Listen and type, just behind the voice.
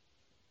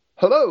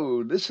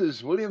Hello, this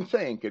is William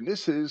Fink, and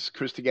this is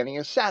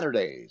Christogenea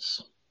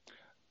Saturdays.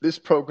 This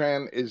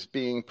program is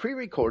being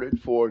pre-recorded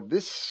for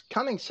this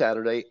coming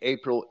Saturday,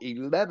 April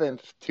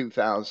 11th,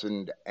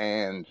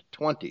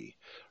 2020.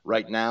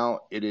 Right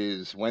now, it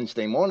is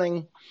Wednesday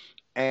morning,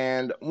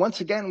 and once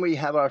again, we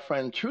have our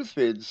friend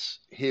Truthvids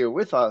here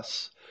with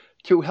us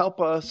to help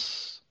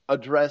us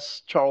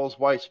address Charles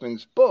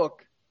Weisman's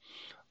book,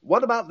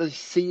 What About the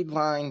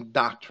Seedline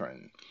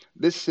Doctrine?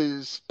 This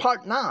is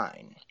part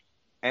 9,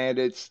 and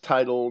it's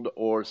titled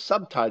or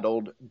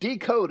subtitled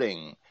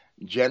Decoding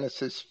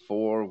Genesis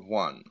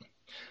 4:1.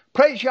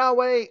 Praise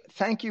Yahweh,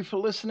 thank you for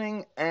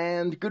listening,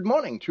 and good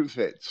morning,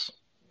 Truthvids.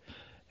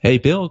 Hey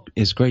Bill,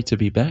 it's great to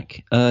be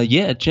back.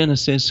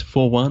 Genesis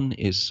 4:1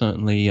 is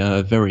certainly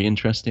very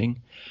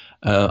interesting.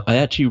 I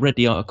actually read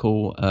the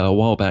article a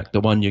while back,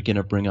 the one you're going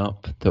to bring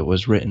up that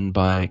was written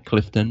by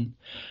Clifton.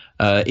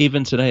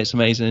 Even today, it's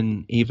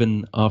amazing.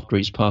 Even after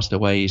he's passed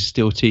away, he's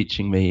still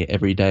teaching me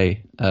every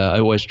day. I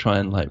always try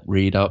and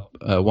read up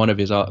one of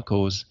his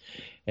articles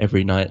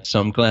every night.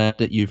 So I'm glad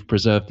that you've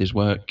preserved his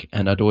work,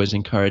 and I'd always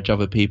encourage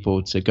other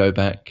people to go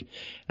back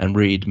and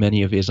read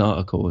many of his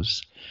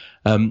articles.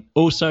 For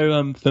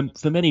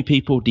many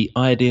people, the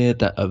idea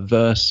that a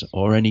verse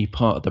or any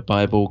part of the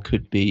Bible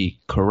could be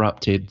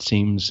corrupted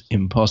seems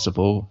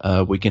impossible.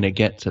 We're going to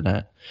get to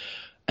that.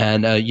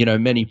 And,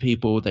 many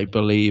people, they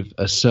believe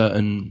a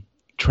certain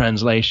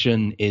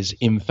translation is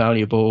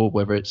infallible,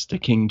 whether it's the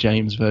King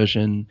James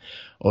Version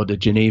or the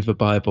Geneva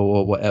Bible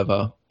or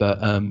whatever. But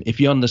if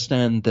you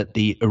understand that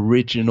the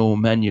original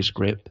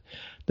manuscript,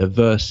 the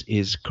verse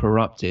is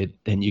corrupted,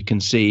 then you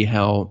can see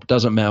how it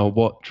doesn't matter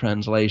what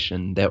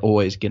translation, they're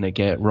always going to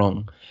get it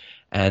wrong.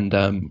 And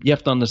you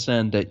have to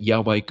understand that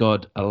Yahweh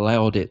God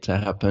allowed it to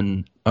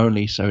happen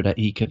only so that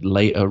he could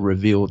later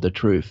reveal the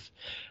truth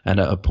and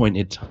at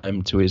appointed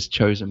time to his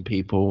chosen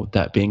people,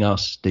 that being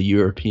us, the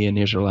European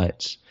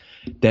Israelites.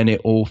 Then it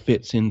all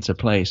fits into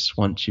place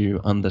once you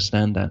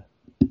understand that.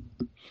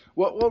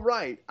 Well,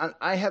 right.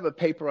 I have a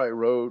paper I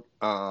wrote,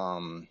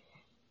 I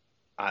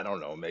don't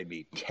know,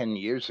 maybe 10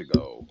 years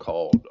ago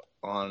called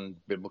On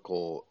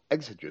Biblical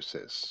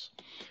Exegesis,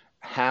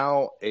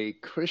 how a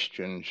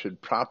Christian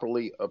should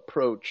properly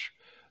approach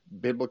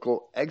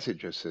biblical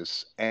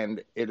exegesis,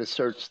 and it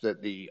asserts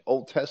that the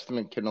Old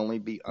Testament can only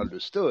be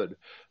understood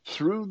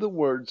through the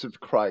words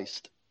of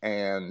Christ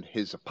and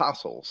his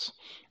apostles.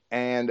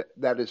 And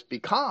that is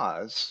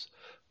because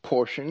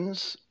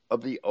portions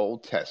of the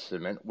Old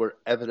Testament were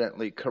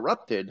evidently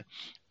corrupted,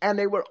 and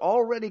they were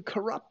already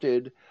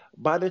corrupted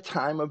by the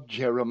time of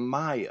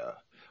Jeremiah,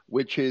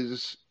 which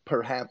is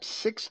perhaps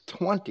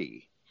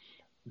 620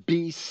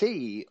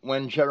 BC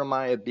when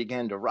Jeremiah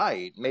began to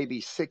write, maybe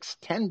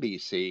 610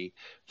 BC,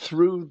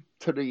 through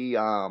to the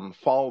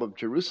fall of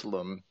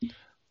Jerusalem,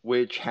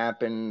 which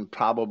happened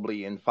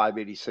probably in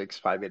 586,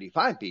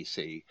 585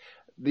 BC.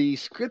 The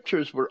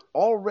scriptures were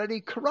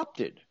already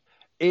corrupted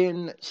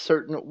in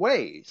certain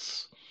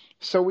ways.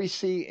 So we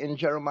see in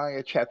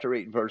Jeremiah chapter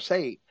 8, verse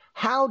 8,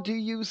 how do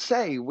you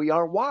say we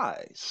are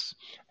wise?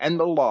 And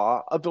the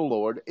law of the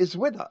Lord is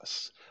with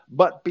us.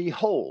 But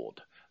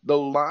behold, the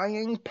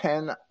lying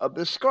pen of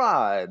the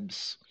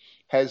scribes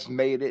has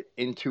made it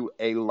into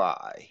a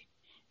lie.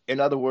 In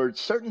other words,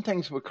 certain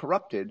things were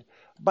corrupted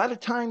by the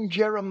time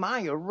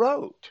Jeremiah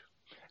wrote.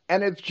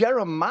 And if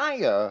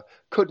Jeremiah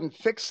couldn't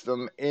fix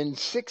them in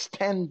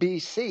 610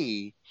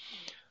 BC,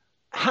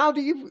 how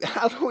do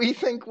we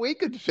think we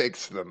could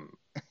fix them?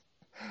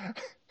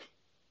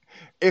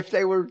 If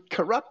they were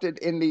corrupted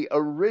in the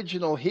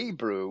original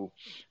Hebrew,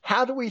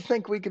 how do we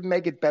think we could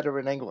make it better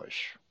in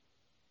English?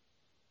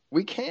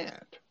 We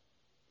can't.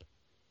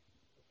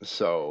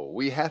 So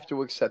we have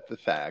to accept the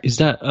fact Is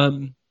that,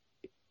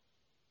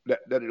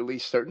 that at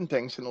least certain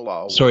things in the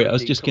law were sorry, I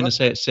was indeed just going to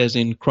say corrupted. it says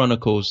in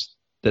Chronicles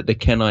that the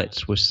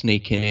Kenites were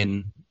sneaking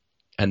in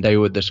and they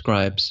were the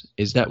scribes.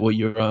 Is that what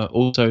you're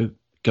also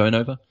going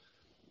over?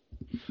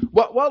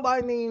 Well,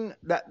 I mean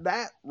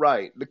that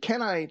right. The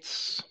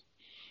Kenites,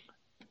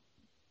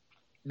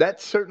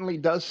 that certainly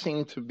does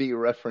seem to be a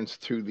reference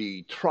to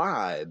the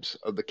tribes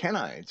of the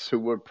Kenites who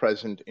were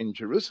present in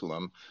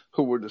Jerusalem,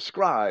 who were the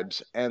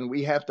scribes, and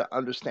we have to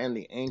understand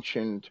the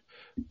ancient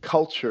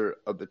culture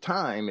of the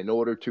time in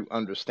order to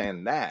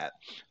understand that.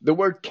 The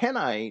word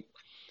Kenite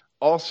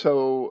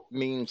also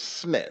means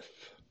smith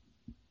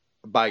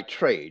by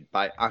trade,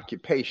 by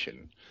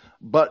occupation.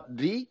 But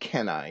the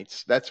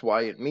Kenites, that's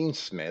why it means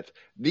smith,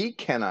 the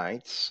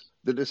Kenites,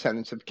 the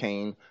descendants of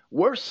Cain,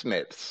 were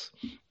smiths.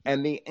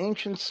 And the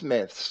ancient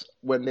smiths,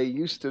 when they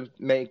used to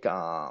make,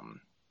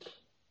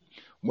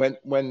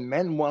 when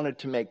men wanted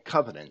to make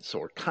covenants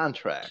or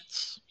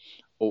contracts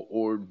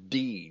or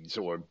deeds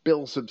or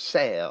bills of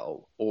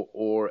sale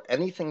or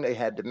anything they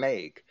had to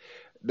make,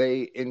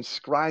 they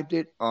inscribed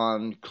it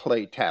on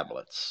clay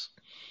tablets.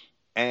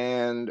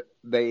 And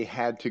they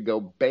had to go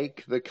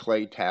bake the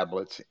clay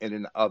tablets in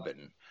an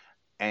oven.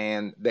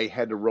 And they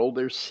had to roll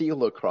their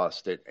seal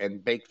across it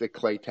and bake the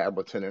clay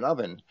tablets in an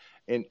oven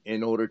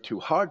in order to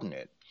harden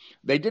it.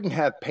 They didn't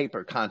have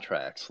paper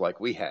contracts like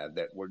we had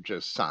that were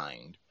just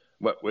signed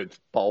with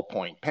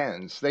ballpoint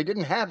pens. They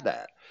didn't have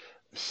that.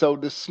 So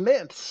the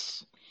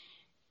Smiths,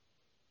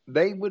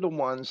 they were the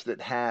ones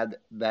that had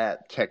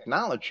that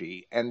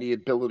technology and the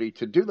ability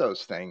to do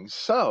those things.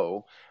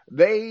 So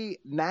they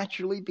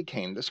naturally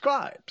became the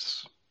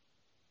scribes.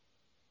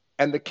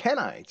 And the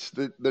Kenites,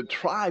 the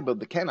tribe of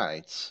the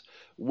Kenites,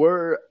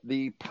 were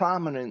the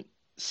prominent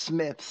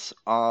smiths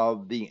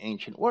of the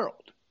ancient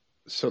world.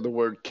 So the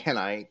word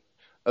Kenite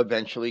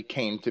eventually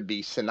came to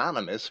be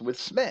synonymous with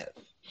smith.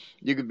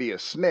 You could be a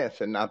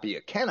smith and not be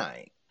a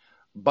Kenite,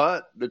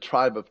 but the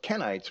tribe of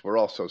Kenites were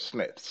also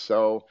smiths.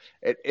 So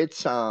it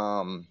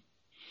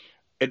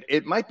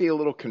might be a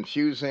little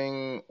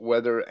confusing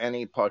whether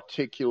any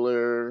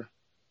particular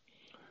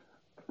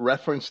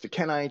reference to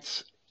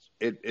Kenites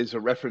it is a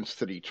reference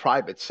to the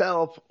tribe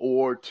itself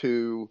or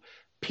to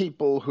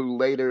people who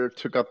later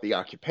took up the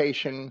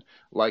occupation,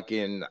 like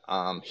in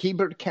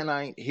Hebert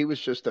Kenite. He was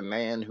just a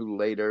man who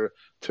later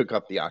took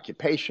up the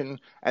occupation,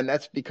 and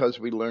that's because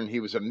we learned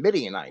he was a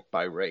Midianite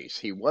by race.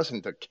 He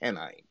wasn't a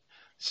Kenite.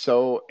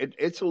 So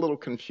it's a little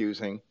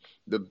confusing,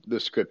 the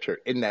scripture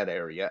in that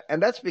area,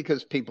 and that's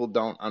because people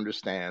don't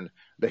understand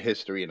the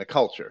history and the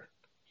culture.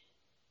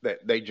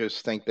 That they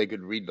just think they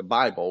could read the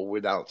Bible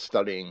without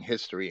studying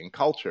history and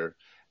culture,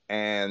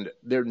 and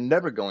they're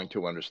never going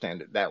to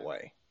understand it that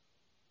way.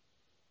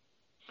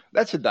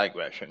 That's a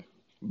digression,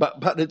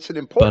 but it's an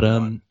important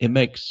one. It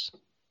makes,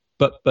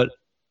 but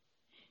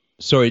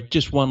sorry,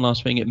 just one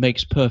last thing. It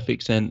makes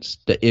perfect sense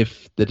that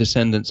if the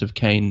descendants of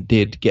Cain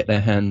did get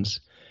their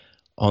hands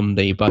on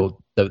the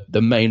Bible,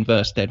 the main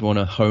verse they'd want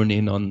to hone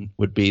in on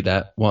would be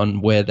that one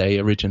where they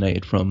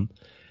originated from,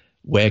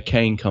 where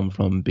Cain come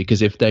from,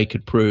 because if they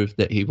could prove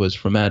that he was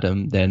from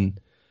Adam, then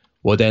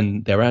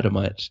they're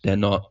Adamites. They're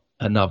not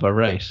another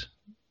race.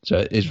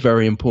 So it's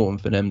very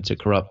important for them to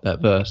corrupt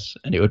that verse,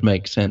 and it would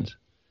make sense.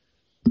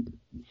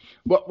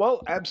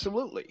 Well,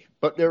 absolutely.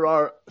 But there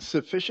are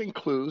sufficient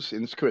clues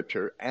in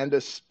Scripture, and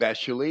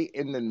especially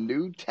in the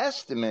New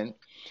Testament,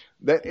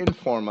 that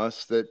inform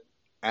us that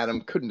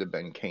Adam couldn't have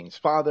been Cain's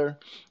father.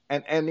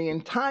 And the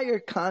entire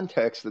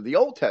context of the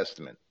Old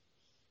Testament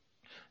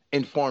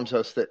informs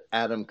us that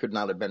Adam could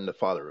not have been the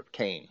father of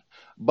Cain.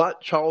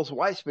 But Charles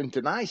Weisman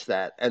denies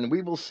that, and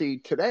we will see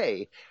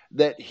today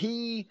that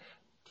he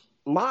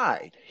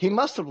lied. He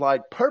must have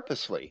lied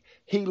purposely.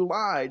 He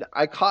lied.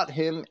 I caught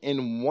him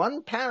in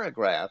one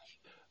paragraph.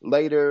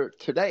 Later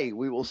today,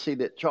 we will see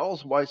that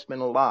Charles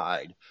Weisman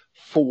lied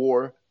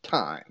 4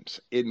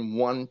 times in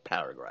one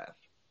paragraph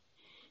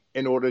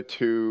in order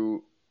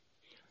to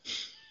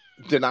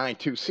deny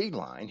to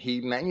Seedline. He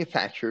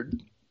manufactured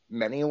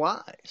many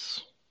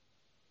lies.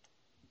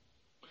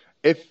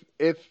 If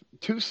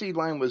to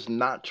Seedline was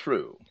not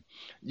true,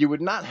 you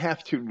would not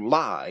have to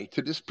lie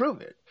to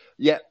disprove it.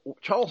 Yet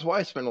Charles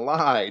Weisman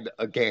lied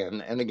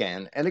again and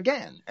again and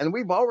again, and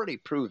we've already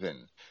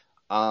proven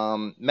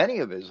many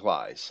of his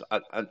lies.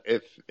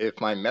 If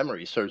my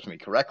memory serves me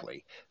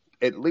correctly,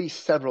 at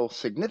least several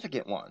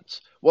significant ones.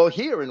 Well,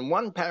 here in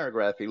one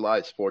paragraph, he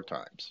lies 4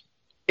 times.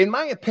 In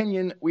my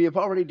opinion, we have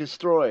already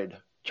destroyed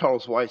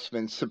Charles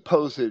Weisman's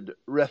supposed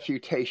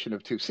refutation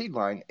of to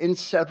Seedline in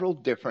several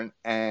different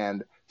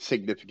and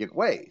significant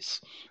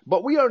ways.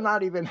 But we are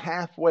not even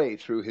halfway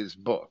through his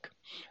book.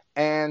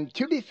 And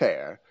to be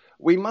fair,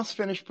 we must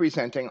finish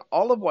presenting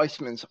all of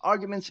Weisman's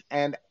arguments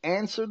and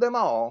answer them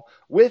all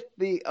with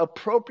the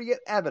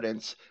appropriate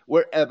evidence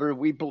wherever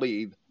we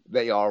believe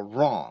they are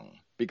wrong.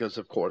 Because,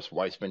 of course,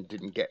 Weisman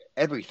didn't get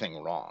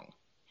everything wrong.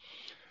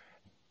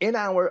 In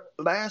our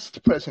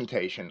last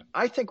presentation,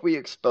 I think we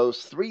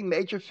exposed 3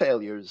 major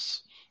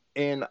failures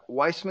in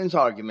Weisman's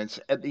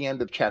arguments at the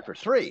end of chapter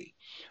 3,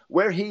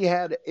 where he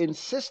had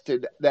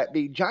insisted that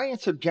the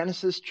giants of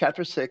Genesis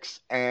chapter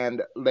 6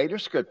 and later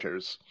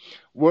scriptures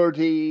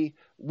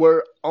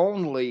were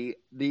only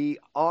the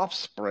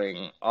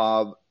offspring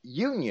of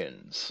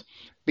unions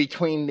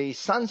between the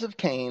sons of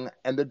Cain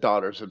and the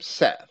daughters of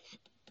Seth.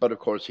 But of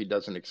course, he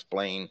doesn't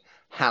explain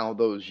how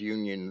those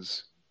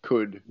unions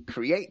could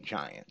create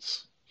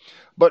giants.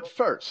 But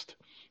first,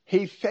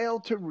 he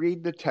failed to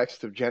read the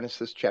text of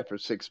Genesis chapter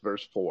 6,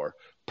 verse 4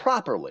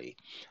 properly,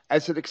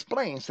 as it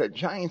explains that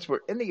giants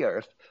were in the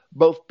earth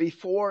both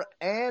before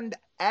and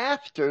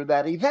after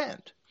that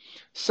event.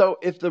 So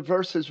if the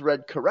verse is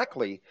read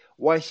correctly,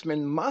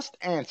 Weisman must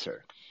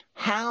answer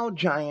how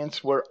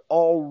giants were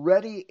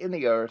already in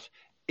the earth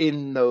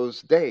in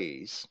those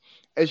days,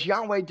 as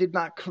Yahweh did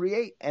not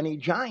create any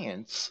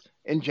giants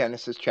in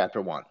Genesis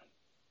chapter 1.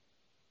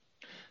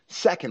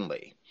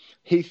 Secondly,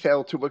 he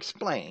failed to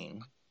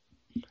explain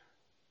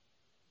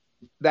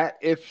that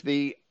if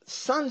the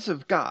sons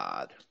of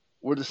God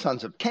were the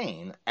sons of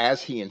Cain,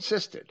 as he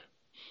insisted,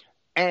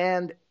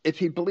 and if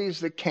he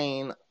believes that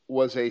Cain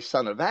was a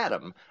son of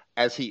Adam,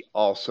 as he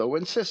also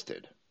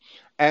insisted,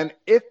 and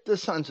if the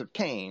sons of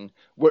Cain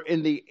were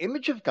in the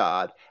image of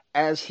God,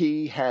 as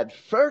he had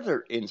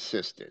further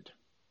insisted,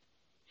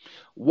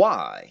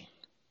 why?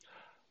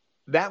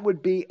 That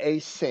would be a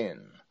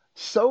sin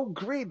so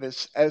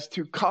grievous as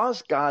to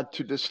cause God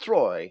to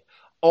destroy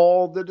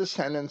all the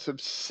descendants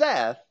of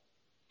Seth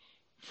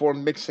for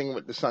mixing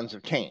with the sons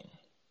of Cain,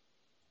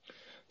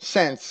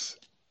 since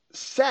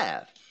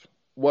Seth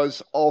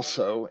was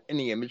also in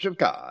the image of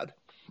God,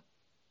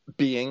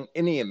 being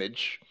in the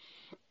image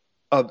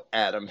of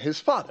Adam, his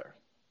father.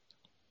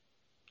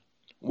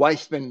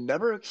 Weisman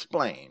never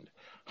explained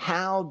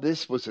how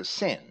this was a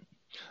sin,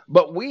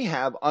 but we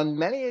have on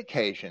many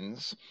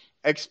occasions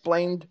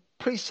explained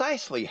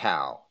precisely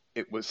how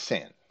it was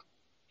sin.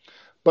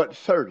 But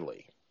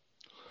thirdly,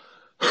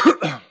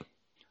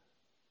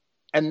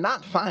 and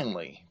not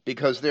finally,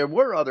 because there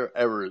were other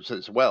errors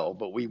as well,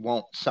 but we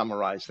won't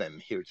summarize them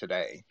here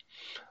today,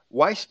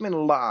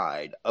 Weisman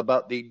lied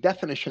about the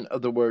definition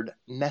of the word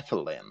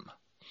Nephilim,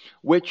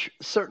 which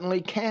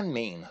certainly can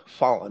mean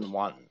fallen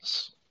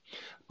ones,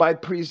 by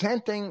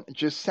presenting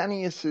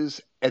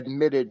Gesenius's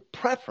admitted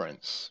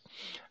preference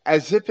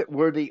as if it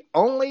were the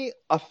only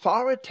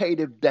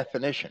authoritative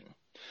definition.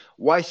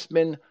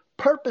 Weisman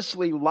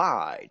purposely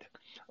lied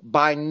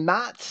by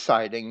not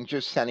citing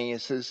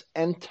Gesenius's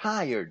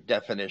entire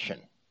definition.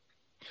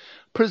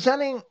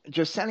 Presenting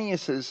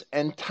Gesenius's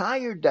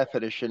entire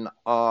definition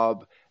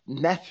of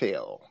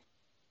Nephil,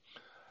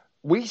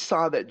 we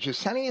saw that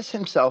Gesenius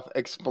himself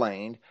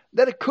explained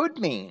that it could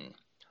mean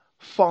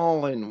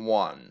fallen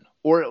one,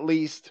 or at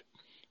least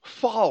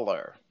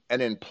faller,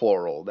 and in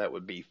plural that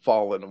would be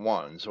fallen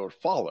ones or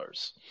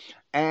fallers,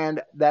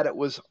 and that it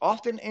was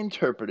often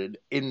interpreted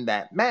in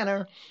that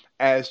manner,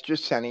 as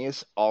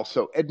Gesenius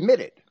also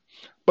admitted.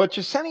 But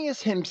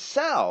Gesenius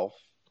himself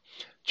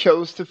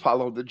chose to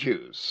follow the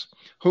Jews,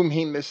 whom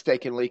he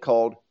mistakenly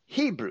called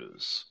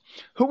Hebrews,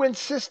 who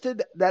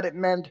insisted that it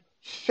meant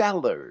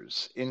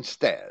fellers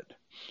instead.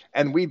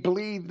 And we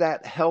believe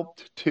that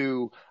helped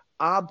to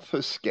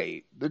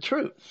obfuscate the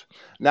truth.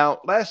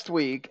 Now, last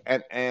week,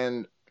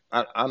 and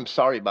I'm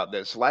sorry about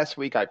this, last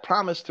week I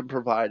promised to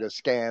provide a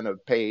scan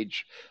of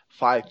page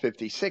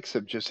 556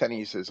 of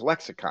Gesenius's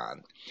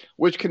lexicon,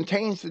 which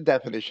contains the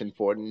definition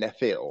for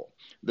Nephil,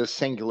 the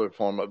singular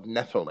form of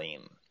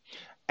Nephilim.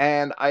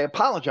 And I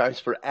apologize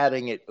for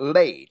adding it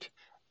late,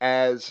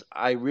 as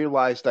I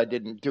realized I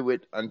didn't do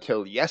it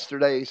until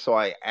yesterday, so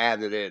I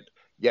added it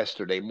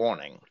yesterday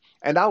morning.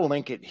 And I'll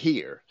link it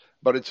here,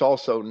 but it's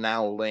also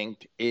now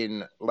linked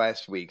in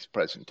last week's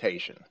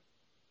presentation.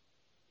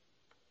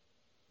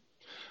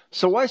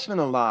 So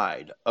Weisman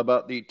lied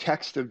about the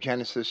text of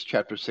Genesis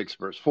chapter 6,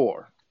 verse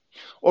 4,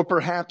 or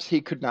perhaps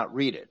he could not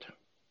read it.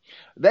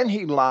 Then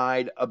he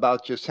lied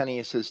about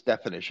Gesenius's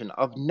definition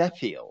of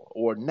Nephil,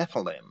 or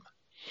Nephilim.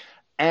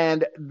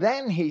 And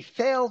then he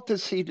failed to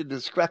see the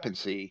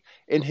discrepancy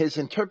in his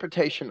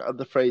interpretation of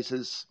the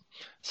phrases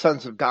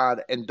sons of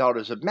God and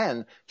daughters of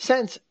men,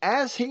 since,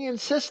 as he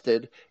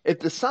insisted, if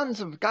the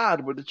sons of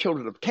God were the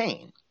children of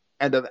Cain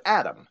and of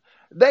Adam,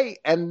 they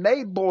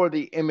bore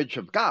the image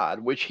of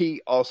God, which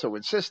he also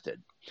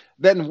insisted,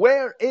 then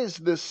where is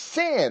the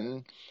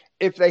sin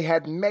if they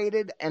had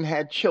mated and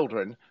had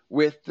children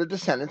with the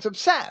descendants of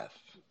Seth?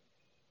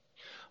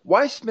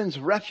 Weisman's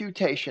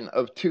refutation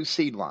of two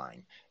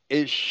Seedline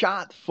is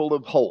shot full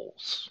of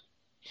holes.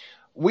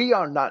 We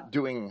are not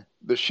doing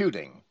the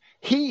shooting.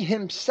 He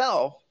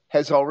himself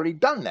has already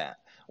done that.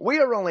 We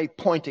are only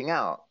pointing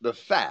out the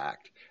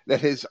fact that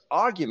his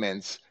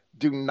arguments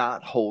do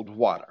not hold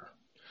water.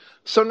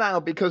 So now,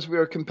 because we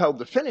are compelled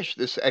to finish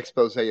this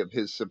expose of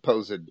his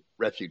supposed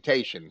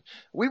refutation,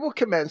 we will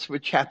commence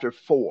with chapter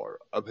 4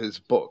 of his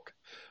book,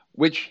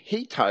 which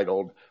he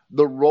titled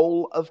The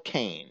Role of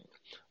Cain,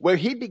 where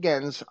he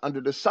begins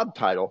under the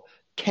subtitle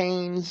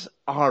Cain's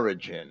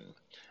Origin.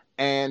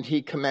 And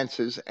he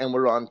commences, and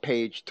we're on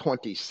page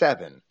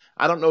 27.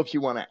 I don't know if you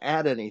want to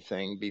add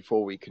anything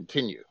before we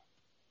continue.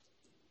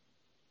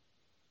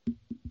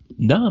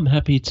 No, I'm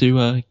happy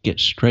to get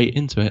straight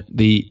into it.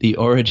 The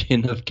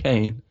origin of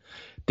Cain,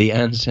 the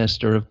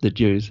ancestor of the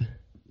Jews.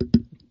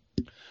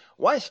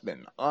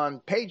 Weisman, on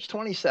page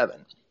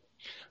 27,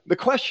 the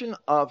question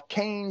of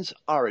Cain's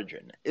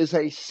origin is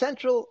a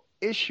central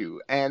issue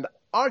and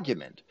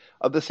argument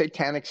of the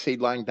satanic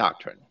Seedline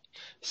doctrine,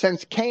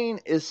 since Cain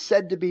is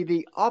said to be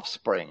the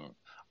offspring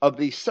of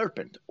the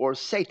serpent or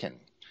Satan.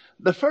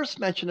 The first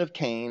mention of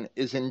Cain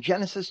is in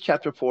Genesis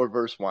chapter 4,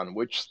 verse 1,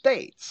 which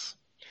states,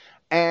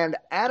 "And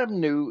Adam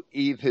knew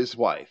Eve his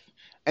wife,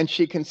 and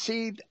she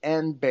conceived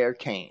and bare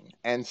Cain,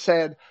 and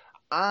said,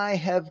 I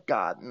have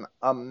gotten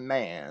a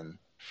man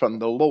from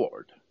the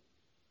Lord."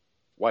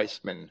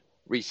 Weisman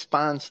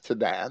responds to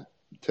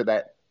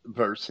that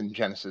verse in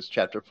Genesis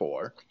chapter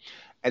 4,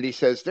 and he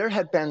says there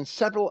had been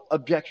several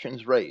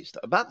objections raised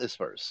about this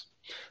verse,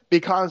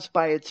 because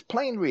by its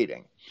plain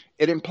reading,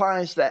 it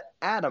implies that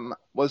Adam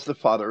was the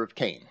father of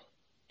Cain.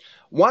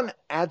 One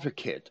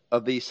advocate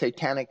of the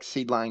satanic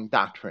Seedline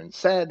doctrine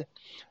said,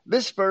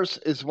 this verse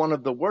is one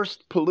of the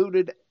worst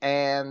polluted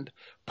and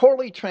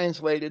poorly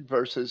translated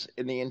verses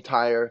in the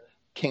entire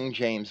King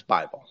James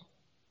Bible.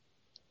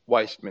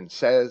 Weisman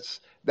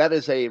says that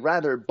is a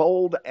rather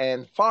bold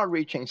and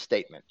far-reaching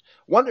statement,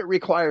 one that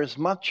requires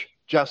much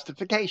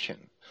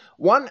justification.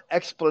 One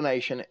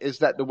explanation is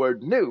that the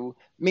word "knew"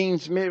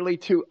 means merely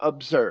to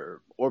observe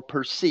or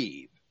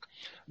perceive.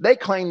 They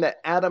claim that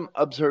Adam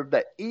observed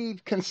that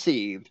Eve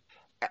conceived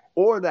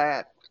or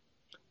that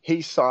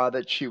he saw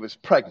that she was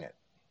pregnant.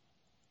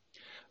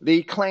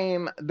 The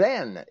claim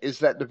then is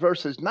that the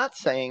verse is not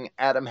saying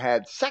Adam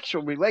had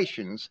sexual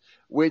relations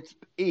with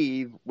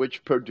Eve,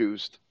 which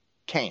produced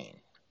Cain.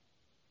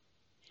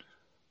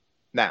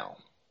 Now,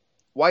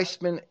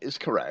 Weisman is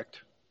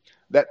correct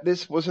that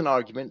this was an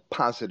argument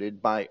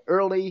posited by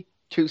early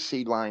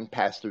Seedline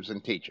pastors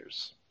and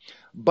teachers,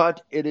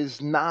 but it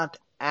is not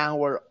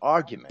our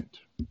argument.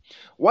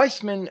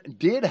 Weisman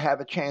did have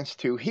a chance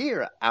to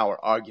hear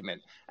our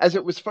argument, as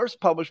it was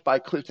first published by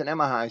Clifton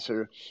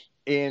Emahiser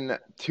in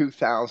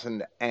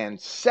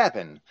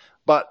 2007,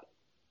 but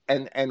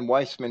and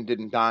Weisman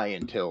didn't die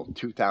until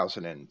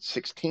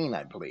 2016,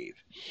 I believe.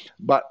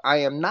 But I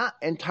am not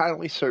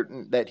entirely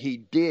certain that he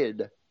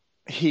did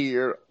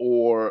hear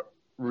or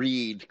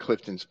read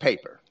Clifton's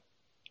paper.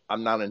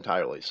 I'm not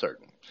entirely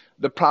certain.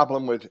 The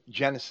problem with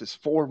Genesis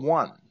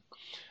 4:1,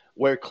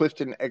 where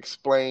Clifton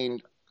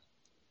explained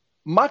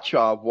much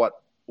of what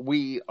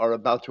we are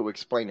about to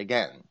explain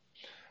again,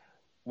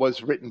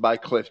 was written by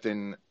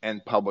Clifton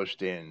and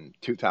published in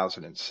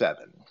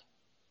 2007.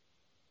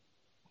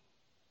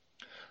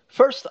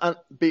 First,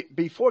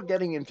 before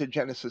getting into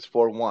Genesis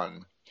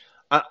 4:1,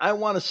 I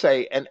want to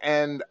say,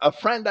 and a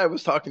friend I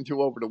was talking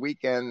to over the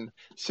weekend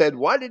said,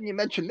 why didn't you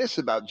mention this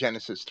about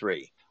Genesis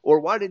 3? Or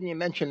why didn't you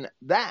mention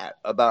that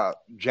about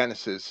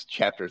Genesis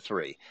chapter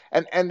 3?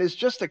 And there's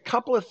just a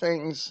couple of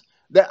things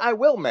that I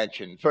will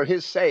mention for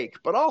his sake,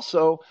 but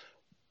also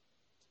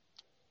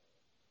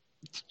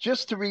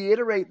just to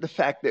reiterate the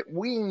fact that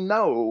we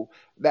know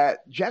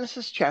that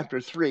Genesis chapter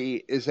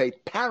 3 is a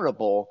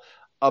parable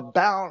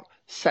about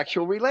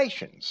sexual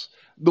relations.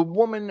 The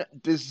woman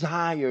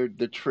desired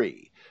the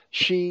tree.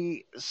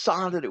 She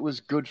saw that it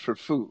was good for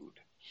food.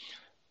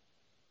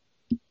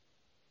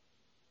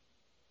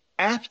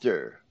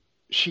 After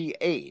she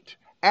ate,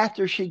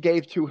 after she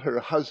gave to her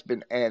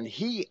husband and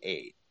he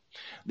ate,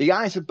 the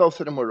eyes of both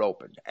of them were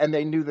opened, and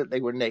they knew that they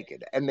were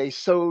naked, and they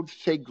sewed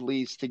fig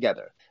leaves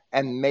together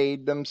and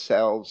made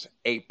themselves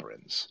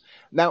aprons.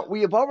 Now,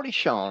 we have already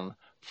shown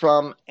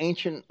from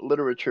ancient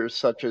literature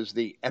such as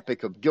the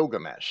Epic of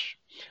Gilgamesh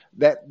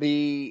that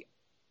the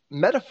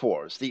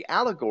metaphors, the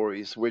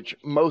allegories which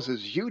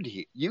Moses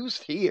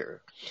used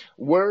here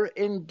were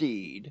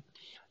indeed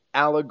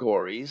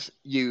allegories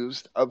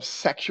used of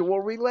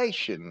sexual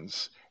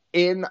relations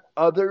in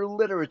other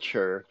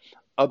literature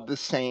of the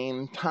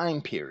same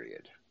time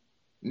period,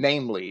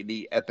 namely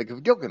the Epic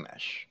of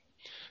Gilgamesh.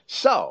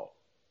 So,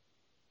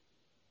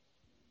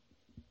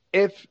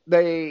 if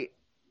they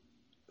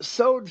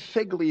sewed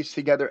fig leaves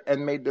together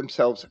and made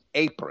themselves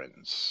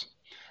aprons,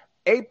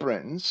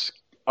 aprons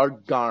are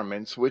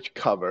garments which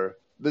cover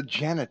the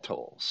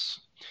genitals.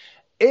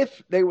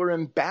 If they were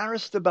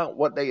embarrassed about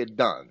what they had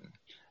done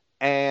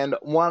and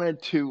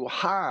wanted to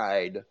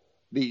hide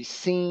the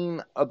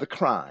scene of the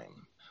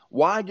crime,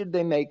 why did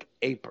they make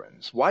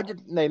aprons? Why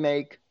didn't they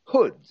make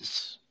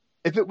hoods?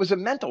 If it was a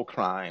mental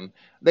crime,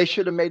 they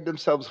should have made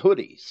themselves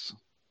hoodies.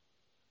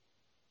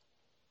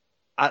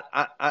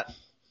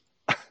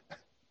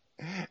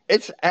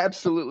 It's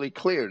absolutely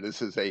clear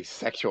this is a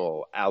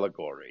sexual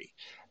allegory.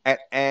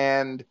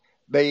 And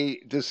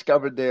they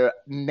discovered their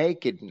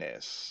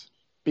nakedness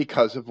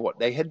because of what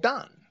they had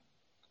done.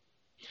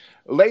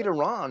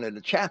 Later on in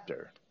the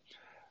chapter,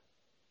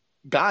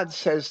 God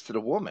says to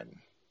the woman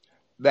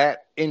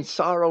that in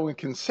sorrow and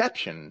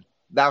conception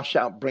thou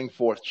shalt bring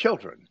forth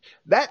children.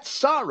 That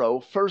sorrow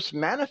first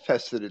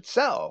manifested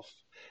itself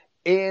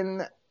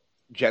in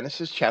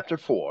Genesis chapter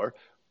 4,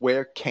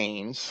 where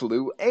Cain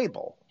slew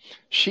Abel.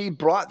 She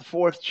brought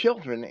forth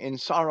children in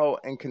sorrow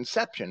and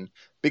conception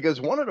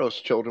because one of those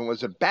children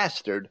was a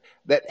bastard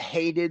that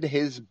hated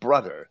his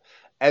brother,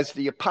 as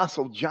the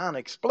Apostle John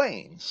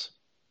explains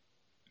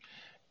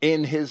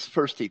in his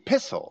first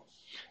epistle.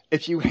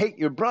 If you hate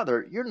your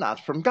brother, you're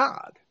not from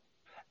God.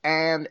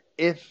 And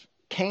if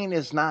Cain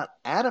is not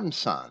Adam's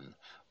son,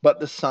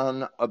 but the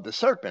son of the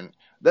serpent,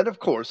 then of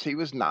course he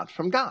was not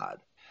from God.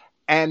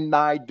 And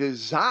thy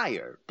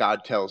desire,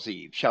 God tells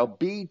Eve, shall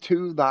be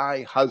to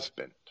thy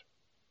husband,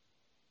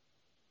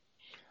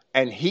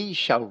 and he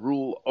shall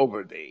rule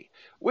over thee,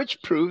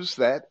 which proves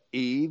that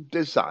Eve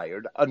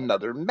desired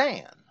another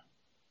man.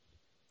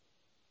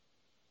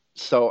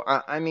 So,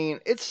 I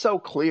mean, it's so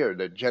clear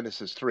that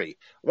Genesis 3,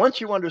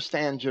 once you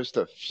understand just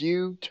a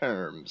few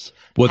terms,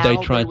 Well, how they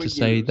they tried were to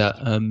say used.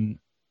 that.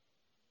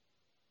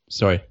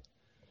 Sorry.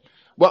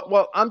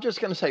 Well, I'm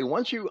just going to say,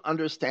 once you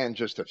understand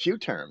just a few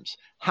terms,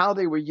 how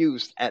they were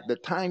used at the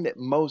time that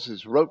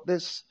Moses wrote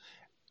this,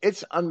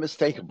 it's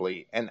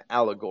unmistakably an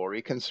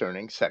allegory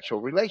concerning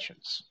sexual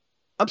relations.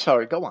 I'm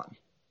sorry, go on.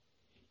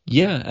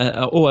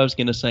 Yeah. All I was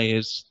going to say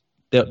is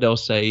they'll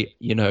say,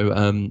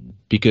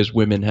 because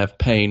women have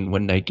pain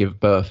when they give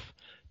birth,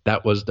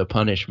 that was the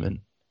punishment.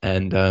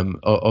 And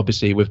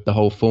obviously, with the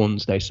whole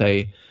thorns, they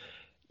say,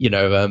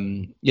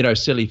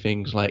 silly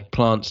things like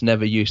plants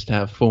never used to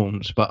have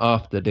thorns, but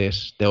after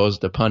this, there was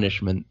the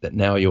punishment that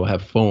now you'll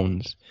have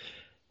thorns.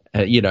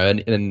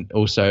 and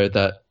also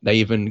that they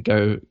even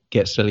go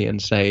get silly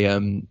and say,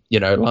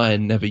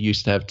 lion never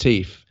used to have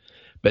teeth,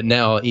 but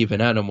now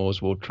even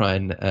animals will try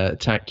and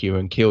attack you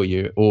and kill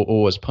you,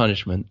 or as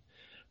punishment.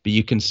 But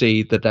you can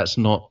see that that's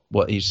not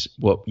what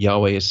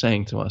Yahweh is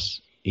saying to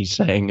us. He's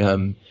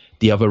saying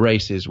the other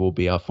races will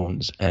be our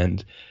thorns,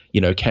 and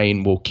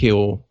Cain will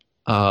kill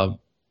our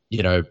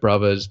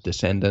brothers,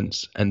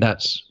 descendants, and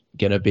that's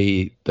gonna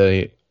be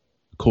the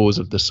cause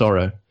of the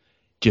sorrow.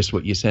 Just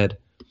what you said.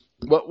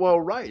 Well,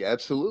 right,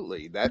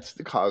 absolutely. That's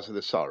the cause of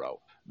the sorrow.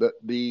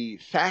 The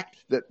fact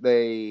that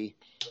they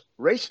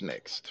race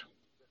mixed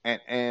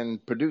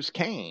and produced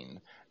Cain,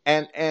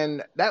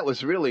 and that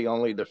was really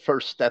only the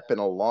first step in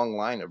a long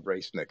line of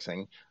race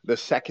mixing. The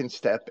second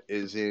step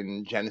is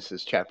in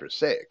Genesis chapter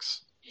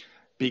 6.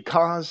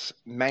 Because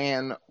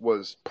man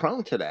was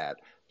prone to that,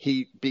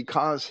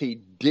 because he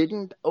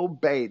didn't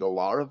obey the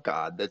law of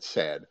God that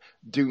said,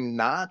 do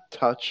not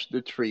touch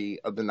the tree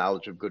of the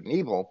knowledge of good and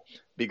evil,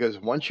 because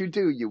once you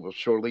do, you will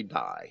surely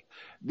die.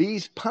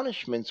 These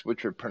punishments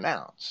which are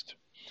pronounced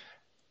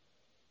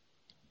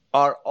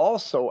are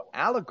also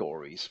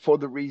allegories for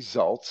the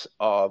results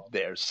of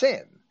their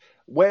sin,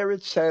 where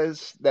it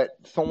says that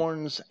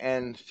thorns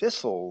and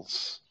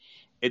thistles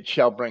it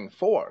shall bring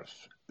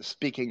forth.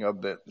 Speaking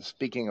of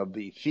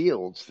the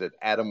fields that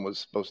Adam was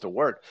supposed to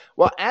work.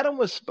 Well, Adam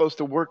was supposed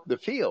to work the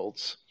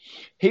fields.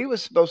 He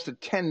was supposed to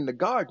tend the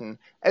garden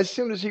as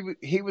soon as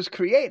he was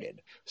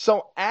created.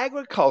 So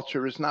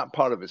agriculture is not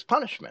part of his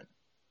punishment.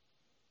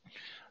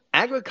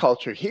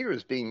 Agriculture here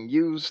is being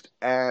used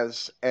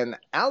as an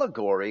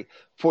allegory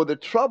for the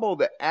trouble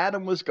that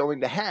Adam was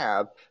going to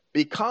have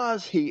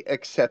because he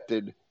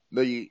accepted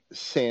the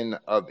sin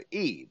of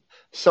Eve.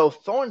 So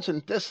thorns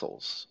and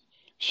thistles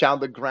shall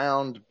the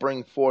ground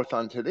bring forth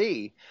unto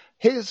thee.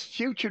 His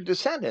future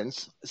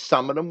descendants,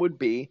 some of them would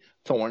be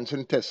thorns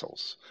and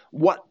thistles.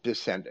 What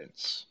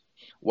descendants?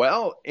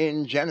 Well,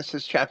 in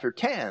Genesis chapter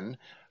 10,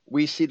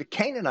 we see the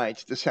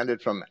Canaanites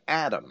descended from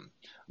Adam.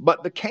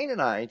 But the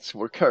Canaanites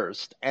were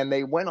cursed, and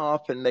they went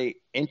off and they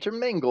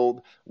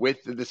intermingled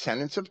with the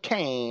descendants of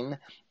Cain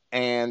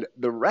and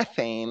the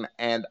Rephaim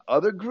and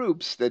other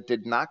groups that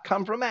did not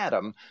come from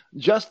Adam,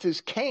 just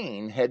as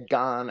Cain had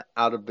gone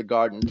out of the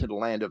garden to the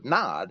land of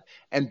Nod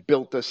and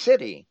built a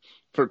city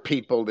for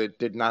people that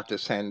did not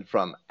descend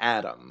from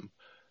Adam.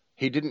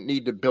 He didn't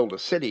need to build a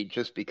city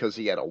just because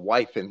he had a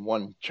wife and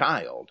one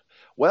child.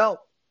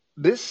 Well,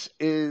 this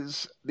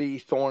is the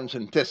thorns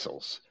and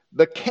thistles.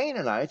 The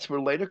Canaanites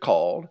were later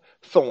called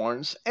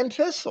thorns and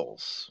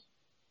thistles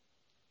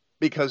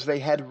because they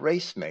had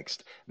race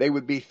mixed. They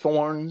would be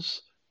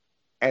thorns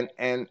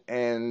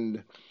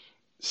and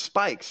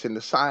spikes in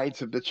the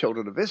sides of the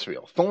children of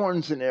Israel,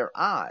 thorns in their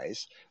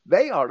eyes.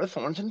 They are the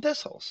thorns and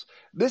thistles.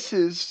 This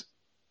is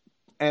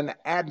an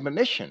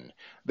admonition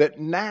that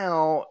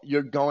now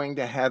you're going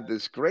to have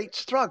this great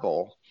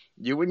struggle.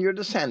 You and your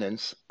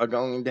descendants are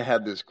going to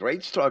have this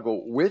great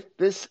struggle with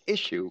this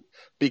issue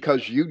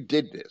because you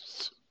did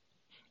this.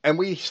 And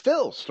we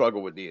still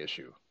struggle with the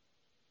issue.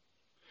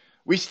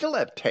 We still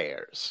have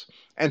tares.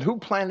 And who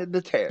planted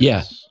the tares?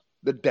 Yeah.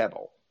 The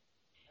devil.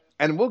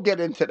 And we'll get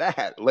into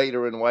that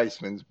later in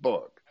Weisman's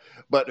book.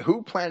 But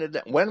who planted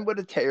that? When were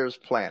the tares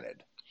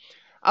planted?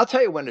 I'll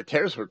tell you when the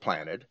tares were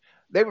planted.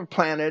 They were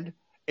planted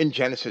in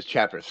Genesis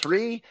chapter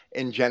 3,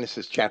 in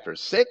Genesis chapter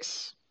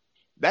 6.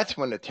 That's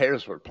when the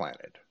tares were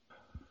planted.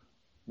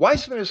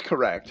 Weisman is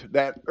correct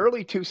that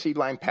early two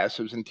Seedline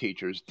pastors and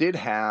teachers did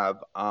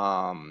have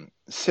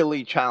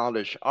silly,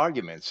 childish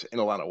arguments in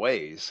a lot of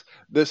ways,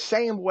 the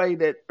same way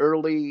that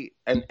early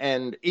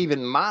and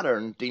even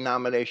modern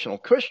denominational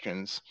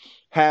Christians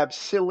have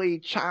silly,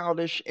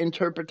 childish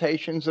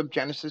interpretations of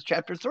Genesis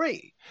chapter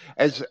 3,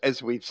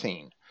 as we've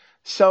seen.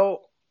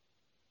 So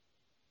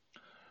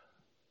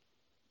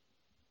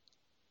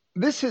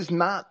this is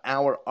not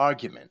our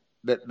argument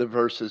that the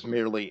verse is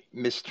merely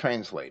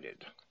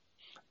mistranslated.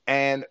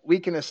 And we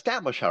can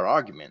establish our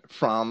argument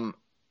from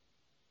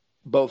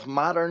both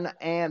modern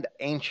and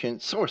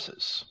ancient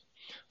sources.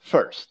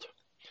 First,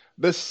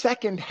 the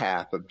second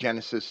half of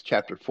Genesis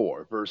chapter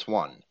 4, verse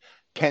 1,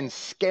 can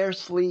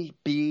scarcely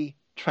be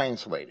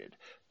translated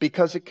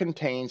because it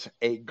contains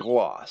a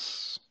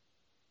gloss.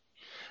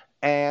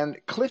 And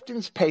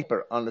Clifton's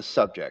paper on the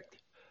subject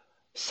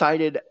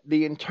cited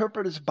the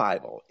Interpreter's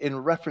Bible in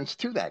reference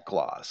to that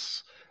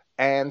gloss.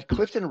 And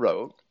Clifton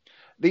wrote,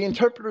 "The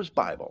Interpreter's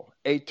Bible,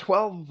 a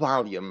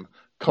 12-volume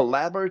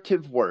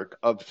collaborative work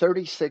of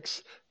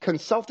 36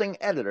 consulting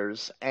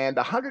editors and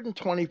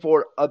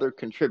 124 other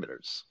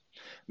contributors,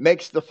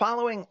 makes the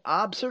following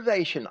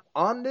observation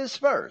on this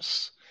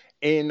verse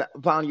in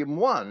volume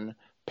 1,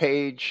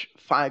 page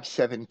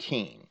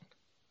 517."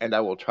 And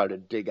I will try to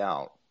dig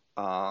out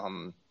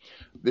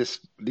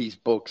these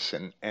books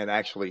and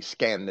actually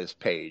scan this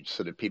page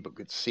so that people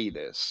could see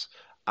this.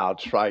 I'll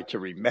try to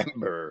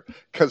remember,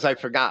 because I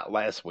forgot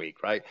last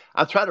week, right?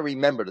 I'll try to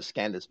remember to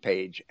scan this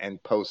page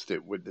and post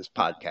it with this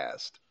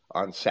podcast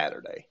on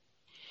Saturday.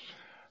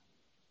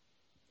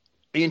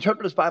 The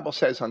Interpreter's Bible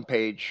says on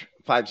page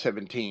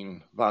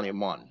 517,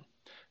 volume 1,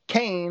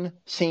 Cain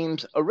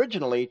seems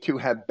originally to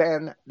have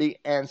been the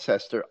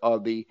ancestor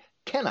of the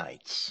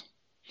Kenites.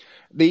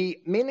 The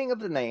meaning of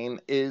the name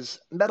is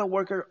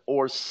metalworker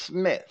or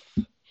smith.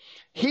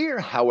 Here,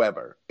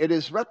 however, it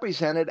is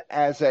represented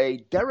as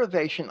a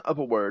derivation of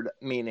a word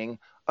meaning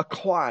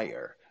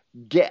acquire,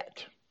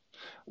 get,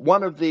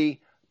 one of the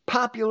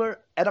popular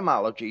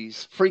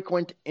etymologies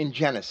frequent in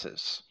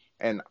Genesis.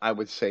 And I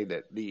would say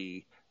that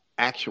the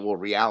actual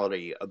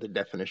reality of the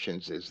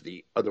definitions is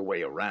the other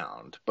way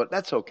around, but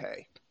that's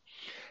okay.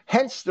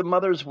 Hence the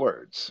mother's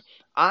words,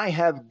 I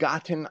have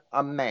gotten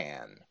a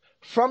man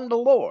from the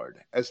Lord,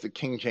 as the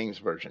King James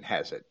Version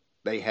has it.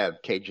 They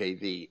have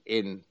KJV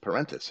in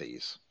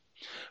parentheses.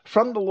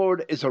 From the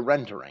Lord is a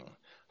rendering,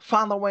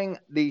 following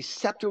the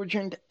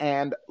Septuagint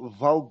and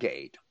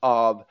Vulgate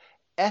of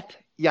Et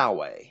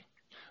Yahweh,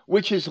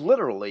 which is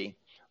literally,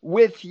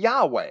 with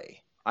Yahweh,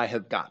 I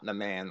have gotten a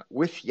man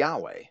with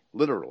Yahweh,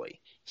 literally.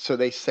 So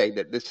they say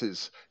that this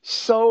is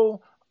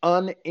so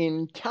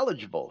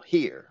unintelligible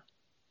here.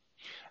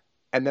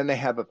 And then they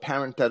have a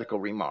parenthetical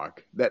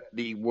remark that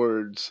the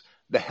words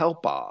the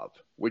help of,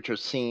 which are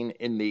seen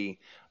in the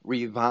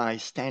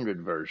Revised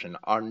Standard Version,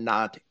 are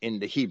not in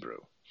the Hebrew.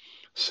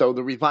 So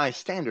the Revised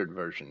Standard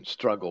Version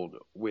struggled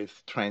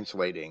with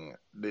translating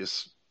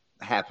this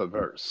half a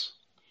verse.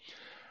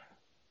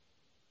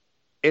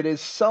 It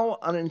is so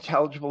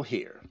unintelligible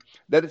here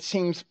that it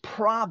seems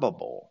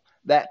probable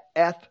that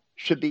F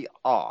should be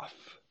off.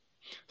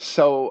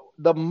 So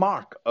the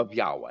mark of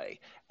Yahweh,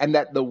 and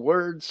that the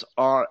words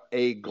are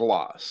a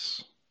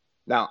gloss.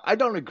 Now, I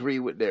don't agree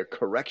with their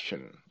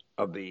correction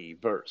of the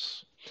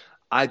verse.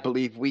 I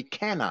believe we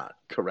cannot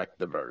correct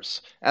the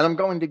verse, and I'm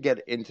going to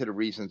get into the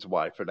reasons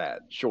why for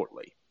that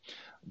shortly.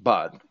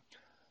 But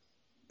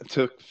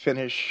to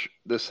finish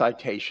the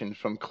citation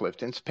from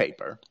Clifton's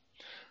paper,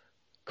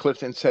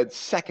 Clifton said,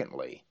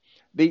 secondly,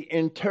 the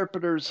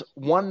Interpreter's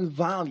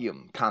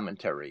one-volume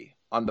commentary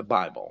on the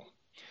Bible,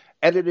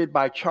 edited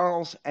by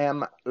Charles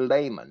M.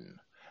 Lehman,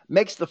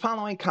 makes the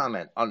following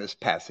comment on this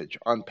passage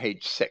on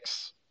page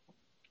 6.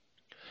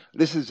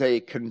 This is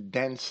a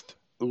condensed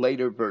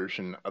later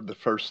version of the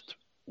first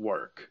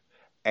work,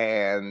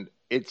 and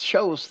it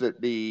shows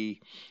that the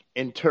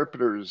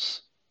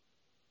interpreter's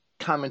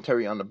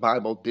commentary on the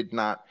Bible did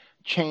not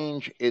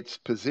change its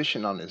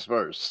position on this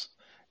verse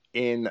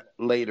in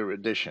later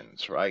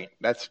editions, right?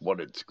 That's what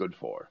it's good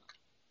for.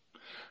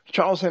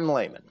 Charles M.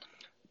 Lehman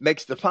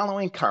makes the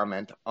following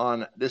comment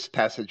on this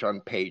passage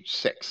on page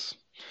 6.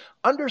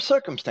 Under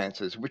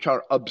circumstances which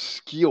are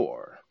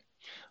obscure,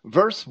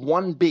 verse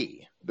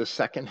 1b, the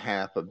second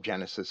half of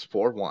Genesis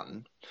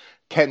 4:1,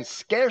 can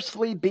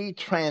scarcely be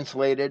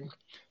translated,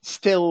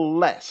 still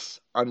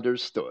less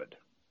understood.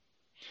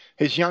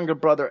 His younger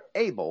brother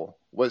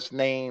was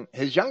named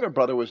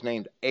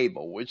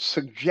Abel, which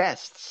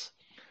suggests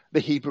the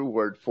Hebrew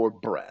word for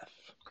breath.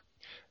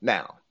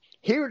 Now,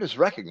 here it is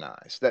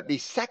recognized that the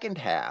second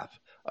half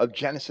of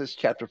Genesis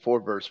chapter 4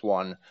 verse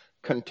 1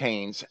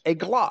 contains a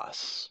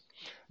gloss,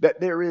 that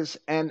there is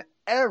an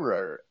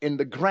error in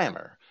the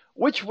grammar,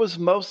 which was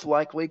most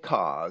likely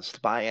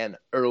caused by an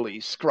early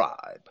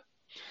scribe.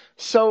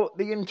 So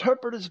the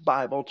Interpreter's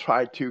Bible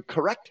tried to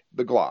correct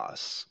the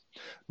gloss,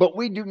 but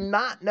we do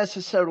not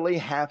necessarily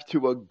have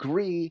to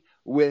agree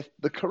with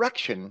the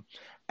correction,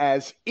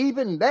 as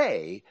even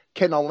they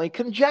can only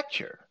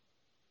conjecture.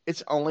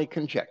 It's only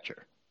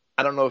conjecture.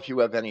 I don't know if you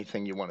have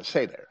anything you want to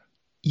say there.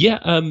 Yeah,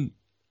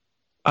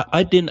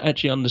 I didn't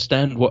actually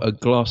understand what a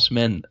gloss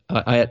meant.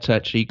 I had to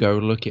actually go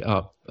look it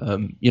up.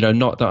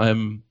 Not that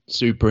I'm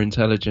super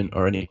intelligent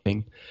or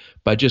anything,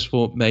 but I just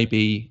thought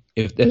maybe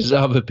if there's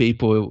other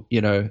people,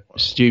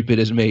 stupid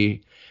as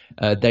me,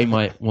 they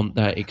might want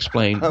that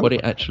explained, what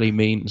it actually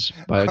means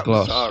by a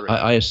gloss.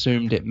 I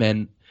assumed it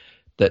meant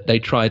that they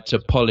tried to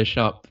polish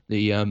up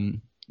the,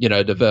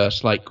 the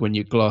verse, like when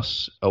you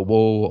gloss a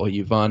wall or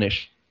you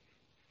varnish.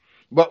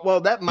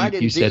 Well, that might indeed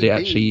be. You said it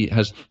actually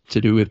has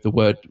to do with the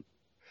word.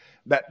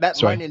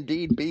 That might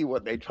indeed be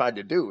what they tried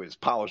to do, is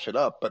polish it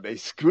up, but they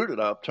screwed it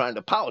up trying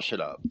to polish it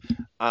up.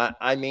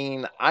 I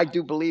mean, I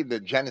do believe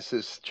that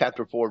Genesis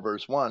chapter 4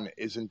 verse 1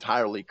 is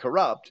entirely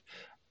corrupt,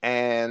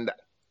 and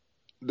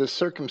the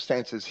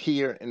circumstances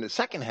here in the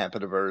second half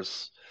of the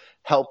verse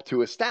help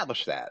to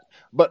establish that.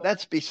 But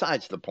that's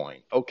besides the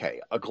point.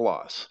 Okay, a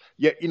gloss.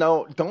 Yeah,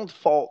 don't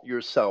fault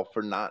yourself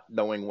for not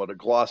knowing what a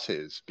gloss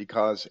is,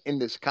 because in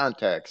this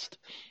context,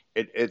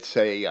 it's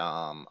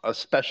a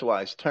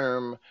specialized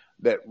term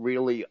that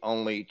really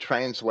only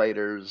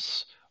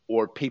translators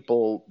or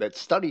people that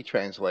study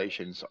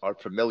translations are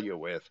familiar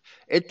with.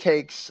 It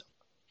takes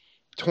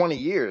 20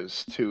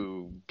 years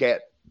to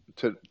get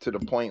to the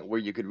point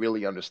where you could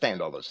really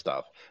understand all this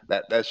stuff.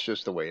 That's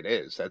just the way it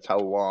is. That's how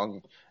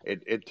long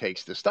it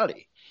takes to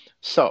study.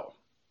 So,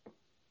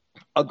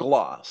 a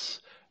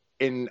gloss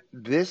in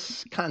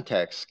this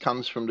context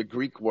comes from the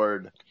Greek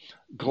word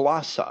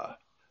glossa,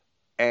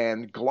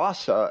 and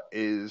glossa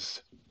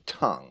is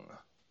tongue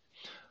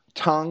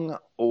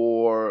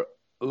or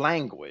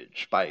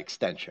language by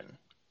extension,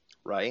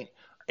 right?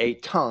 a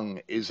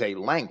tongue is a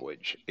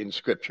language in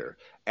Scripture.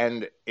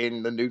 And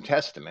in the New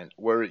Testament,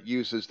 where it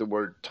uses the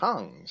word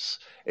tongues,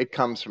 it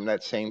comes from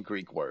that same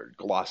Greek word,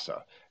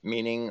 glossa,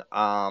 meaning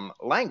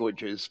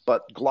languages,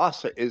 but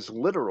glossa is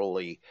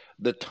literally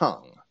the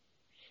tongue.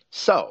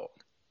 So,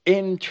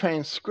 in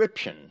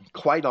transcription,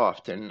 quite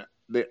often,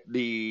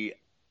 the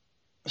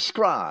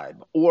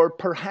scribe, or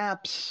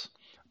perhaps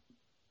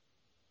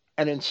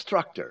an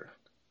instructor,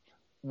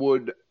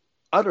 would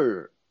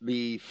utter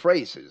the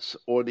phrases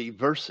or the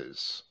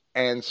verses,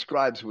 and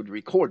scribes would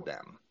record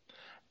them.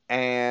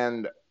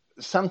 And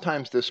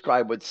sometimes the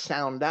scribe would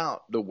sound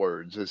out the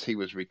words as he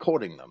was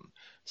recording them.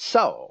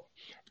 So,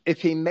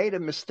 if he made a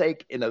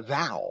mistake in a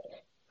vowel,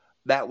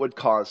 that would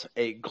cause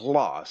a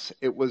gloss.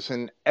 It was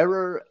an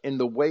error in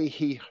the way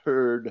he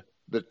heard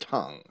the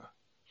tongue.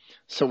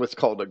 So it's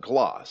called a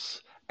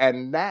gloss.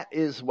 And that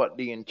is what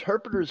the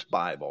Interpreter's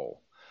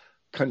Bible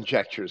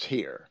conjectures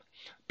here,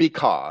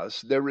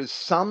 because there is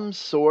some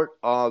sort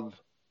of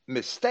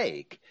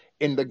mistake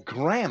in the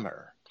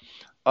grammar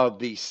of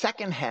the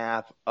second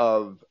half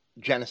of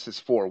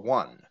Genesis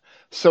 4:1.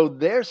 So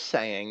they're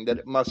saying that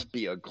it must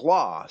be a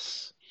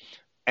gloss,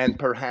 and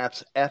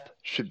perhaps F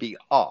should be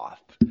off.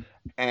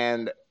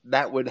 And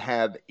that would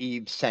have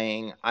Eve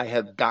saying, I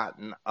have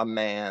gotten a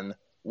man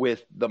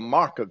with the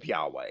mark of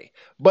Yahweh.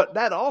 But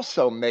that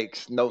also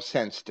makes no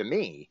sense to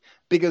me,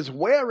 because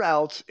where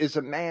else is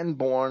a man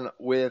born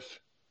with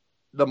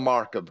the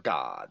mark of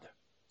God?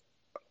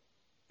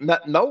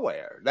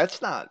 Nowhere.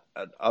 That's not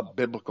a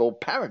biblical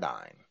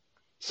paradigm,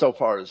 so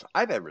far as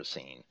I've ever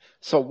seen.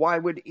 So why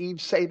would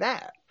Eve say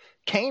that?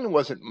 Cain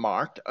wasn't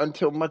marked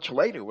until much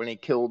later when he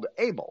killed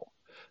Abel.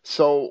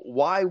 So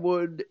why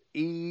would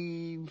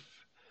Eve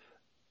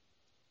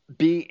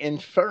be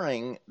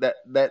inferring that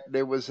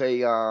there was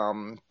a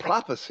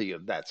prophecy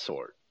of that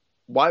sort?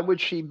 Why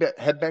would she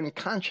have been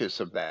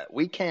conscious of that?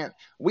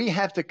 We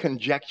have to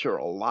conjecture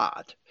a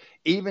lot,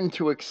 even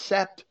to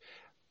accept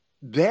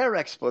their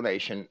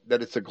explanation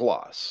that it's a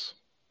gloss.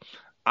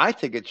 I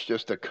think it's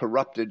just a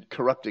corrupted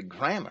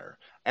grammar,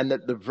 and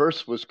that the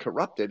verse was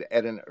corrupted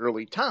at an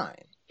early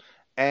time.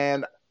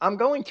 And I'm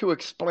going to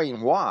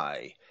explain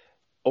why,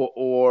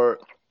 or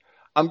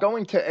I'm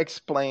going to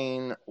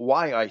explain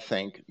why I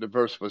think the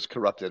verse was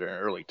corrupted at an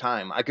early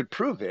time. I could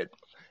prove it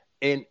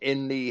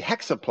in the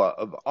hexapla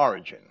of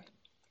Origin.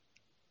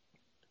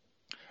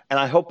 And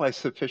I hope I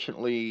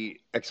sufficiently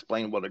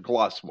explained what a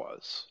gloss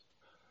was.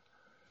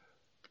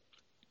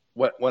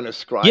 When a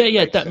scribe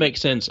Yeah, that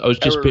makes sense. I was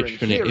just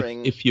picturing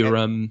it. If you're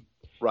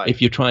right.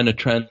 If you're trying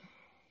to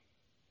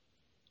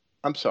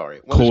I'm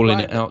sorry. Calling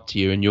it out to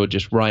you and you're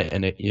just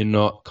writing it, you're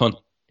not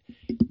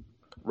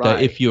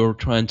right. If you're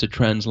trying to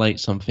translate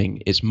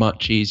something, it's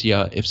much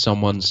easier if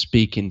someone's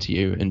speaking to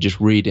you and just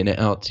reading it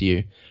out to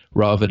you,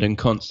 rather than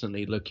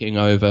constantly looking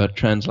over,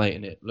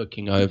 translating it,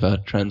 looking over,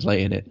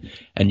 translating it.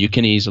 And you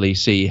can easily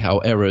see how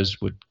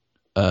errors would,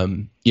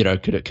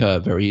 could occur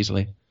very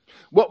easily.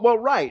 Well,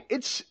 right.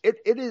 It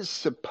is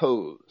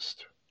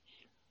supposed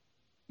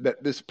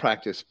that this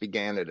practice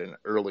began at an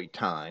early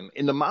time.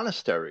 In the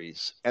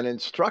monasteries, an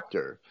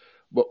instructor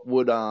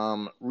would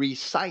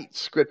recite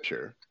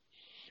scripture.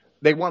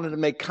 They wanted to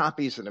make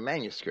copies of the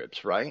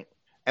manuscripts, right?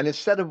 And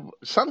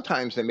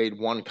sometimes they made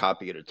one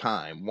copy at a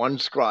time. One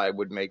scribe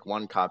would make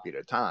one copy at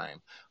a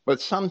time.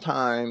 But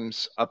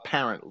sometimes,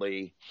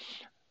 apparently,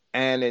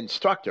 an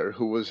instructor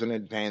who was an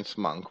advanced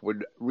monk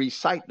would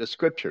recite the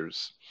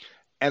scriptures,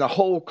 and a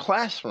whole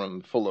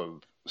classroom full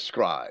of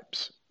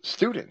scribes,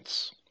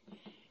 students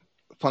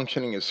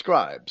functioning as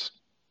scribes,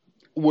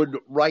 would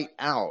write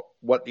out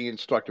what the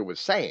instructor was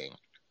saying.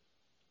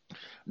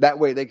 That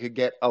way they could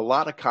get a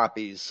lot of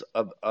copies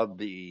of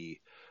the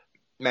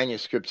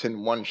manuscripts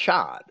in one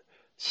shot.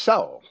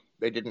 So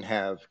they didn't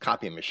have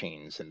copy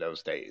machines in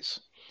those days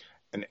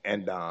and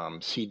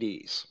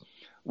CDs.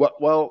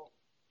 Well,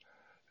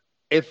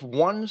 if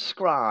one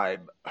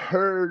scribe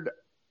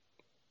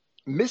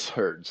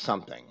misheard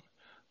something,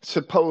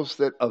 suppose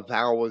that a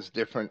vowel was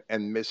different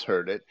and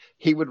misheard it,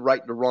 he would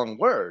write the wrong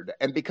word.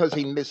 And because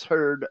he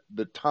misheard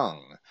the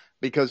tongue,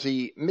 because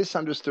he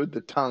misunderstood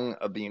the tongue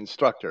of the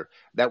instructor,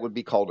 that would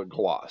be called a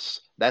gloss.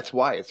 That's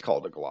why it's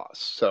called a gloss.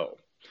 So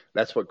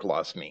that's what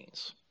gloss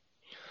means.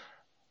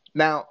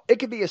 Now, it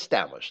can be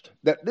established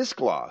that this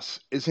gloss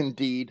is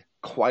indeed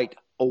quite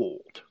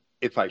old,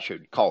 if I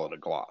should call it a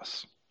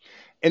gloss.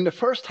 In the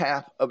first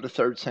half of the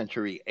 3rd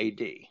century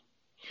AD,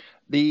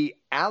 the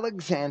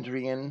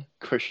Alexandrian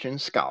Christian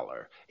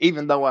scholar,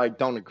 even though I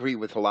don't agree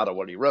with a lot of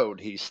what he wrote,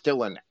 he's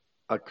still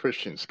a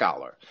Christian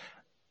scholar,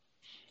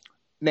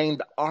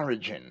 named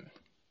Origen,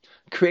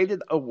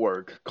 created a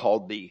work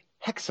called the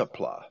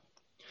Hexapla,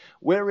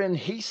 wherein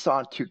he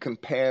sought to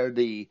compare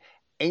the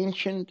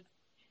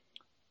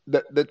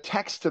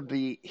text of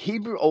the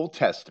Hebrew Old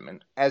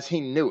Testament as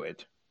he knew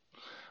it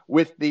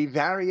with the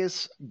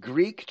various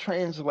Greek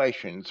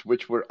translations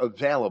which were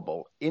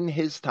available in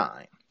his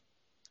time.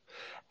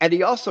 And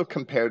he also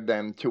compared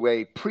them to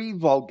a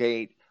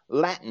pre-Vulgate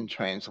Latin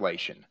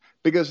translation,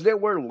 because there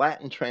were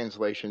Latin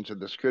translations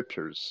of the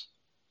scriptures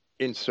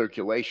in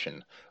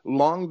circulation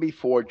long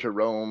before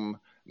Jerome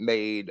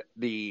made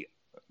the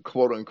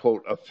quote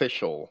unquote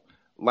official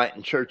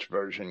Latin church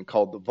version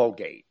called the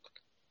Vulgate.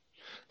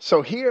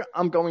 So here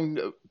I'm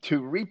going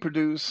to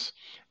reproduce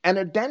an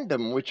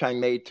addendum which I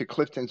made to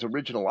Clifton's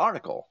original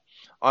article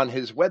on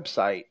his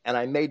website, and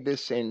I made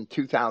this in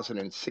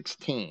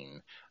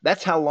 2016.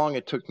 That's how long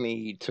it took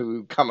me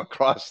to come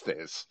across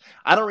this.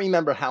 I don't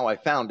remember how I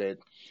found it,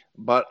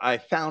 but I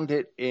found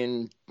it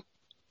in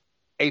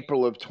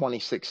April of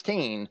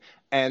 2016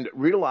 and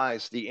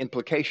realized the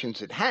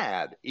implications it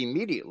had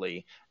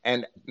immediately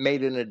and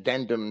made an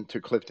addendum to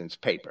Clifton's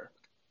paper.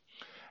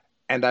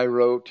 And I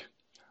wrote,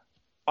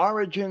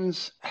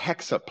 Origen's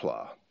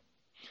Hexapla,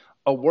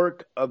 a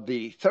work of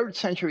the 3rd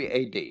century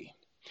AD,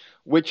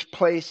 which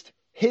placed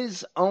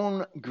his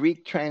own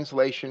Greek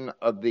translation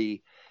of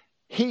the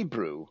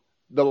Hebrew,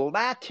 the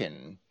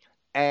Latin,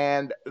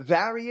 and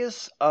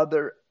various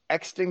other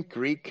extant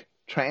Greek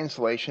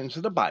translations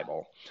of the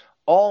Bible,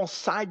 all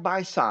side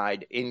by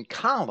side in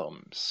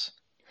columns,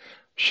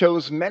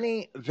 shows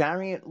many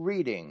variant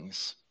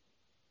readings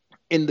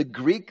in the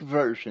Greek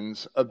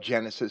versions of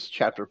Genesis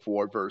chapter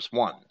 4, verse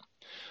 1,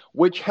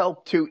 which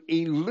help to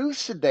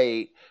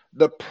elucidate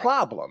the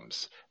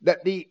problems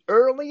that the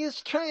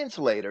earliest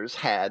translators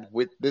had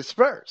with this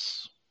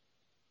verse.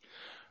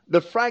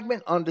 The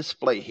fragment on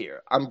display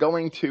here, I'm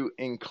going to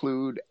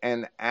include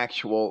an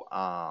actual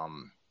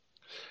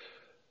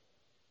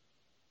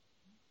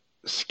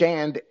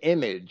scanned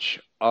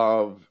image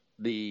of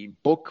the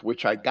book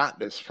which I got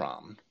this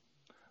from.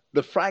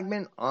 The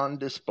fragment on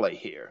display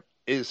here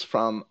is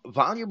from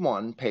Volume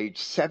 1, page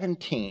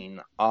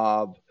 17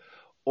 of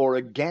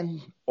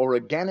Origenis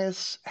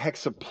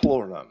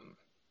Hexaplorum,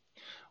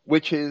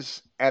 which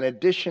is an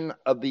edition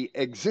of the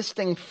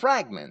existing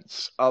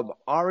fragments of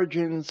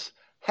Origen's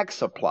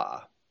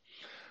Hexapla,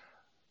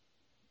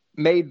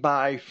 made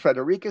by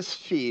Frederikus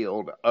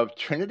Field of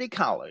Trinity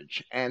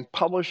College and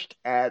published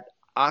at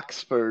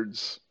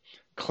Oxford's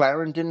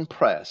Clarendon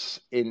Press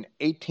in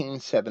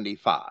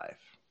 1875.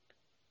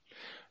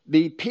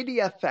 The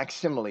PDF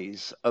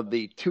facsimiles of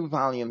the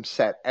 2-volume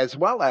set, as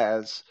well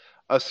as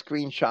a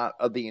screenshot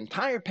of the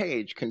entire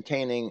page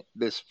containing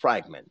this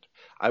fragment,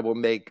 I will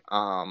make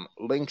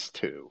links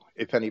to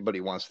if anybody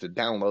wants to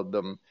download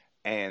them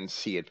and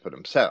see it for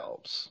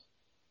themselves.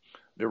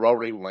 They're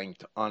already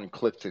linked on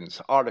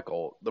Clifton's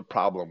article, The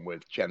Problem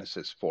with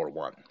Genesis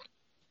 4:1.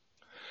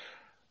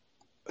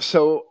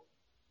 So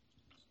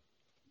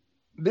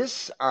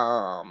this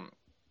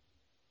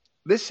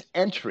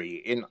entry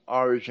in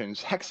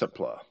Origen's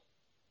Hexapla,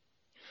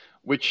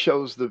 which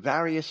shows the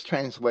various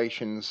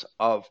translations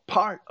of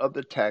part of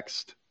the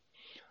text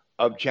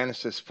of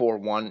Genesis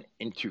 4:1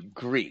 into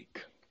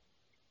Greek,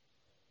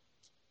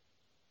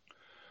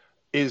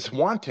 is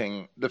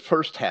wanting the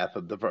first half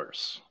of the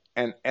verse.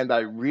 And I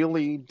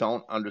really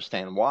don't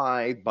understand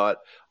why,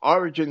 but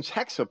Origen's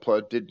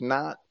Hexapla did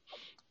not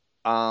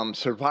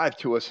survive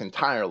to us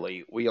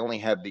entirely. We only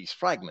have these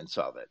fragments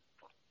of it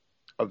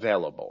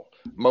available.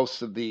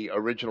 Most of the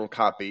original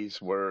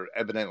copies were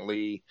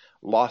evidently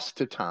lost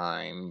to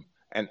time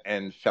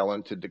and fell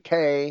into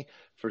decay.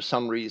 For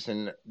some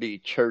reason, the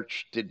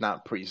church did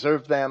not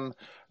preserve them.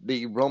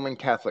 The Roman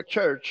Catholic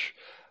Church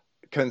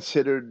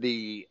considered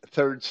the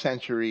 3rd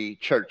century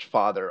church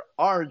father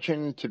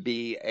Origen to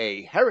be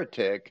a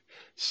heretic,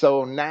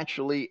 so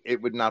naturally it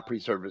would not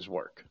preserve his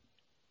work.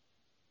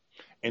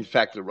 In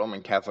fact, the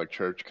Roman Catholic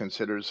Church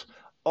considers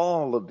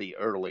all of the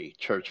early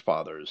church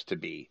fathers to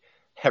be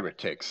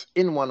heretics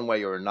in one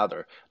way or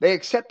another. They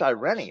accept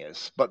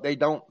Irenaeus, but they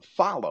don't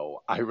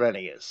follow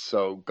Irenaeus,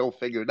 so go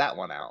figure that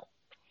one out.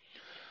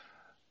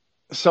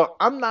 So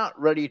I'm not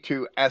ready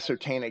to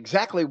ascertain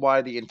exactly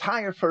why the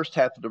entire first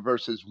half of the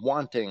verse is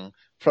wanting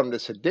from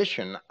this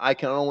edition. I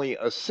can only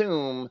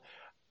assume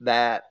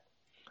that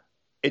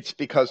it's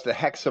because the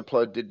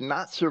Hexapla did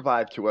not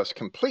survive to us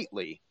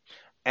completely,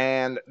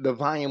 and the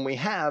volume we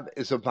have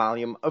is a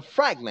volume of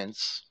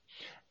fragments,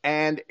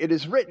 and it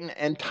is written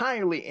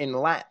entirely in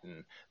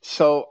Latin.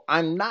 So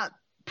I'm not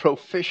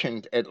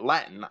proficient at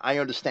Latin. I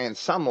understand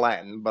some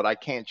Latin, but I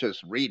can't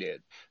just read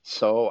it.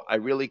 So I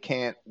really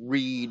can't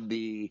read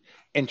the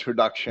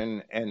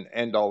introduction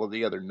and all of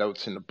the other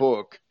notes in the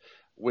book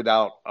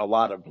without a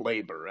lot of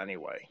labor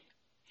anyway.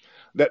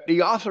 That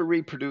the author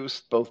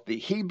reproduced both the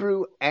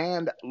Hebrew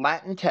and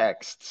Latin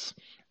texts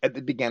at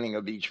the beginning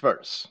of each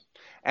verse,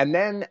 and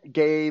then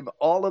gave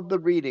all of the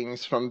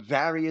readings from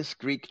various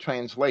Greek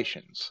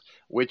translations,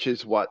 which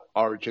is what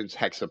Origen's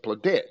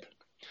Hexapla did.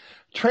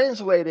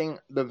 Translating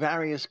the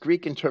various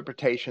Greek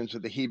interpretations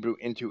of the Hebrew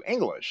into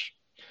English,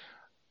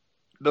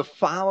 the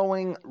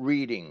following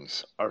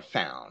readings are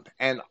found,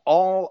 and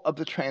all of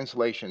the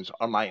translations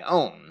are my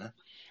own,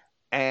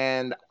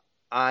 and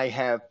I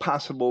have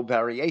possible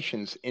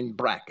variations in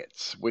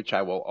brackets, which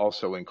I will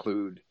also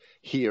include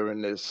here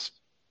in this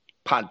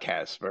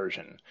podcast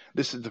version.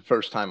 This is the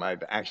first time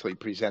I've actually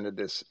presented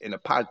this in a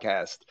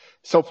podcast,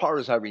 so far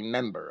as I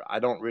remember. I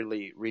don't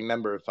really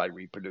remember if I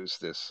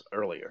reproduced this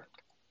earlier.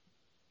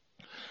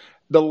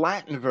 The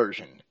Latin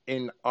version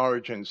in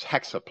Origen's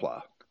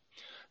Hexapla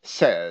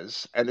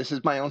says, and this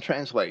is my own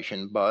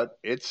translation, but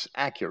it's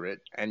accurate,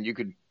 and you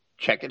could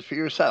check it for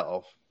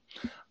yourself.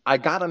 I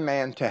got a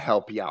man to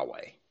help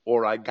Yahweh,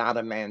 or I got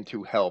a man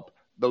to help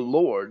the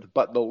Lord,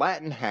 but the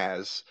Latin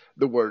has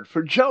the word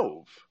for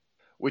Jove,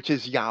 which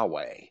is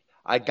Yahweh.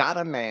 I got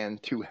a man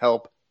to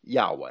help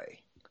Yahweh.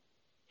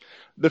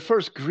 The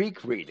first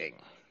Greek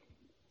reading,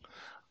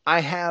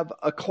 I have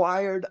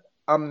acquired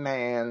a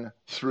man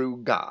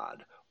through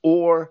God,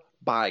 or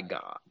by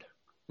God.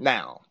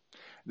 Now,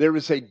 there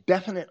is a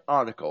definite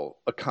article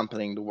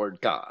accompanying the word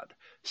God.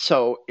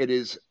 So it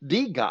is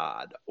the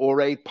God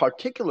or a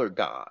particular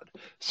God.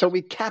 So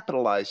we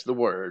capitalize the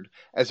word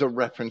as a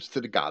reference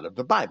to the God of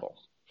the Bible.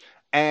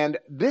 And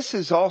this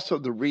is also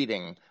the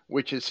reading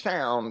which is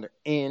found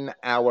in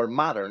our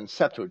modern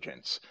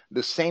Septuagints,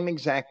 the same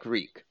exact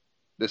Greek,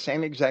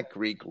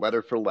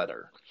 letter for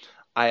letter.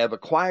 I have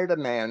acquired a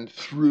man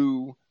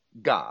through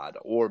God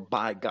or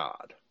by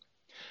God.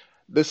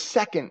 The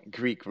second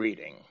Greek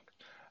reading,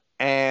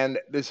 and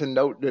there's a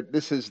note that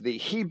this is the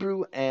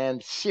Hebrew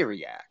and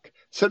Syriac.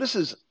 So this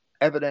is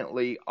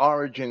evidently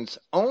Origen's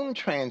own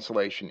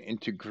translation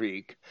into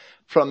Greek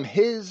from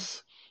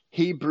his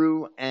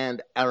Hebrew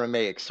and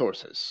Aramaic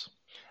sources.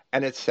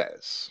 And it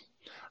says,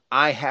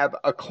 I have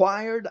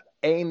acquired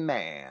a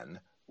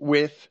man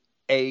with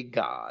a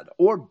God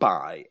or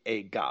by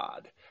a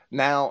God.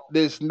 Now,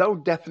 there's no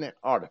definite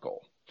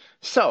article.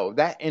 So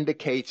that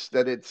indicates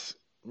that it's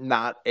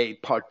not a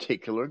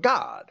particular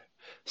God.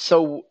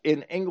 So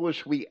in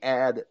English, we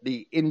add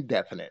the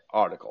indefinite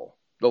article,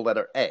 the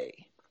letter A,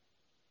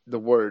 the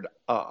word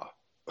a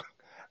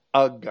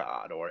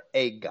God or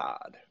a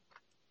God.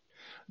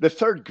 The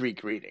third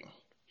Greek reading,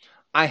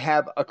 I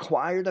have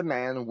acquired a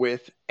man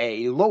with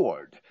a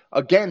Lord.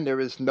 Again, there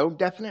is no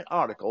definite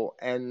article,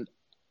 and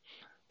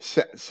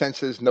since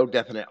there's no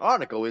definite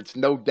article, it's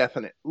no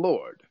definite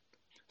Lord.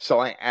 So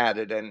I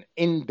added an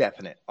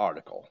indefinite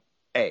article,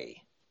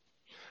 a.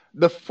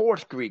 The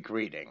fourth Greek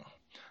reading,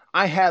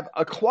 I have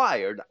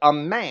acquired a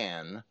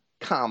man,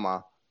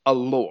 comma, a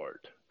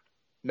Lord.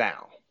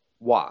 Now,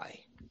 why?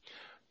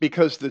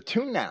 Because the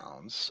two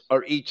nouns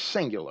are each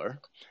singular,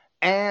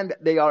 and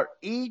they are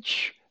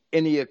each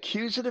in the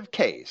accusative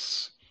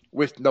case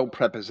with no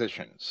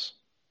prepositions.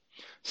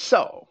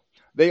 So,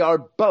 they are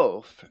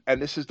both, and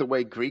this is the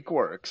way Greek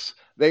works,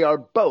 they are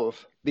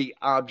both the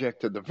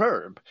object of the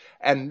verb,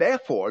 and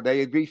therefore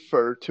they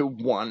refer to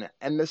one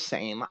and the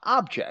same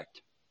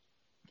object.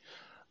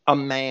 A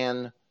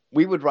man,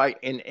 we would write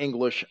in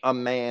English, a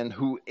man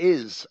who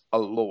is a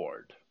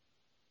Lord.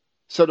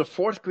 So the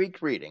fourth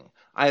Greek reading,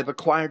 I have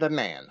acquired a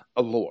man,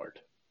 a Lord.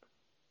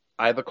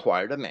 I have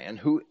acquired a man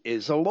who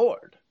is a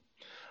Lord.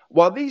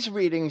 While these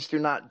readings do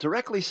not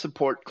directly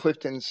support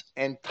Clifton's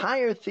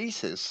entire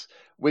thesis,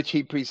 which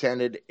he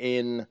presented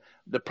in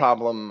the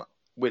problem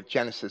with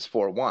Genesis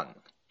 4:1,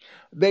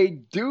 they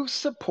do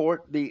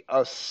support the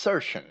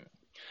assertion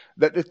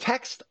that the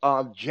text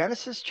of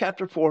Genesis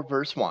chapter 4,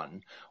 verse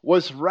 1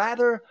 was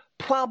rather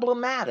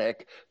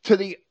problematic to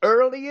the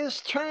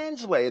earliest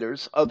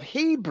translators of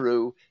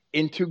Hebrew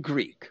into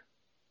Greek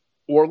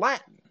or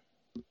Latin.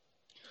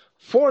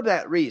 For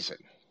that reason,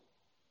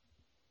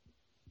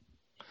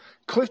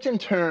 Clifton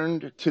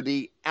turned to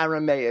the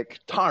Aramaic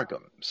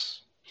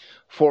Targums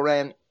for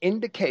an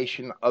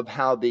indication of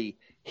how the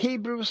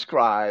Hebrew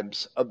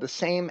scribes of the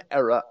same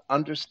era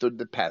understood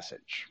the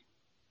passage.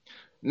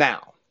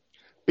 Now,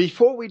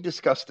 before we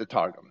discuss the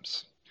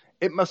Targums,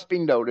 it must be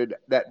noted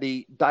that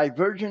the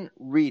divergent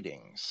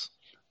readings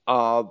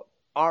of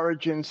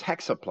Origen's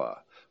hexapla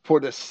for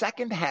the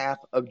second half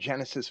of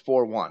Genesis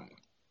 4:1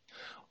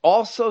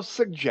 also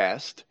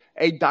suggest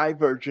a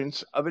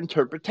divergence of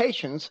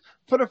interpretations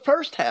for the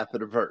first half of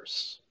the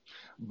verse.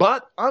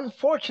 But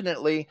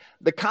unfortunately,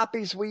 the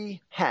copies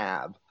we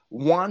have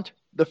want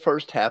the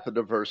first half of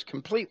the verse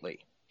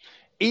completely.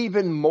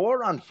 Even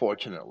more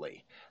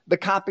unfortunately, the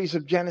copies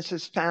of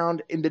Genesis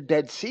found in the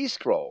Dead Sea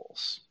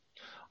Scrolls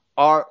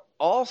are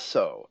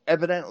also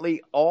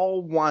evidently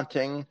all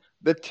wanting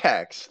the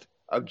text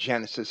of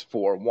Genesis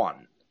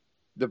 4:1,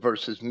 the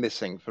verses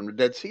missing from the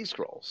Dead Sea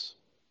Scrolls.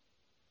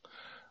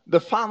 The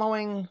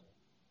following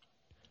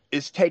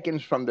is taken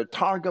from the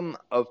Targum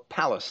of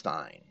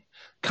Palestine,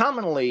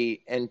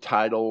 commonly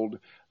entitled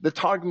the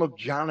Targum of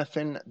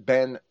Jonathan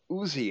ben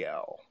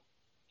Uziel,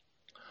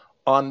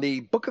 on the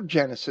book of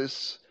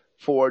Genesis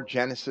for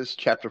Genesis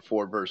chapter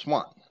 4, verse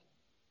 1.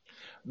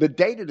 The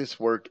date of this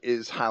work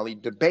is highly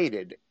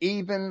debated,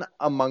 even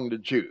among the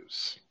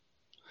Jews.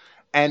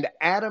 And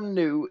Adam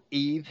knew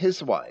Eve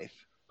his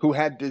wife, who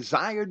had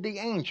desired the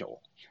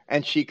angel,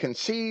 and she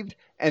conceived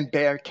and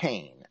bare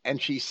Cain.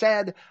 And she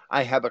said,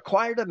 I have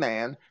acquired a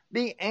man,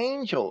 the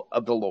angel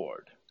of the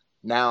Lord.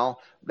 Now,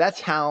 that's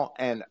how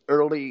an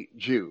early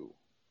Jew,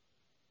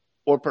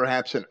 or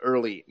perhaps an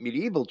early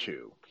medieval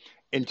Jew,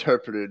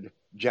 interpreted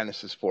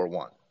Genesis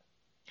 4:1.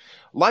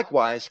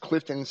 Likewise,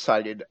 Clifton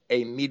cited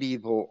a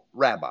medieval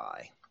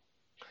rabbi.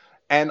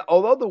 And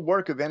although the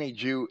work of any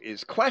Jew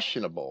is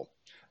questionable,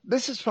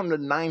 this is from the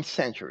 9th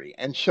century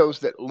and shows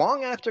that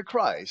long after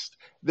Christ,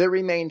 there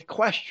remained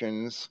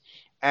questions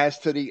as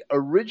to the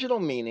original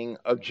meaning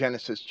of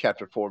Genesis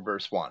chapter 4,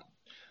 verse 1.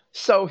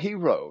 So he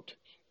wrote,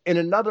 in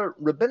another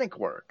rabbinic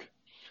work,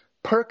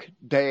 Perk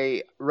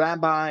de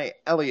Rabbi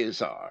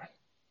Eleazar,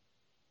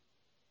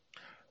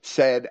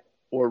 said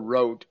or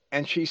wrote,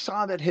 and she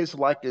saw that his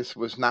likeness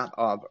was not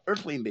of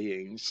earthly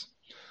beings,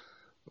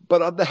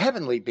 but of the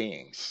heavenly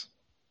beings.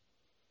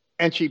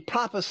 And she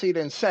prophesied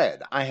and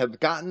said, I have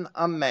gotten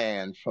a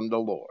man from the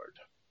Lord.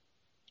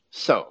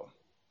 So,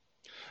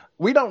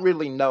 we don't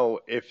really know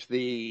if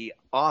the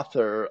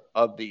author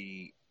of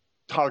the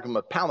Targum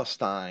of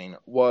Palestine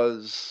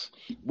was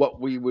what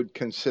we would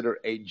consider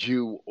a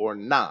Jew or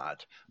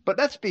not, but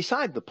that's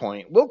beside the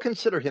point. We'll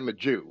consider him a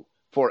Jew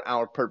for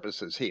our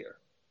purposes here.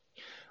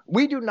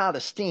 We do not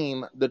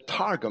esteem the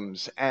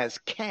Targums as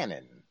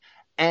canon,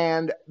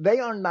 and they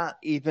are not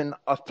even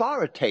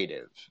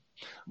authoritative,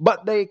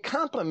 but they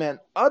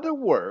complement other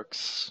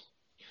works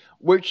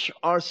which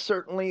are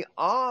certainly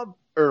of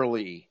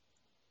early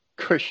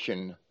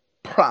Christian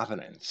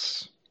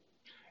provenance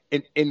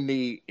in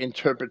the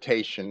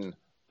interpretation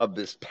of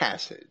this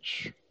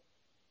passage.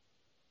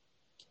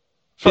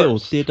 Bill,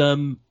 First, did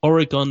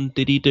Oregon,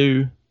 did he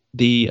do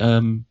the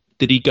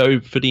did he go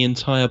for the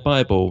entire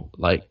Bible,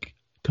 like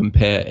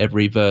compare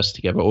every verse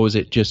together, or was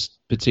it just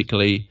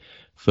particularly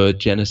for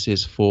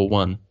Genesis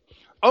 4:1?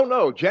 oh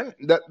no,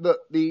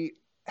 the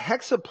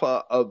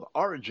hexapla of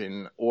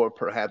Origin, or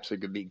perhaps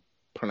it could be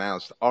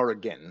pronounced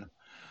Oregon,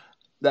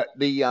 that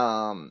the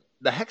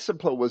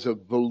hexapla was a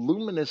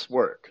voluminous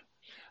work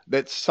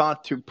that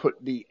sought to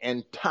put the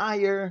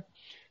entire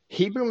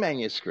Hebrew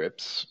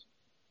manuscripts,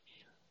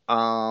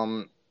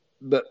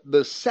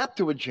 the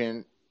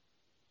Septuagint,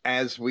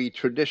 as we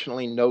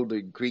traditionally know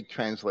the Greek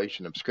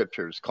translation of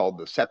scriptures called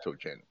the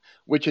Septuagint,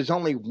 which is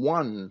only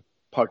one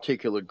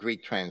particular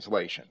Greek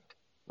translation,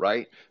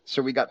 right?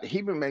 So we got the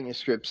Hebrew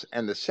manuscripts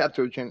and the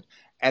Septuagint,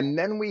 and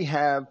then we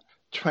have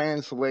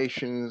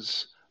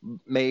translations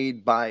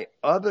made by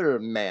other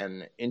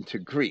men into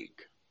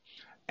Greek.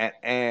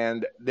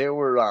 And there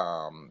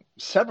were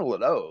several of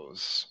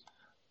those.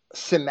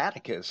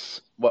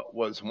 Sinaiticus, what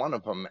was one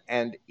of them,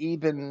 and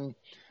even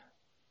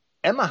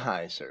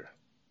Emmaheiser,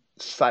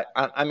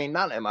 not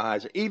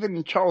Emmaheiser,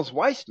 even Charles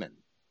Weisman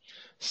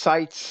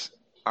cites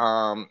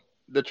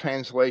the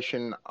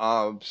translation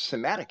of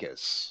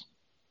Sinaiticus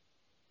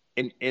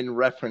in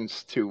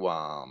reference to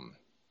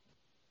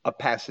a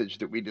passage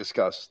that we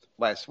discussed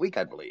last week,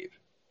 I believe.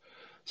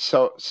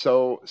 So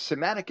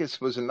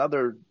Sinaiticus was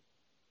another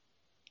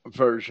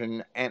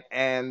version,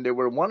 and there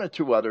were one or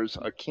two others.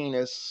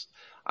 Aquinas,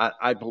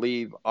 I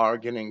believe,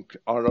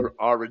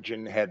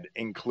 Origin had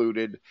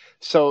included.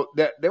 So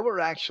there were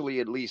actually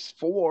at least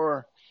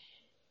four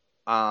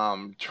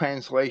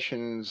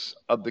translations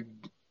of the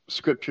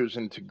scriptures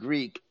into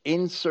Greek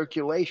in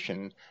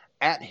circulation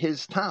at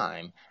his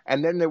time,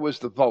 and then there was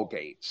the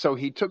Vulgate. So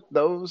he took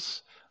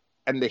those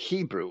and the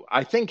Hebrew.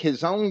 I think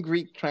his own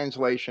Greek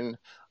translation,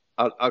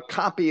 a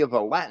copy of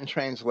a Latin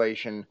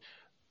translation,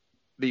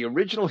 the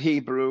original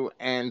Hebrew,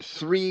 and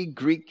three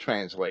Greek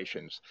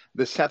translations,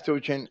 the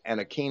Septuagint and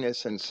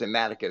Aquinas and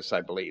Sinaiticus,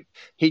 I believe.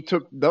 He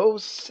took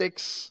those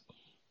 6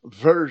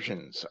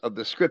 versions of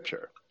the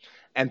scripture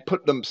and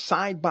put them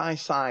side by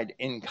side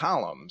in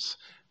columns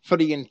for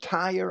the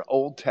entire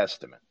Old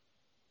Testament,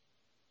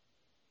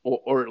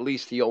 or at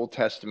least the Old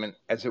Testament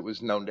as it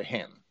was known to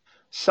him.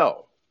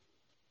 So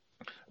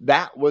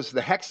that was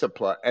the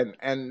hexapla,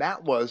 and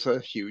that was a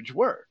huge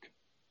work,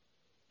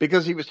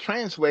 because he was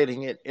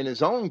translating it in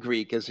his own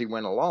Greek as he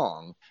went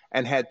along,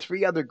 and had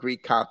 3 other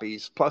Greek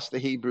copies, plus the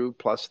Hebrew,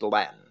 plus the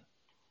Latin.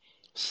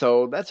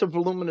 So that's a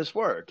voluminous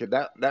work.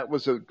 That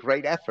was a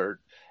great effort,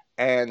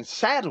 and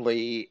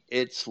sadly,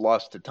 it's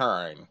lost to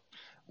time.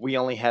 We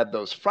only have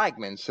those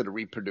fragments that are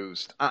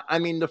reproduced. I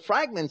mean, the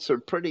fragments are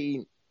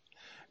pretty.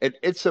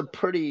 It's a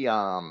pretty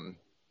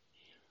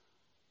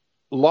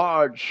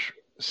large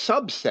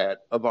subset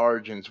of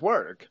Origen's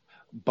work,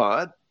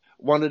 but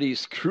one of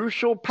these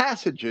crucial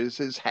passages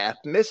is half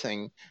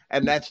missing,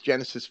 and that's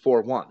Genesis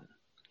 4:1.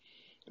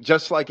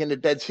 Just like in the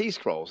Dead Sea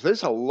Scrolls,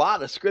 there's a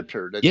lot of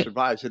scripture that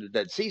survives in the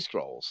Dead Sea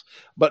Scrolls,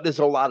 but there's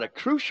a lot of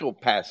crucial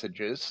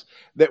passages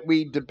that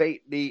we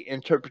debate the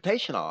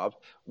interpretation of,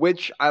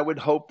 which I would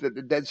hope that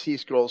the Dead Sea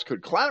Scrolls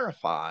could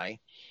clarify,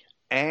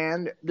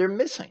 and they're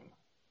missing.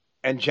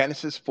 And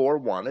Genesis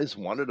 4:1 is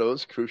one of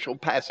those crucial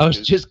passages. I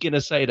was just going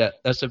to say that.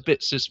 That's a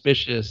bit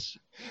suspicious.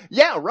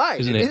 Yeah, right.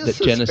 Isn't it? That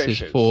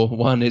Genesis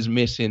 4:1 is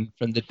missing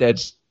from the Dead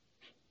Sea.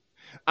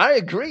 I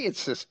agree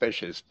it's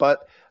suspicious,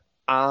 but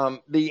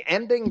the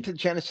ending to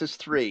Genesis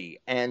 3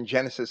 and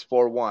Genesis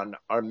 4:1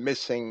 are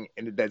missing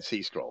in the Dead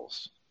Sea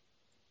Scrolls.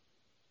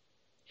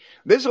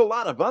 There's a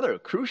lot of other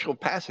crucial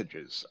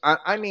passages.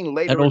 I mean,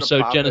 later and also in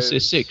the prophets,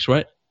 Genesis 6,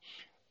 right?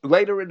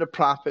 Later in the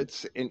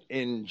prophets,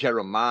 in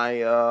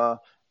Jeremiah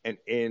and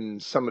in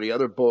some of the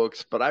other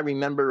books, but I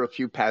remember a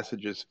few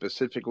passages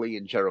specifically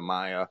in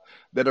Jeremiah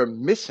that are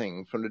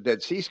missing from the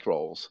Dead Sea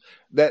Scrolls,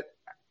 that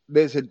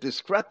there's a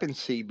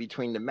discrepancy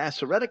between the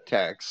Masoretic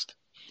text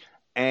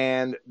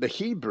and the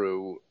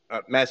Hebrew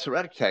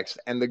Masoretic text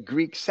and the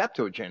Greek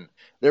Septuagint,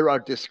 there are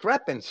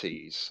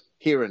discrepancies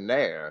here and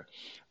there.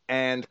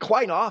 And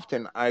quite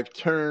often I've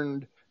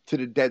turned to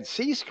the Dead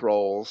Sea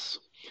Scrolls,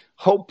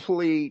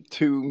 hopefully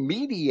to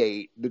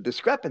mediate the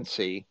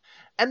discrepancy,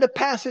 and the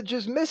passage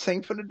is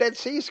missing from the Dead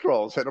Sea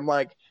Scrolls. And I'm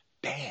like,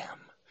 damn.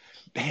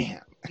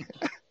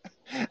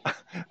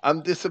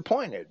 I'm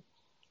disappointed.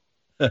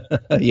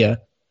 Yeah.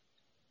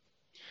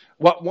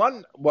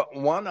 One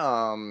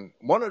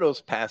of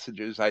those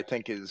passages I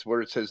think is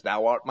where it says,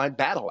 "Thou art my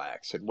battle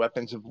axe and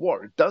weapons of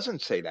war." It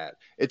doesn't say that.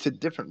 It's a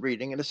different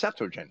reading in the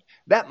Septuagint.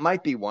 That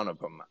might be one of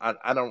them.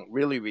 I don't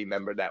really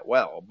remember that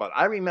well, but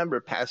I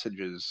remember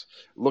passages,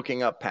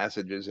 looking up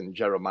passages in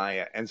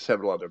Jeremiah and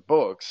several other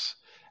books,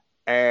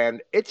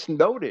 and it's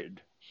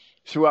noted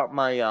throughout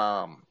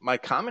my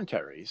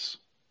commentaries.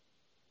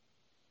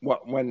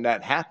 When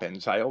that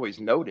happens, I always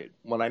note it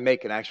when I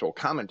make an actual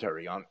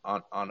commentary on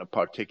a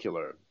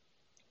particular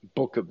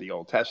book of the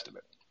Old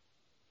Testament.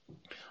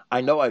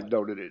 I know I've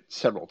noted it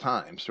several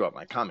times throughout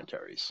my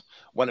commentaries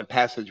when a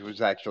passage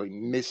was actually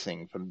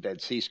missing from the Dead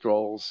Sea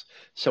Scrolls,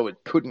 so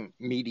it couldn't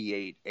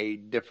mediate a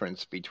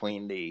difference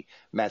between the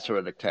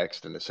Masoretic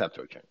text and the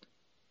Septuagint.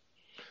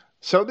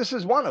 So this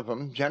is one of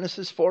them,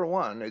 Genesis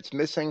 4:1. It's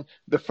missing.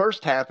 The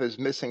first half is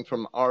missing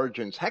from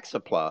Origen's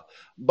hexapla,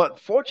 but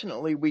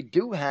fortunately we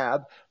do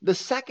have the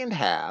second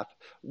half,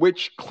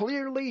 which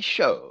clearly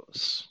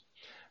shows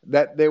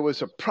that there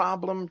was a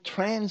problem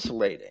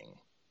translating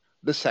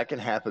the second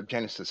half of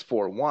Genesis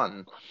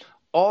 4:1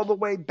 all the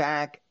way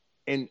back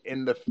in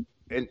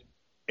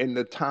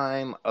the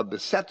time of the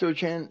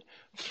Septuagint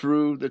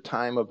through the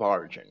time of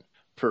Origen.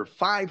 For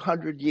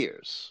 500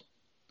 years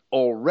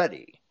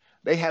already,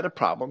 they had a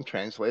problem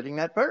translating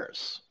that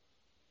verse.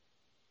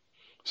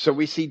 So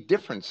we see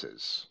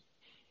differences,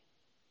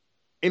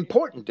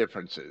 important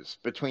differences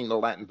between the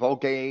Latin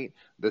Vulgate,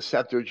 the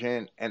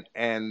Septuagint,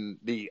 and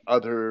the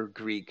other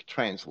Greek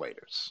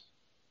translators.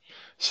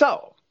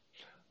 So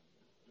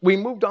we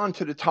moved on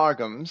to the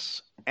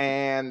Targums,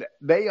 and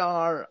they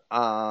are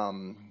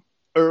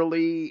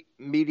early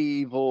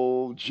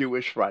medieval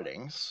Jewish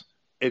writings.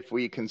 If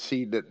we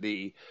concede that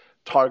the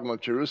Targum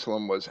of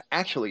Jerusalem was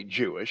actually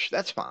Jewish,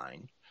 that's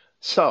fine.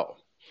 So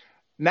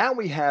now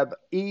we have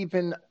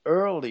even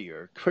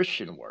earlier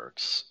Christian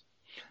works.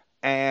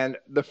 And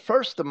the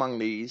first among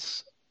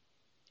these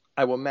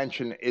I will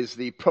mention is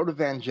the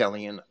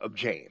Protevangelion of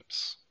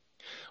James,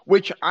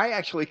 which I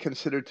actually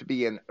consider to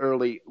be an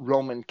early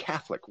Roman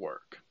Catholic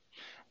work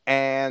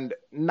and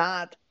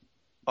not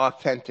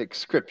authentic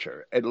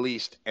scripture, at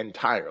least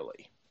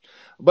entirely.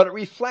 But it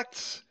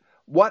reflects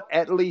what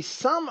at least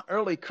some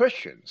early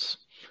Christians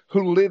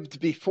who lived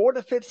before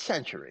the 5th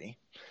century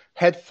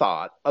had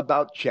thought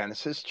about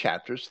Genesis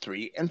chapters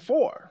 3 and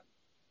 4.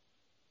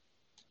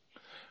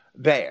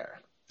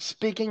 There,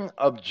 speaking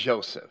of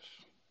Joseph,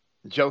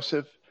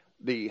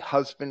 the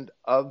husband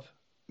of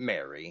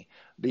Mary,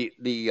 the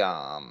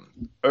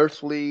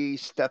earthly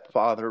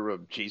stepfather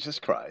of Jesus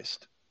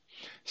Christ,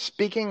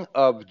 speaking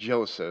of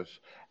Joseph,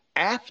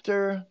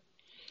 after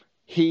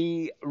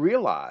he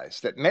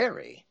realized that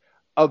Mary,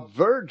 a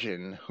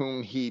virgin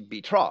whom he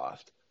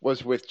betrothed,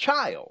 was with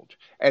child,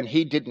 and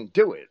he didn't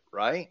do it,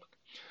 right?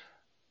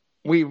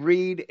 We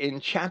read in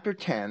chapter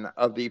 10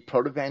 of the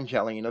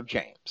Protevangelion of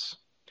James,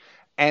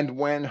 "And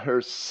when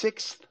her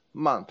 6th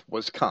month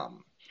was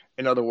come,"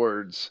 in other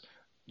words,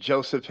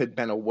 Joseph had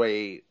been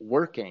away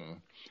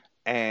working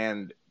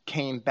and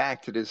came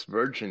back to this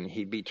virgin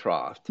he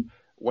betrothed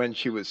when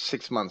she was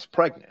 6 months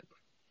pregnant.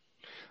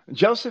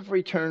 "Joseph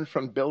returned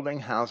from building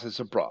houses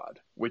abroad,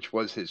 which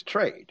was his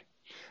trade,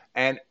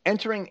 and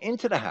entering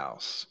into the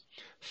house,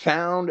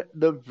 found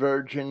the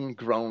virgin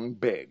grown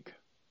big.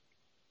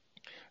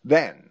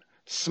 Then,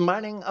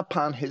 smiting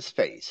upon his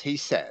face, he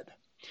said,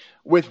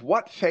 With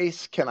what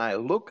face can I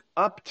look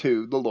up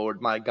to the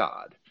Lord my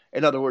God?"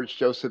 In other words,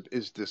 Joseph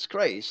is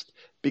disgraced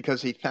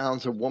because he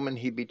founds a woman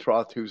he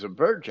betrothed who's a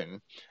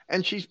virgin,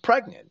 and she's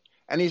pregnant.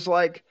 And he's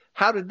like,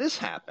 how did this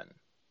happen?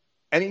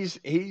 And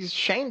he's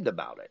shamed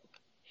about it.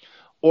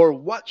 "Or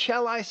what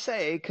shall I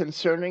say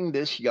concerning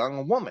this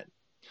young woman?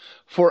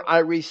 For I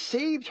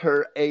received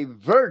her a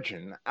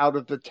virgin out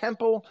of the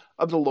temple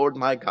of the Lord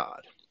my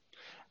God,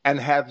 and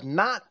have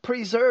not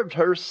preserved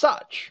her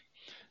such."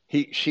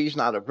 She's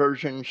not a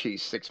virgin.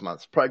 She's 6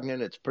 months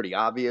pregnant. It's pretty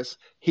obvious.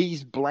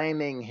 He's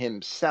blaming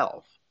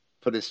himself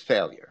for this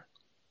failure.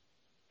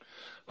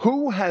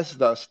 "Who has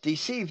thus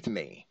deceived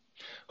me?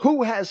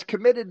 Who has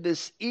committed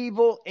this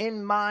evil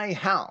in my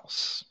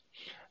house?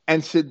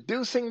 And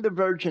seducing the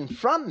virgin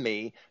from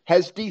me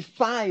has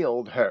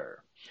defiled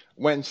her."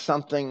 When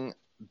something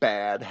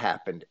bad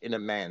happened in a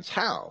man's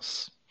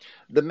house,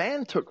 the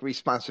man took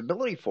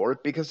responsibility for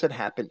it because it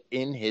happened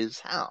in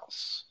his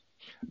house.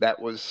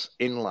 That was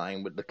in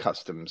line with the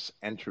customs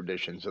and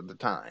traditions of the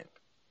time.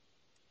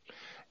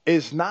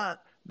 "Is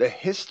not the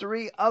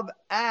history of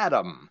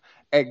Adam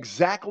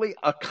exactly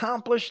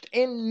accomplished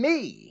in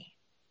me?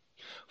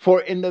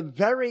 For in the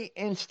very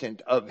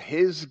instant of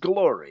his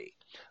glory,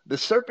 the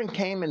serpent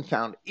came and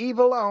found Eve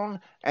alone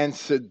and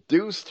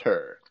seduced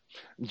her.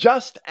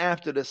 just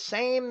after the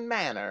same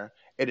manner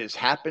it has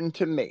happened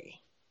to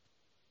me.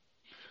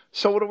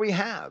 So what do we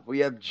have? We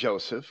have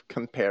Joseph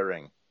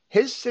comparing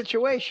his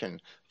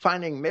situation,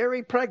 finding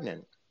Mary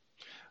pregnant,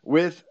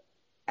 with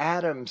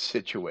Adam's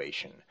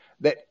situation,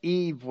 that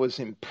Eve was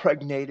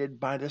impregnated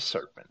by the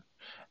serpent.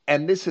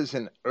 And this is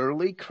an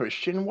early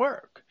Christian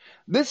work.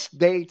 This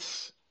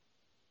dates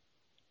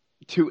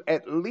to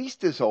at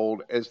least as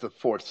old as the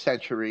 4th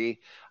century.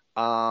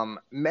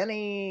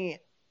 Many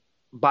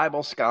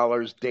Bible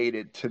scholars date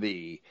it to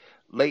the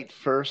late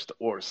 1st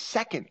or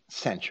 2nd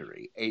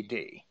century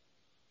AD.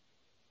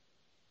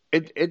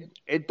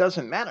 It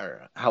doesn't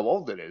matter how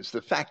old it is.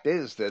 The fact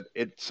is that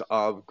it's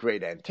of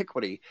great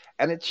antiquity,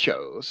 and it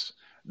shows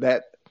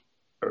that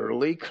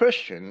early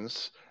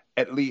Christians,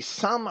 at least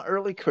some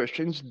early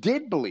Christians,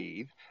 did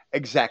believe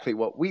exactly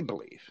what we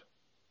believe.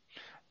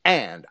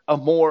 And a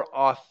more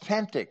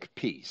authentic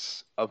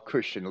piece of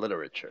Christian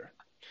literature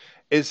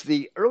is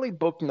the early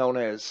book known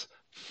as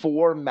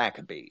 4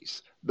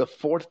 Maccabees, the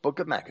 4th book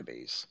of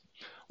Maccabees,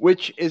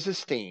 which is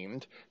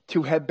esteemed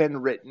to have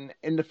been written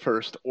in the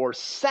 1st or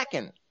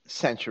 2nd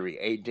century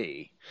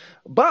AD,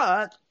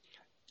 but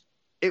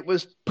it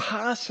was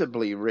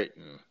possibly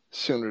written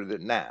sooner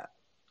than that.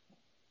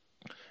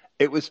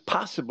 It was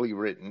possibly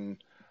written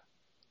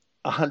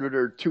 100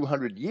 or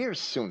 200 years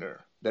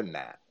sooner than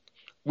that.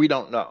 We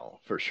don't know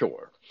for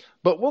sure,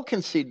 but we'll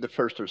concede the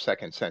 1st or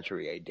 2nd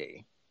century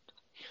AD.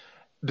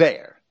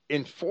 There,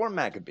 in 4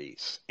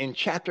 Maccabees, in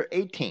chapter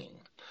 18,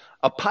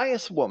 a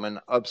pious woman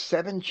of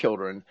 7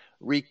 children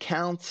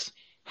recounts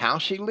how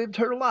she lived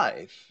her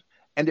life,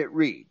 and it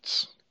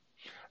reads,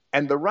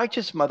 "And the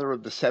righteous mother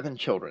of the 7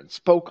 children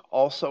spoke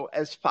also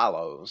as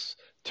follows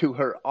to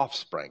her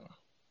offspring.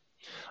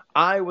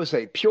 I was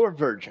a pure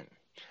virgin,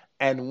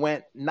 and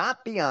went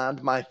not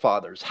beyond my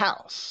father's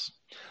house,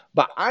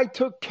 but I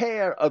took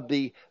care of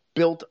the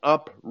built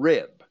up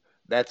rib."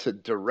 That's a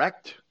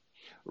direct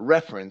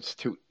reference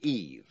to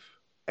Eve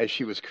as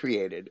she was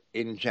created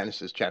in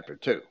Genesis chapter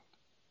 2.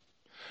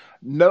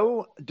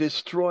 "No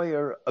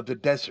destroyer of the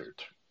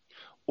desert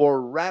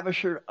or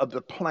ravisher of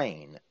the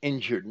plain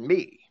injured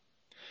me,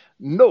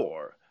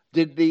 nor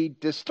did the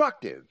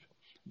destructive,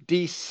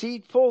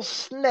 deceitful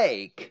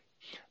snake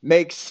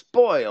make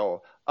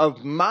spoil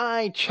of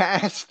my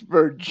chaste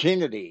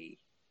virginity,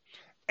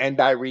 and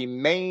I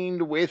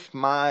remained with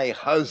my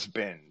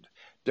husband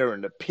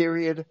during the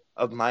period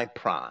of my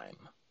prime."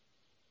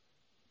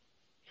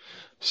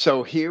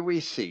 So here we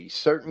see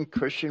certain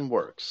Christian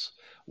works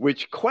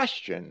which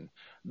question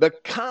the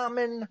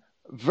common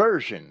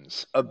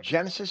versions of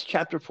Genesis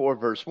chapter 4,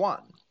 verse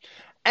 1,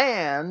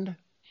 and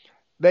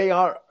they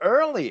are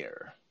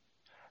earlier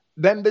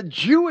than the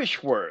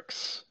Jewish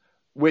works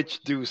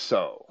which do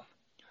so.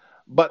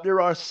 But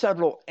there are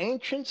several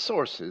ancient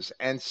sources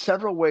and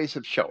several ways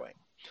of showing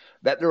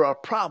that there are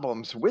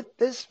problems with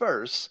this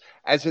verse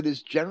as it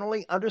is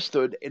generally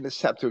understood in the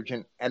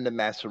Septuagint and the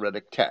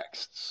Masoretic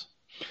texts.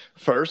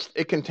 First,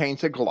 it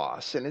contains a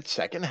gloss in its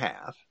second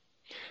half,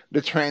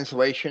 the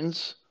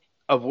translations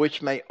of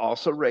which may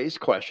also raise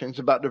questions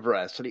about the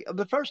veracity of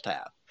the first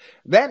half.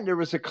 Then there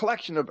is a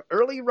collection of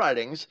early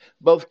writings,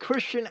 both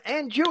Christian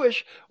and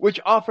Jewish, which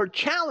offer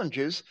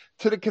challenges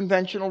to the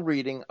conventional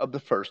reading of the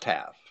first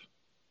half.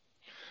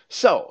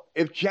 So,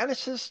 if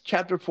Genesis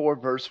chapter 4,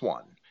 verse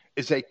 1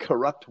 is a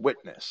corrupt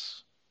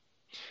witness,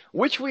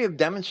 which we have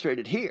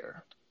demonstrated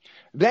here,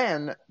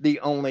 then the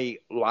only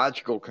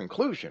logical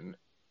conclusion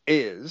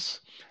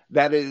is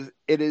that it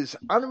is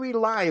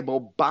unreliable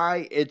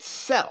by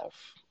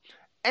itself.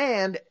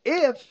 And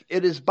if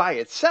it is by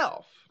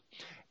itself,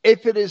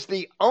 if it is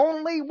the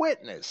only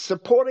witness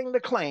supporting the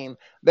claim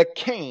that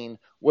Cain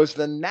was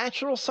the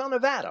natural son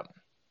of Adam,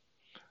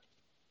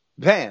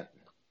 then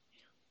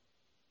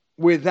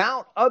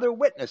without other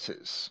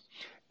witnesses,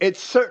 it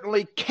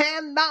certainly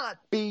cannot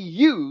be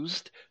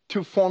used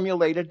to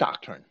formulate a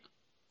doctrine.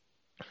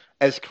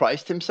 As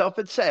Christ himself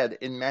had said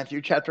in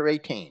Matthew chapter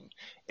 18,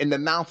 "In the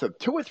mouth of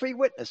 2 or 3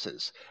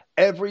 witnesses,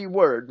 every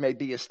word may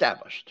be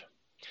established."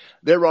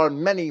 There are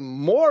many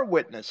more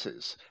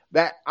witnesses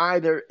that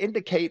either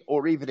indicate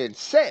or even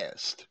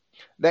insist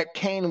that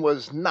Cain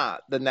was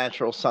not the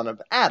natural son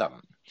of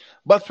Adam.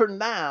 But for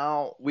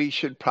now, we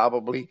should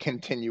probably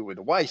continue with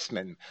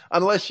Weisman,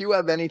 unless you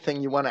have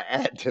anything you want to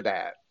add to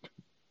that.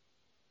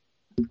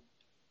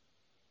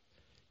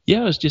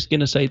 Yeah, I was just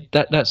going to say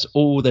that's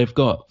all they've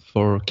got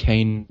for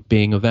Cain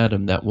being of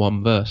Adam, that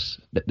one verse.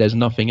 There's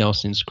nothing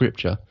else in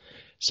Scripture.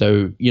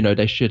 So,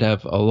 they should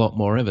have a lot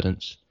more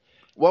evidence.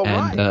 Well,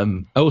 And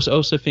right. I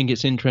also think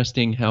it's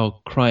interesting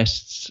how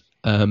Christ's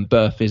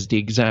birth is the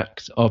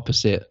exact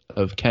opposite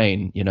of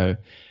Cain.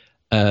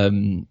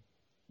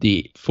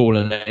 The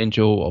fallen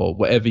angel, or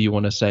whatever you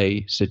want to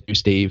say,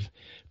 seduced Eve,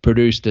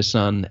 produced a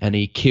son, and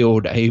he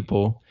killed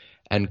Abel.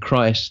 And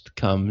Christ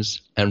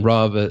comes, and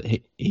rather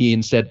he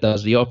instead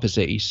does the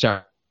opposite. He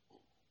sacrifices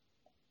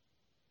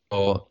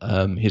for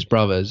his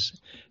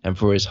brothers and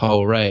for his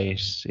whole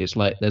race. It's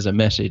like there's a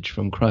message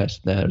from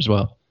Christ there as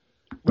well.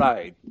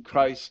 Right.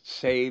 Christ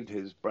saved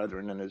his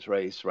brethren and his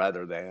race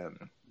rather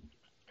than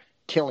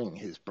killing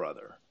his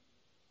brother.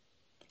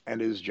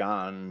 And as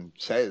John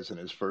says in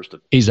his first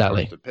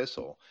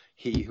epistle,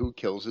 he who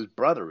kills his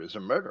brother is a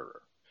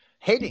murderer.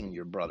 Hating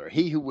your brother,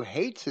 he who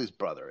hates his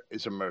brother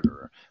is a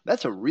murderer.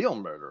 That's a real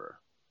murderer.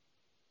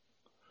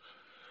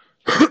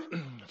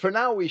 For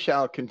now, we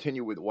shall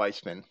continue with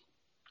Weisman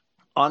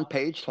on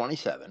page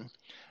 27.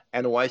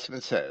 And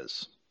Weisman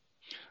says,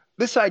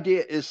 this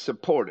idea is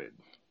supported.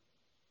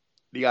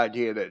 The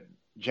idea that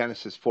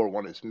Genesis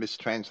 4:1 is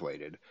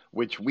mistranslated,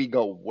 which we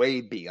go way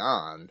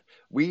beyond.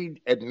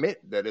 We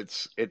admit that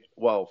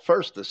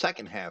first, the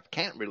second half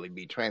can't really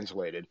be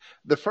translated.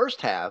 The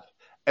first half,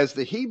 as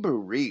the Hebrew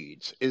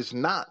reads, is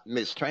not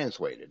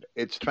mistranslated.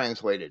 It's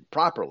translated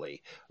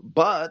properly.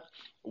 But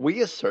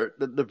we assert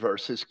that the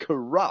verse is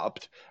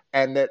corrupt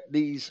and that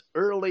these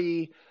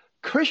early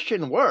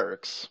Christian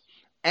works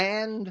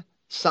and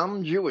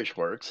some Jewish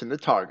works in the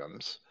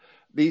Targums,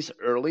 these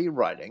early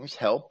writings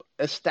help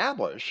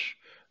establish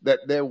that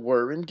there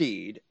were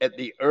indeed, at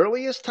the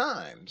earliest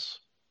times,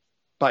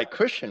 by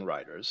Christian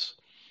writers,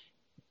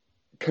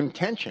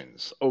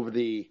 contentions over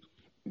the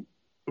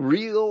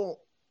real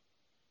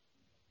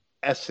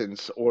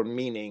essence or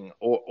meaning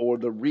or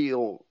the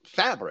real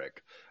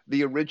fabric,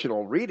 the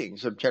original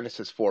readings of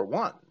Genesis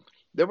 4:1.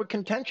 There were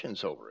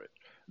contentions over it,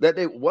 that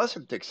it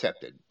wasn't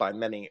accepted by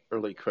many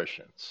early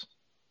Christians.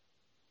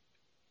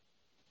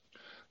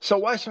 So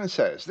Weisman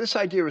says, this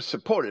idea is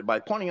supported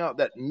by pointing out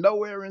that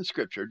nowhere in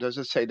Scripture does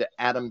it say that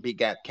Adam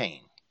begat Cain.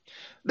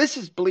 This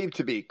is believed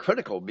to be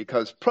critical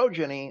because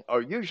progeny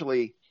are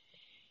usually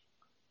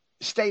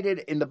stated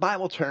in the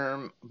Bible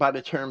term by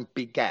the term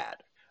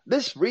begat.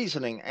 This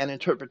reasoning and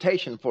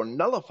interpretation for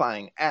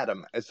nullifying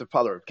Adam as the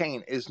father of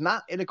Cain is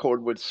not in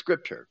accord with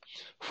Scripture.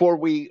 For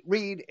we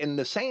read in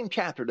the same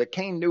chapter that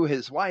Cain knew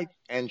his wife,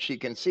 and she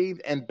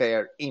conceived and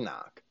bare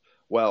Enoch.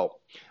 Well,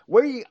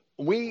 we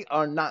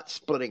are not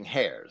splitting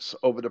hairs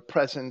over the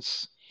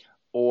presence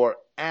or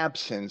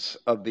absence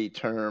of the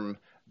term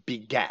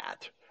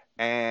begat.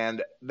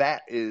 And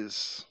that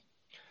is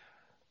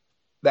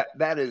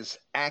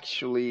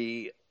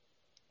actually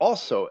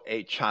also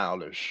a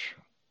childish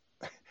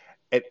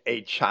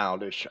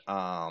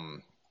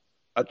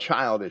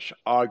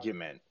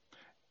argument.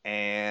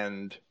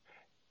 And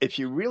if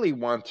you really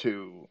want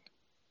to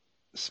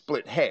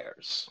split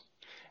hairs,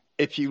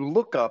 if you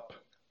look up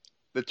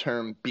the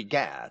term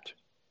begat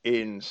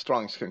in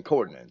Strong's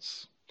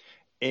Concordance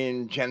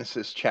in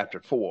Genesis chapter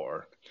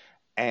 4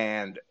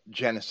 and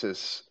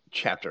Genesis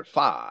chapter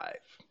 5,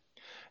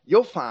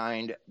 you'll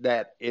find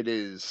that it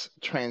is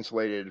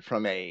translated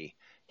from a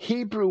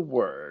Hebrew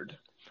word,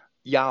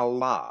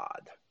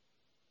 yalad,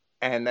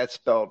 and that's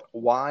spelled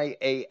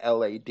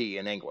Y-A-L-A-D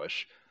in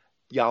English,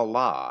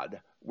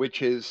 yalad,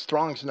 which is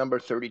Strong's number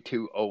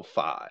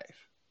 3205,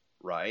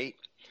 right?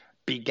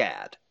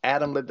 Begat.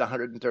 Adam lived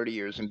 130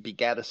 years and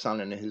begat a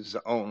son in his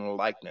own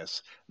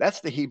likeness. That's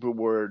the Hebrew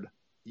word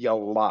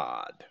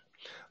yalad.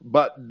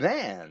 But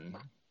then,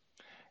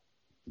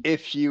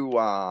 if you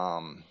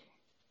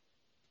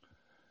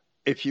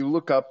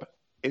look up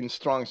in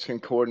Strong's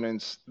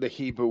Concordance the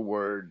Hebrew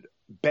word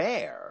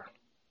bear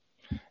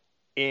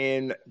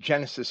in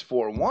Genesis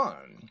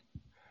 4:1,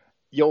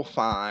 you'll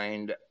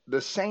find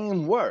the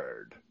same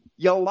word,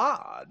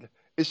 yalad,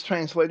 is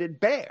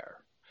translated bear.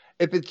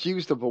 If it's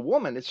used of a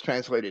woman, it's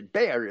translated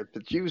bear. If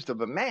it's used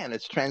of a man,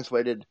 it's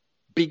translated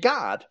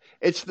begot.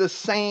 It's the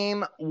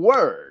same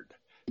word.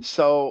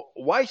 So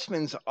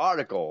Weisman's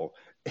argument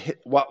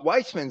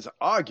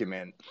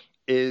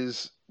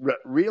is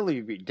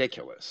really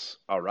ridiculous,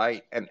 all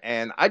right?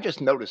 And I just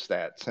noticed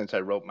that since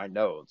I wrote my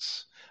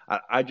notes.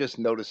 I just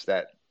noticed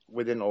that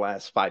within the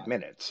last 5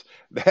 minutes,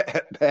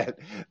 that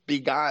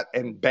begot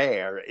and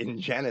bear in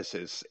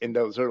Genesis in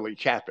those early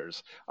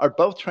chapters are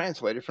both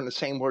translated from the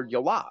same word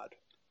yalad.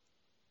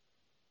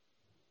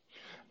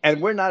 And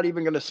we're not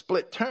even going to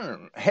split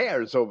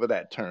hairs over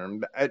that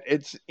term.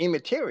 It's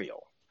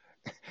immaterial.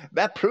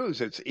 That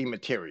proves it's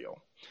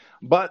immaterial.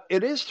 But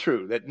it is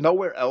true that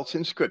nowhere else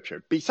in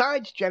Scripture,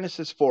 besides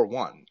Genesis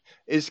 4:1,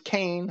 is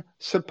Cain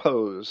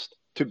supposed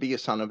to be a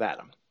son of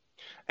Adam.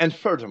 And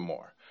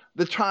furthermore,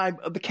 the tribe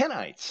of the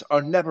Kenites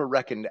are never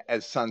reckoned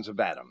as sons of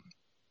Adam.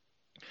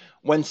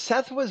 When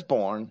Seth was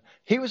born,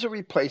 he was a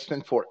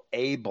replacement for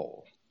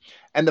Abel,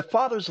 and the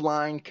father's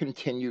line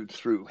continued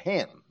through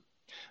him.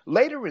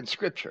 Later in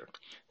Scripture,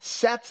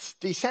 Seth's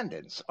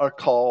descendants are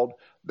called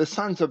the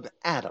sons of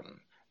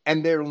Adam,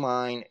 and their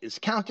line is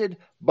counted,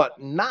 but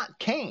not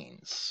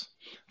Cain's.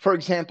 For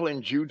example,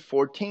 in Jude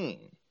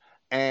 14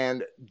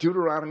 and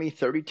Deuteronomy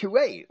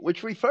 32:8,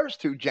 which refers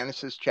to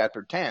Genesis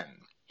chapter 10.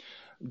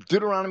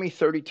 Deuteronomy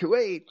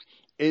 32:8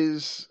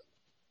 is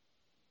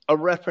a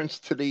reference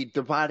to the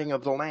dividing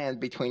of the land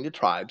between the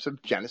tribes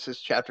of Genesis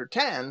chapter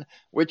 10,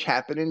 which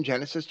happened in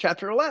Genesis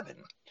chapter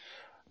 11.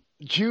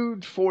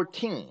 Jude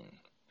 14.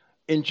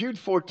 In Jude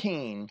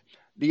 14,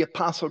 the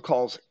apostle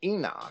calls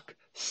Enoch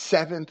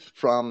seventh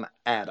from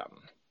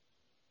Adam.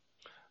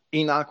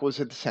 Enoch was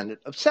a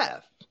descendant of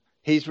Seth.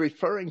 He's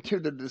referring to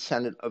the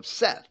descendant of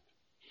Seth.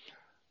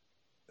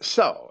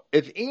 So,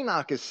 if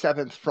Enoch is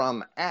seventh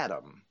from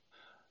Adam,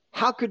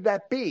 How could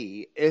that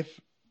be if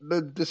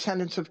the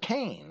descendants of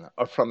Cain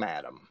are from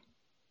Adam?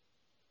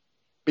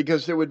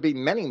 Because there would be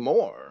many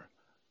more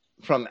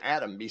from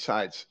Adam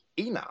besides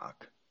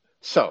Enoch.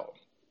 So,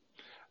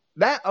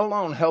 that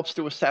alone helps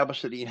to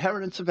establish that the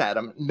inheritance of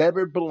Adam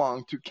never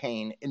belonged to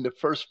Cain in the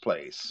first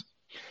place,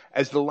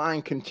 as the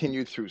line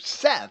continued through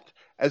Seth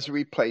as a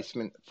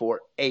replacement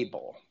for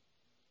Abel.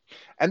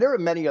 And there are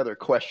many other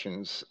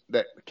questions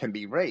that can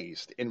be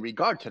raised in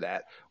regard to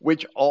that,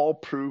 which all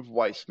prove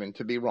Weisman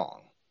to be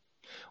wrong.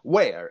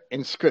 Where,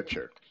 in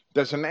Scripture,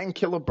 does a man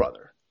kill a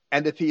brother,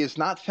 and if he is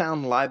not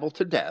found liable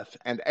to death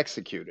and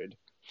executed,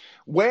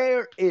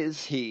 where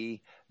is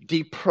he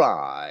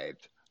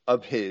deprived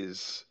of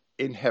his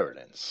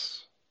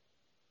inheritance?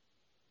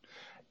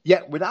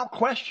 Yet, without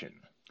question,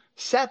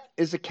 Seth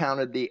is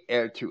accounted the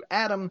heir to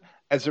Adam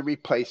as a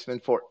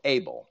replacement for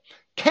Abel.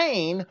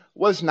 Cain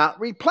was not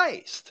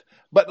replaced,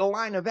 but the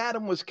line of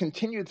Adam was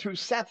continued through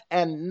Seth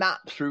and not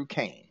through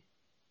Cain.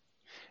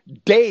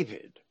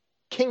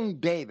 King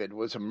David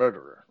was a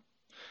murderer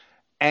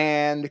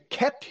and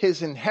kept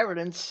his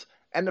inheritance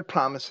and the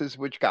promises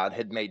which God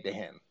had made to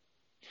him.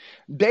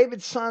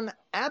 David's son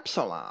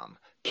Absalom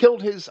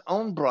killed his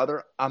own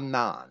brother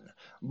Amnon,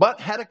 but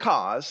had a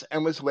cause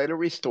and was later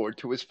restored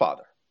to his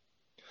father.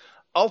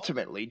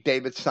 Ultimately,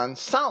 David's son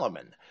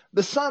Solomon,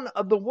 the son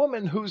of the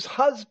woman whose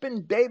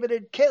husband David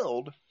had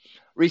killed,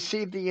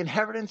 received the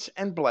inheritance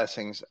and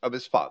blessings of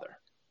his father.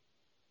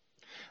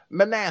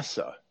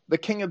 Manasseh, the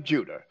king of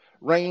Judah,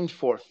 reigned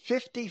for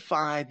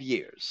 55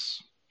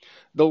 years,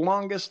 the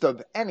longest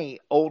of any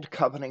Old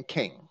Covenant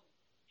king.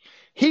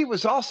 He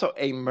was also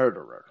a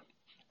murderer,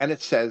 and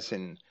it says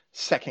in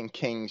 2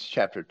 Kings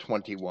chapter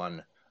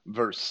 21,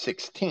 verse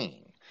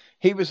 16,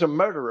 he was a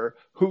murderer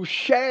who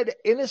shed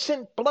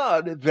innocent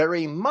blood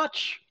very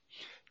much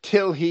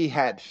till he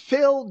had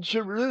filled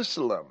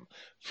Jerusalem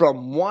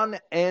from one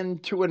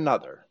end to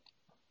another.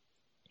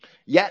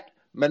 Yet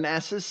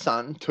Manasseh's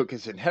son took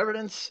his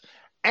inheritance,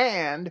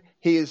 and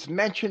he is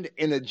mentioned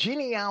in the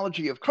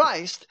genealogy of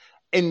Christ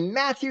in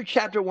Matthew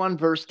chapter 1,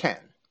 verse 10.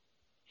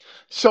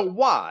 So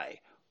why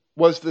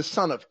was the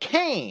son of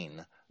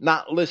Cain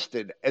not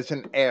listed as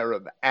an heir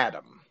of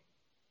Adam,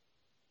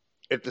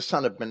 if the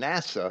son of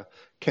Manasseh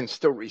can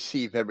still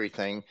receive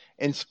everything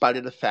in spite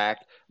of the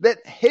fact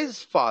that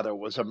his father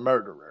was a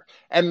murderer,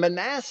 and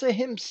Manasseh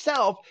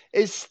himself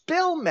is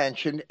still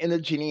mentioned in the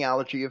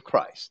genealogy of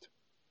Christ?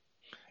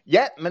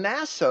 Yet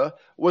Manasseh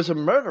was a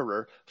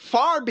murderer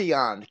far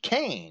beyond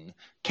Cain.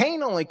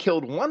 Cain only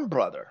killed one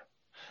brother.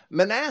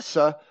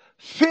 Manasseh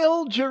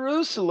filled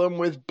Jerusalem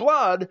with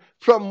blood,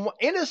 from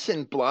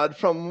innocent blood,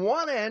 from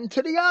one end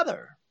to the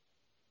other.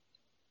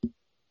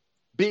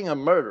 Being a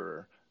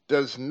murderer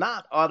does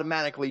not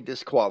automatically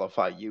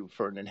disqualify you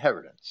for an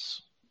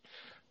inheritance.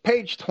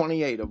 Page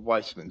 28 of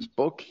Weisman's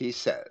book, he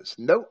says,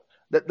 note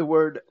that the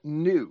word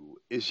new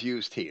is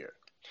used here,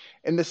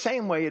 in the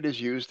same way it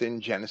is used in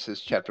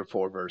Genesis chapter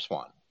 4, verse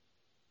 1.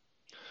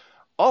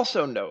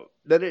 Also note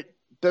that it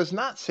does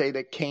not say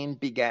that Cain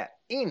begat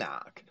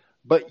Enoch,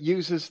 but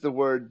uses the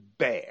word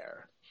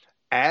bear,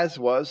 as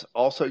was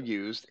also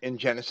used in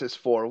Genesis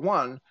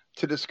 4:1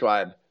 to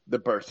describe the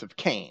birth of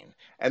Cain.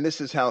 And this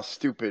is how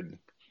stupid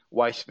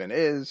Weisman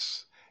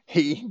is.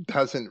 He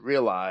doesn't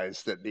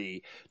realize that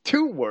the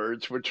two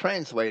words were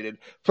translated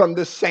from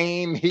the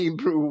same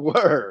Hebrew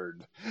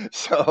word.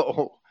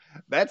 So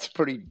that's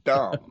pretty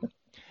dumb.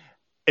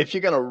 If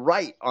you're going to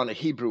write on a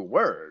Hebrew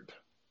word,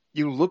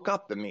 you look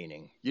up the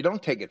meaning. You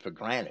don't take it for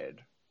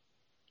granted.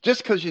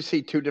 Just because you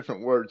see two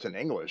different words in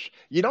English,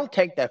 you don't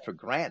take that for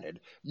granted.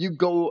 You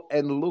go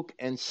and look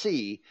and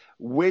see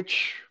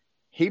which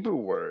Hebrew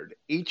word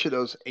each of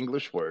those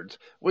English words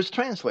was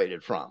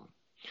translated from.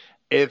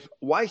 If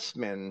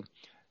Weisman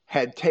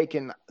had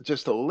taken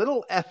just a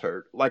little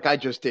effort, like I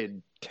just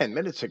did 10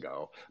 minutes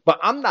ago, but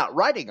I'm not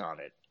writing on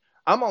it.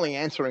 I'm only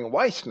answering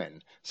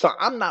Weisman, so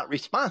I'm not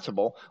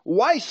responsible.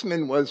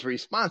 Weisman was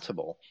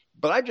responsible,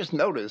 but I just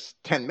noticed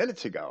 10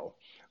 minutes ago,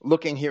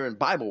 looking here in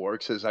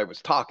BibleWorks as I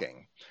was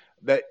talking,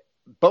 that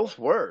both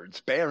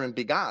words, bear and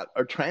begot,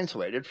 are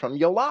translated from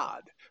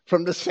Yolad,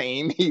 from the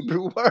same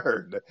Hebrew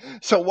word.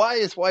 So why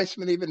is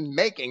Weisman even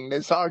making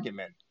this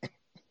argument?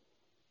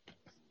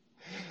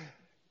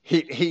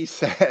 He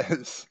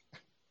says,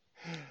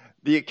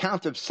 the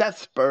account of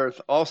Seth's birth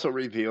also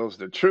reveals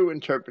the true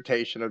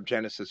interpretation of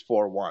Genesis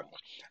 4:1.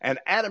 And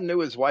Adam knew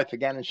his wife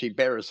again, and she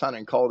bare a son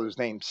and called his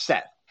name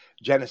Seth.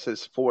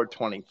 Genesis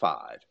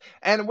 4:25.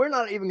 And we're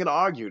not even going to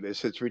argue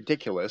this. It's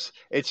ridiculous.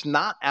 It's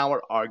not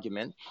our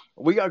argument.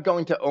 We are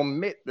going to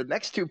omit the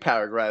next two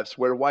paragraphs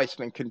where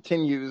Weisman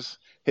continues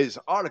his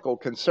article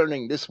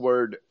concerning this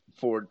word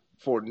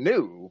for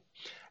new,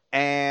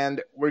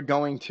 and we're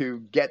going to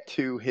get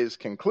to his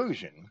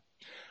conclusion.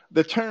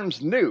 The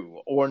terms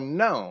new or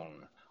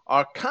known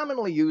are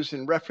commonly used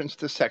in reference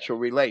to sexual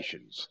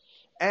relations,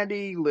 and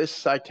he lists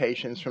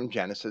citations from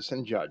Genesis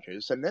and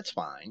Judges, and that's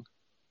fine.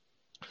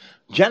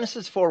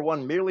 Genesis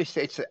 4:1 merely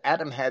states that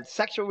Adam had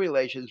sexual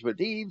relations with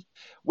Eve,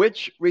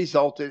 which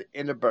resulted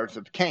in the birth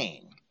of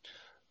Cain.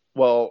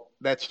 Well,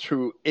 that's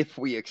true if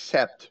we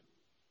accept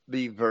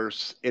the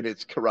verse in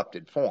its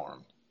corrupted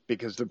form,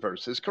 because the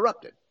verse is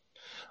corrupted.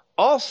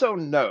 Also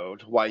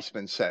note,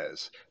 Weisman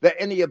says, that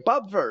in the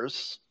above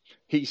verse,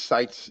 he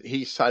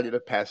cited a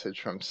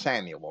passage from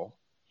Samuel.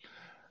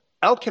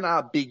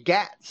 Elkanah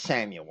begat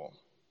Samuel.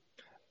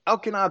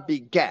 Elkanah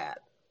begat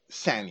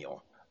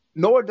Samuel.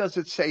 Nor does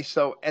it say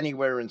so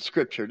anywhere in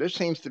Scripture. There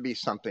seems to be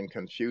something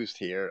confused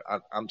here.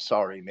 I'm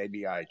sorry,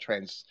 maybe I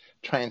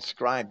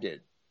transcribed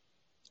it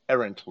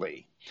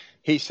errantly.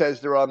 He says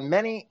there are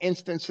many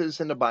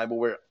instances in the Bible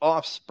where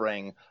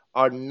offspring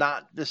are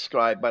not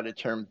described by the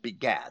term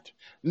begat.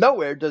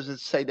 Nowhere does it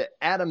say that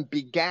Adam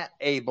begat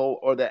Abel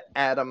or that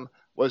Adam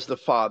was the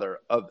father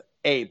of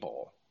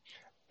Abel.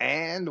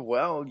 And,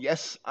 well,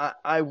 yes,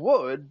 I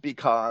would,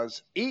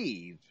 because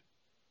Eve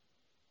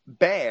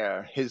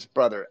bare his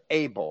brother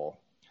Abel.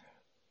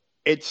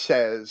 It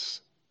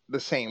says the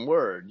same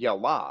word,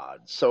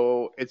 Yalad.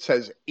 So it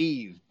says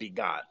Eve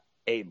begot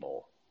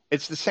Abel.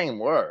 It's the same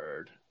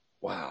word.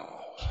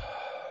 Wow.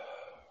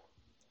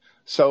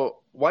 So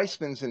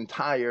Weisman's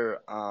entire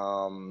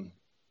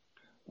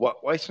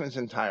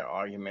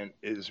argument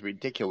is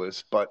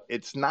ridiculous, but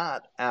it's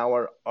not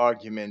our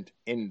argument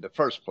in the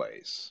first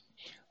place.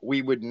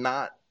 We would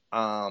not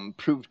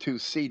prove to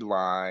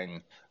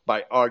Seedline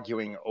by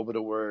arguing over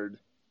the word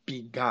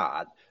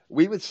begot.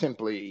 We would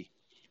simply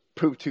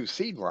prove to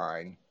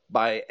Seedline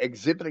by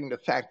exhibiting the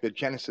fact that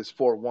Genesis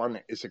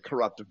 4:1 is a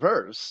corrupt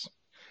verse,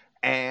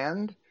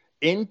 and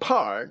in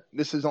part,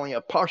 this is only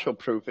a partial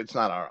proof, it's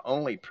not our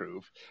only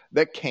proof,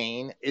 that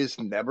Cain is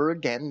never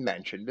again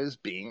mentioned as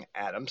being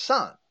Adam's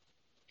son.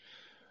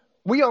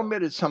 We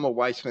omitted some of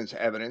Weisman's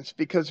evidence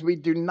because we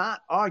do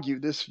not argue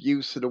this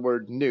use of the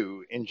word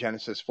new in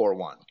Genesis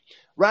 4:1.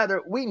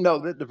 Rather, we know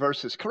that the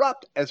verse is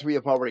corrupt, as we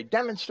have already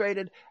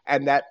demonstrated,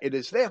 and that it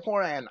is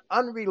therefore an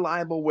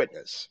unreliable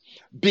witness.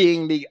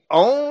 Being the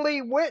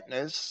only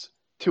witness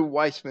to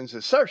Weisman's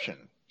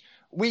assertion,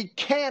 we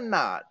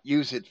cannot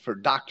use it for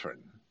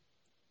doctrine.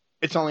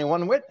 It's only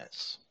one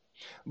witness.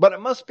 But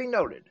it must be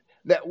noted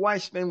that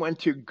Weisman went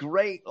to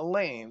great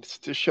lengths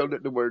to show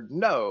that the word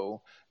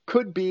no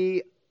could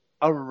be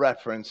a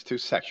reference to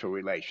sexual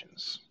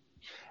relations.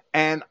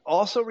 And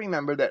also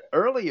remember that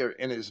earlier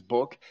in his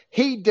book,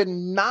 he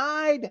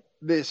denied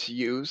this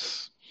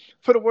use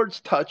for the words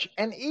touch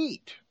and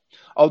eat,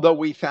 although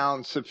we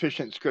found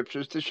sufficient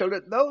scriptures to show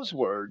that those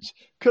words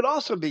could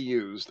also be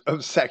used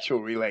of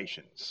sexual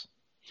relations.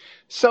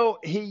 So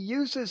he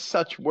uses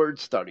such word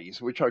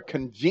studies which are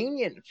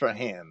convenient for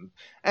him,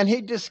 and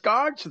he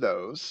discards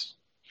those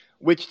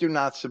which do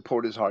not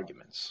support his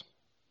arguments.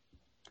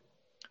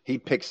 He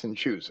picks and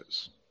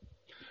chooses.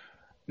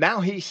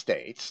 Now he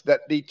states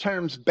that the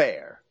terms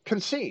bear,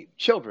 conceive,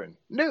 children,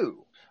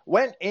 new,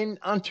 went in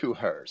unto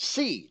her,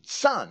 seed,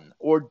 son,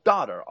 or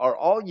daughter are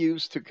all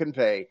used to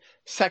convey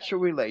sexual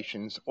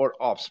relations or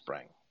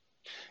offspring.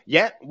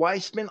 Yet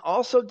Weisman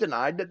also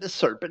denied that the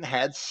serpent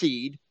had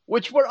seed,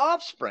 which were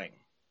offspring.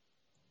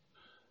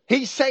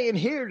 He's saying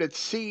here that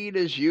seed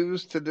is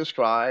used to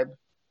describe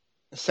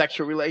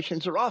sexual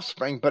relations or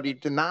offspring, but he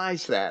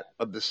denies that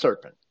of the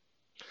serpent.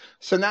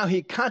 So now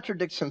he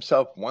contradicts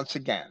himself once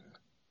again.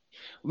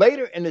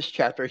 Later in this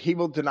chapter, he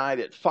will deny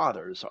that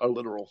fathers are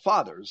literal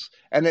fathers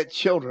and that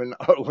children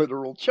are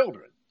literal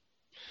children.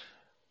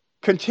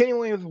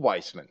 Continuing with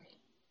Weisman,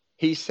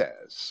 he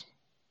says,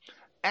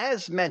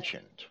 as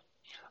mentioned,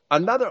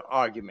 another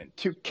argument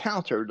to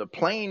counter the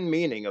plain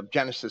meaning of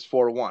Genesis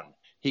 4:1,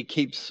 he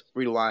keeps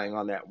relying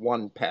on that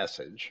one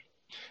passage,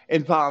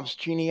 involves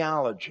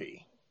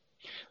genealogy.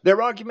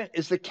 Their argument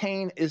is that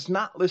Cain is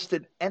not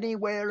listed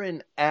anywhere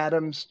in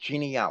Adam's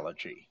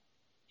genealogy.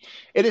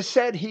 It is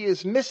said he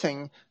is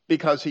missing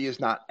because he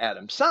is not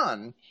Adam's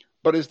son,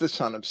 but is the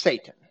son of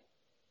Satan.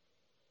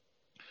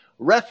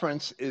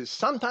 Reference is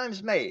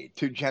sometimes made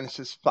to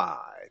Genesis 5,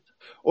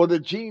 or the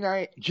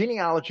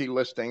genealogy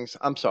listings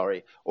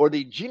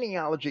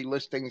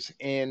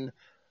in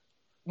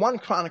 1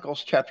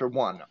 Chronicles chapter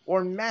 1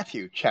 or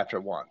Matthew chapter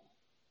 1.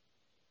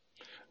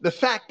 The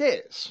fact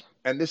is,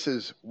 and this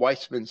is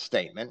Weisman's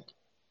statement,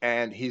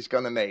 and he's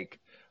going to make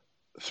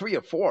 3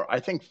 or 4, I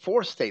think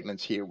 4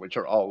 statements here which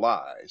are all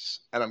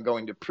lies, and I'm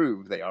going to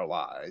prove they are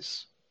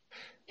lies.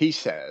 He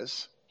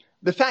says,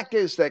 the fact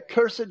is that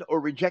cursed or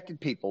rejected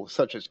people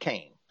such as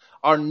Cain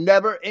are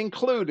never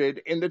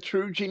included in the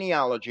true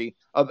genealogy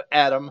of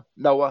Adam,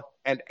 Noah,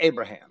 and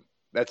Abraham.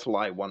 That's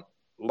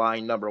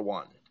line number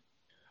 1.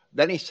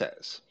 Then he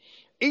says,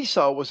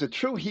 Esau was a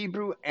true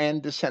Hebrew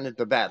and descendant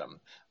of Adam,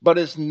 but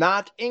is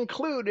not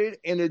included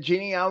in the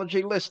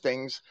genealogy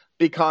listings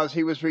because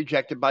he was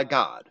rejected by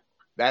God.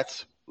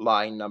 That's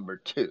line number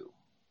 2.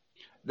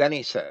 Then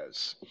he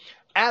says,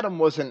 Canaan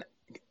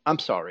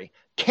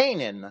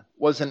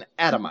was an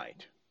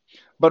Adamite,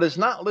 but is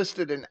not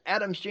listed in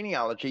Adam's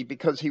genealogy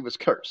because he was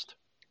cursed.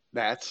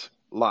 That's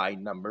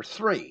line number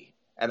 3,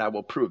 and I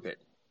will prove it.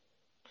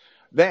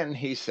 Then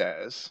he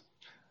says,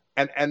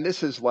 and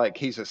this is like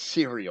he's a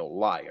serial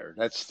liar.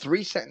 That's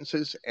 3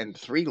 sentences and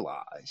 3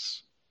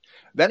 lies.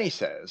 Then he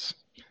says,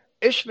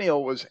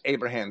 Ishmael was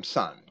Abraham's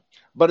son,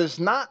 but is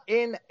not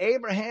in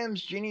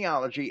Abraham's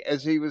genealogy,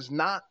 as he was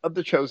not of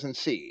the chosen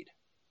seed.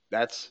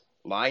 That's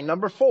lie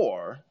number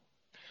 4.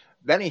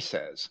 Then he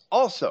says,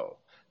 also,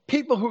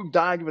 people who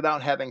died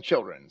without having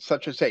children,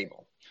 such as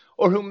Abel,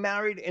 or who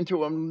married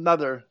into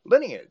another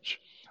lineage,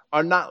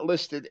 are not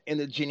listed in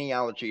the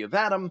genealogy of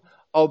Adam,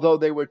 although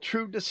they were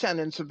true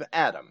descendants of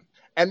Adam.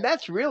 And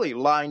that's really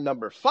line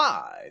number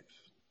 5.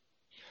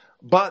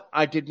 But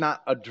I did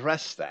not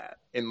address that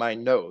in my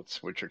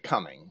notes, which are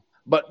coming.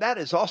 But that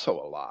is also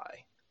a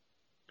lie.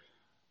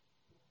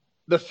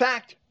 The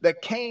fact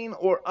that Cain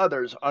or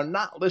others are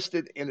not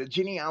listed in the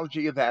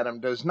genealogy of Adam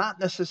does not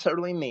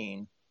necessarily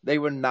mean they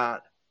were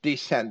not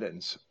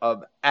descendants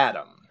of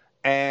Adam.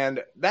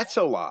 And that's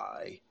a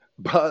lie,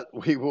 but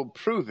we will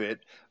prove it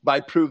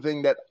by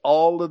proving that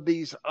all of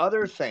these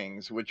other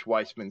things which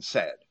Weisman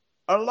said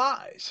are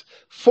lies.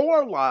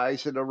 4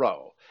 lies in a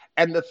row.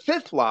 And the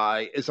 5th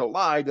lie is a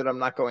lie that I'm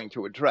not going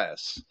to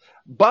address.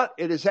 But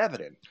it is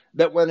evident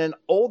that when an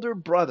older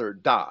brother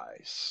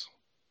dies,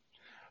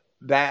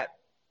 that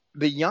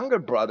the younger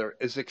brother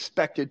is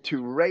expected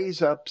to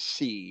raise up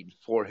seed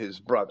for his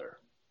brother.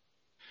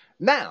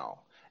 Now,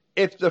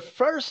 if the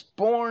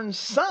firstborn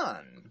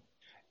son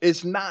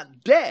is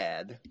not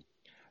dead,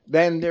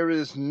 then there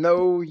is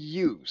no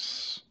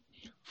use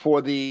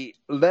for the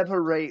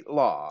levirate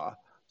law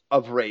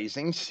of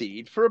raising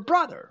seed for a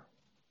brother.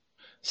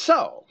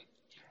 So,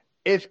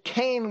 if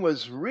Cain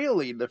was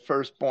really the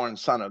firstborn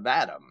son of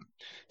Adam,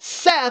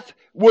 Seth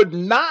would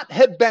not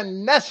have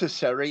been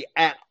necessary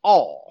at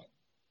all.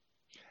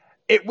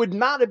 It would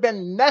not have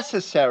been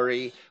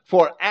necessary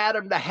for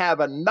Adam to have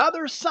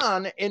another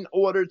son in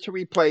order to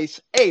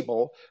replace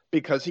Abel,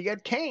 because he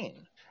had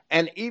Cain.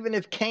 And even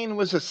if Cain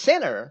was a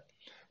sinner,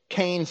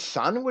 Cain's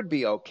son would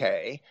be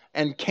okay,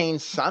 and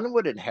Cain's son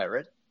would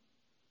inherit.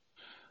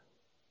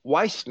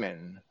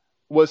 Weisman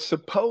was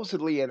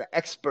supposedly an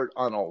expert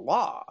on a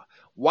law.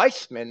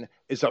 Weisman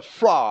is a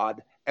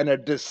fraud and a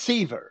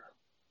deceiver.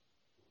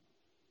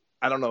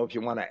 I don't know if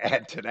you want to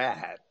add to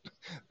that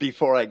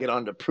before I get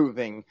on to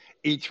proving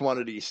each one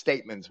of these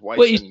statements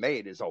Weisman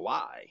made is a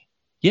lie.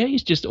 Yeah,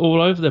 he's just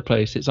all over the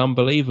place. It's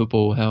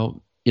unbelievable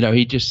how,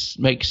 he just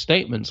makes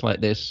statements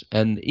like this.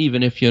 And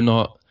even if you're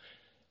not,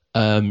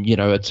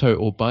 a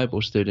total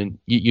Bible student,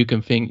 you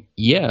can think,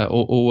 yeah,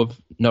 all of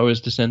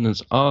Noah's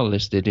descendants are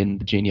listed in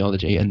the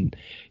genealogy, and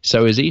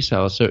so is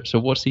Esau. So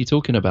what's he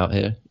talking about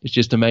here? It's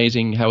just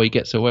amazing how he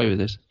gets away with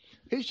this.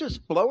 He's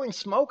just blowing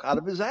smoke out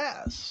of his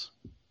ass.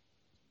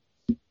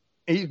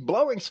 He's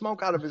blowing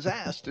smoke out of his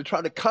ass to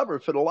try to cover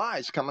for the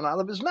lies coming out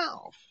of his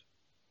mouth.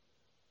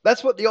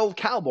 That's what the old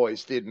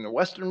cowboys did in the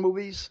Western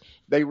movies.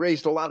 They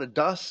raised a lot of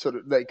dust so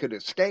that they could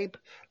escape.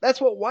 That's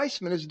what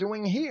Weisman is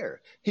doing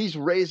here. He's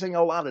raising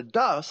a lot of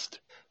dust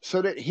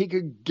so that he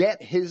could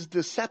get his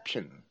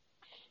deception,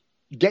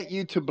 get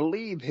you to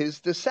believe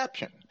his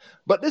deception.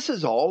 But this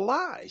is all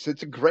lies.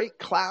 It's a great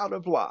cloud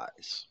of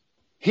lies.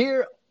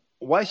 Here,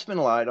 Weisman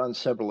lied on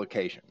several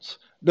occasions.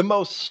 The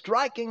most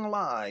striking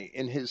lie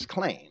in his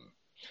claim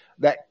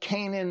that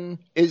Canaan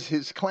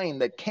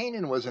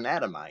was an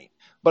Adamite,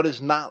 but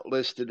is not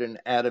listed in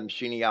Adam's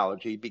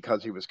genealogy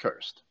because he was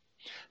cursed.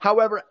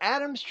 However,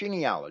 Adam's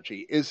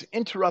genealogy is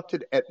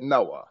interrupted at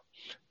Noah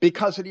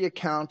because of the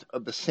account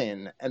of the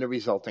sin and the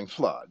resulting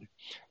flood.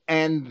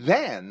 And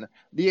then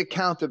the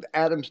account of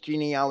Adam's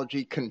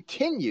genealogy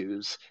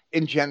continues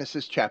in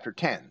Genesis chapter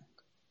 10.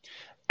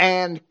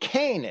 And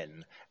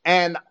Canaan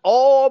and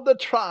all the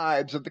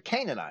tribes of the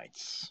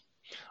Canaanites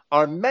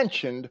are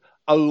mentioned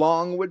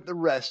along with the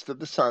rest of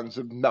the sons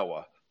of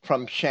Noah,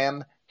 from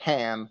Shem,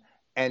 Ham,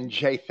 and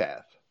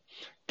Japheth.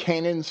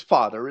 Canaan's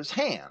father is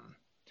Ham.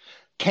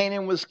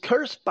 Canaan was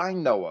cursed by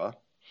Noah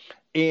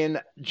in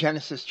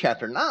Genesis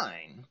chapter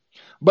 9,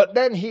 but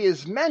then he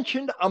is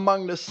mentioned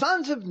among the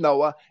sons of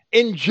Noah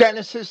in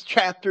Genesis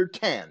chapter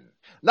 10.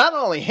 Not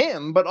only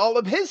him, but all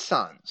of his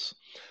sons.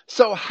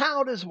 So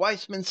how does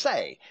Weisman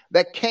say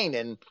that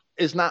Canaan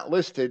is not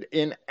listed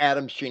in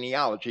Adam's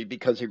genealogy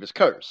because he was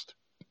cursed,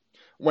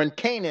 when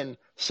Canaan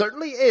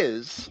certainly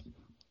is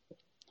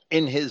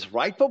in his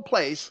rightful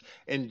place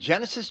in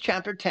Genesis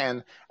chapter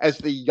 10 as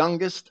the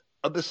youngest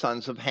of the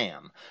sons of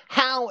Ham?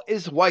 How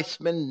is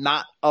Weisman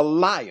not a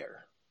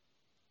liar?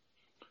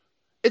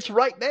 It's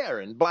right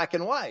there in black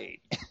and white.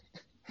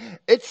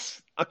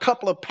 It's a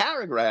couple of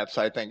paragraphs,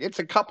 I think. It's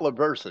a couple of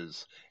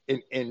verses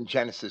in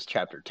Genesis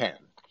chapter 10.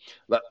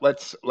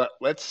 Let's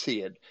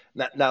see it.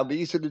 Now,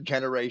 these are the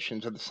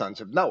generations of the sons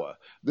of Noah,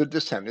 the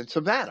descendants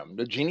of Adam,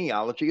 the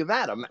genealogy of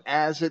Adam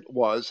as it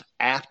was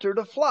after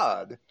the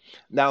flood.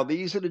 Now,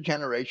 these are the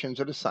generations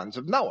of the sons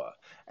of Noah.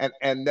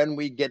 And then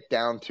we get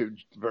down to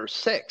verse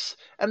 6.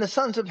 And the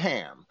sons of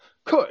Ham,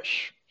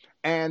 Cush,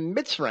 and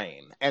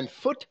Mitzrayim, and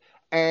Phut,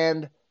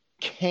 and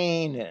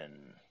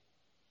Canaan.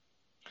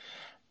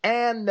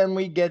 And then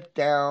we get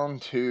down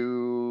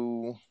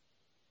to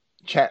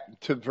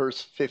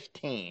verse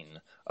 15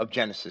 of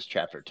Genesis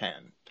chapter 10.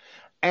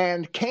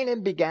 And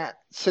Canaan begat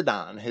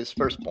Sidon, his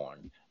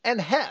firstborn,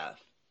 and Heth.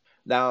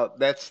 Now,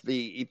 that's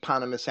the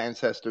eponymous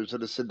ancestors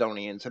of the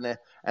Sidonians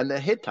and the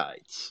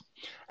Hittites.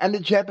 and the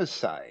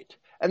Jebusite,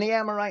 and the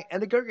Amorite,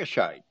 and the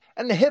Girgashite,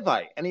 and the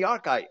Hivite, and the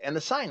Archite, and the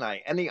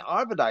Sinite, and the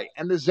Arvadite,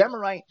 and the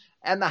Zemarite,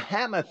 and the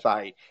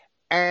Hamathite.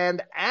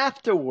 And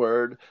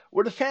afterward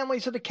were the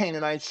families of the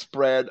Canaanites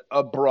spread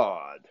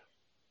abroad.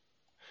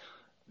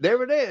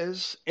 There it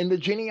is in the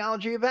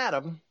genealogy of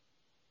Adam.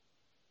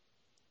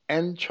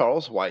 And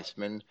Charles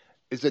Weisman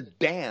is a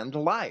damned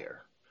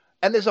liar.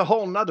 And there's a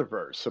whole nother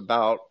verse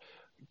about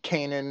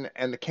Canaan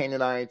and the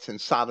Canaanites and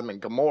Sodom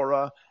and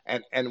Gomorrah,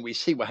 and we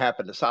see what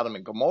happened to Sodom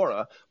and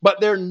Gomorrah, but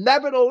they're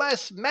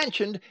nevertheless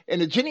mentioned in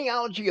the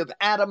genealogy of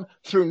Adam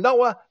through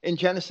Noah in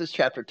Genesis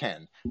chapter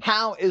 10.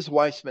 How is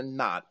Weisman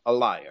not a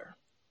liar?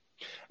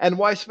 And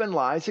Weisman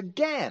lies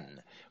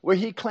again, where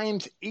he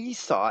claims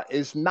Esau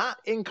is not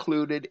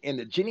included in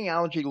the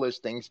genealogy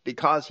listings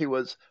because he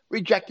was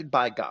rejected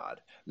by God.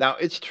 Now,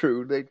 it's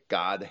true that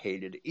God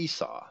hated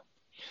Esau.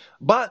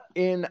 But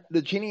in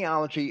the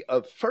genealogy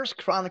of 1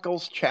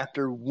 Chronicles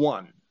chapter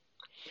 1,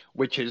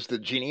 which is the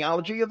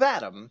genealogy of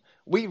Adam,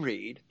 we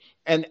read,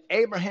 "And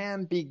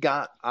Abraham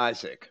begot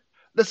Isaac,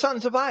 the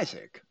sons of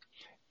Isaac,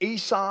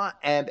 Esau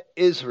and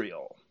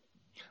Israel.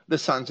 The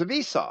sons of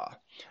Esau,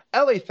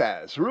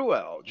 Eliphaz,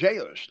 Ruel,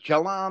 Jeush,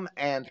 Jalam,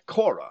 and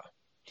Korah.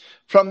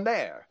 From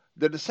there,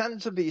 the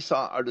descendants of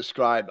Esau are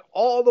described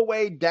all the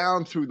way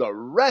down through the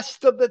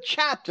rest of the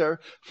chapter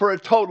for a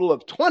total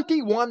of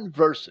 21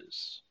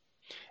 verses.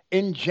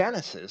 In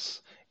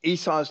Genesis,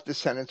 Esau's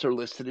descendants are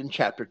listed in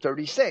chapter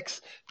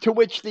 36, to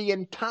which the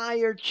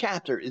entire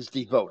chapter is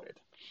devoted.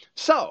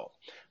 So,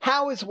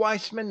 how is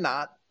Weisman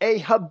not a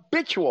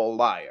habitual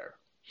liar?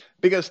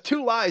 Because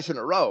 2 lies in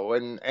a row,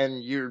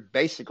 and you're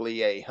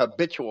basically a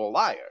habitual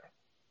liar.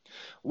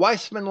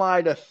 Weisman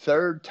lied a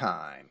 3rd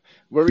time,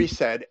 where he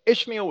said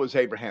Ishmael was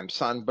Abraham's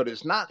son, but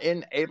is not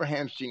in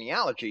Abraham's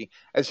genealogy,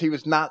 as he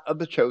was not of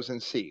the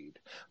chosen seed.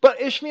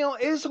 But Ishmael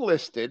is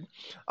listed,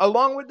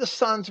 along with the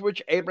sons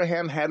which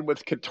Abraham had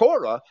with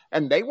Keturah,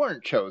 and they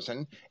weren't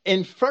chosen,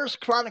 in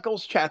 1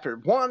 Chronicles chapter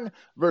 1,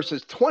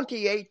 verses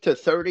 28 to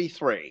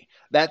 33.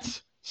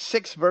 That's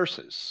 6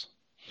 verses.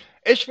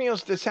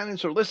 Ishmael's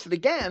descendants are listed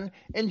again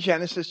in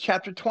Genesis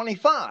chapter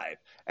 25,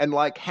 and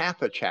like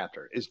half a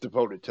chapter is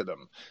devoted to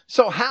them.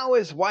 So how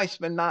is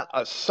Weisman not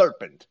a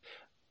serpent,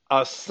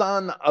 a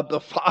son of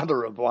the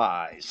father of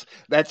lies?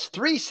 That's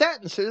 3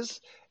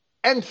 sentences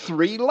and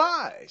 3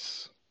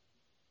 lies.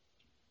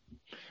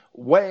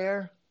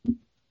 Where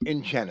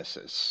in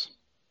Genesis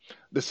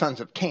the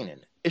sons of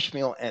Canaan,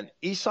 Ishmael, and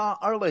Esau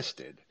are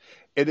listed,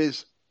 it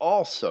is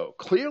also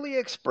clearly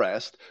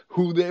expressed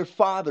who their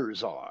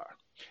fathers are.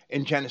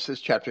 In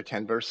Genesis chapter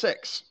 10, verse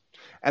 6.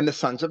 And the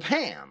sons of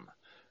Ham,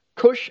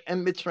 Cush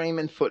and Mitzrayim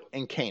and Phut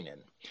and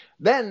Canaan.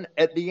 Then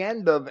at the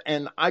end of,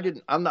 and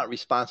I'm not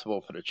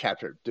responsible for the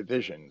chapter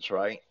divisions,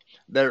 right?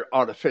 They're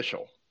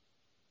artificial.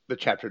 The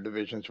chapter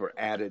divisions were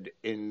added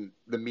in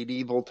the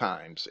medieval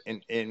times.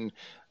 In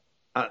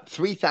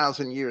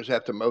 3,000 years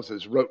after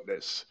Moses wrote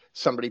this,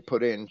 somebody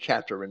put in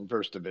chapter and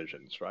verse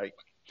divisions, right?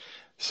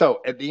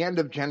 So at the end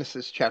of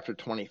Genesis chapter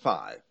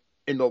 25,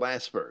 in the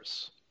last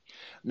verse,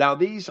 now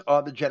these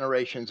are the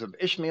generations of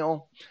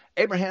Ishmael,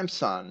 Abraham's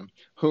son,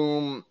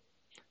 whom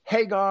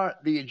Hagar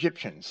the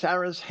Egyptian,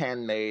 Sarah's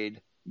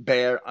handmaid,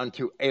 bare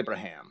unto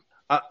Abraham.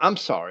 I'm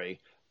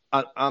sorry,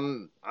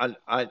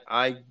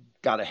 I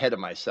got ahead of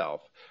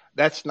myself.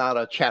 That's not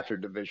a chapter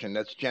division.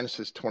 That's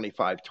Genesis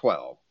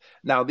 25:12.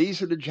 Now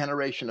these are the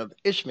generation of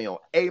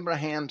Ishmael,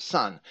 Abraham's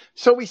son.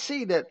 So we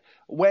see that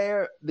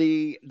where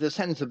the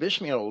descendants of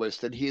Ishmael are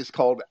listed, he is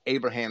called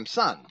Abraham's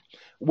son.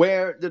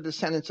 Where the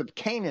descendants of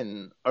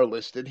Canaan are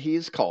listed, he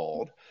is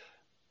called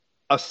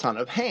a son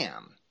of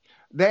Ham.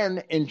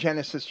 Then in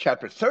Genesis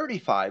chapter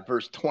 35,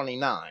 verse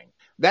 29,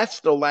 that's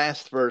the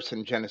last verse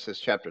in Genesis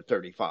chapter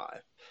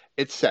 35.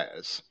 It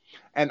says,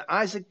 "And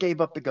Isaac gave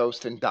up the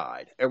ghost and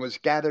died, and was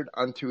gathered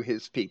unto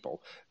his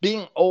people,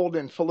 being old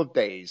and full of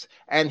days,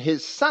 and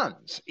his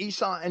sons,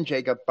 Esau and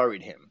Jacob,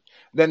 buried him."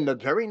 Then the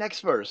very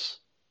next verse,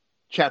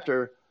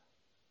 chapter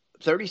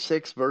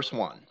 36, verse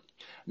 1.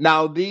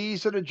 "Now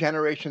these are the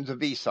generations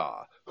of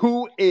Esau,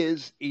 who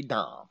is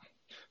Edom."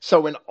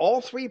 So in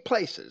all 3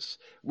 places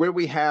where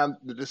we have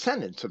the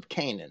descendants of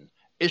Canaan,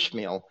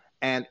 Ishmael,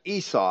 and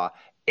Esau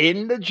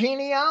in the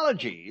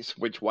genealogies,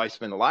 which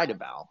Weisman lied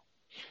about,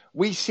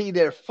 we see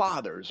their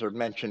fathers are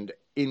mentioned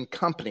in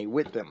company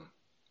with them.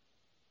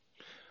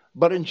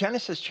 But in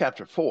Genesis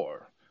chapter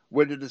 4,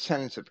 where the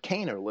descendants of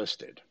Cain are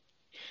listed,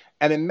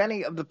 and in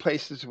many of the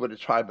places where the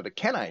tribe of the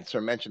Kenites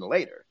are mentioned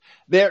later,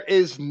 there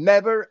is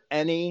never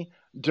any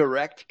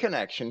direct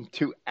connection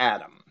to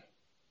Adam.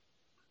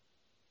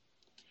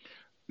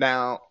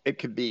 Now, it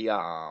can be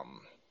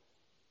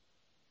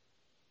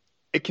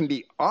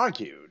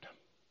argued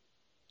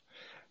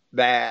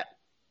that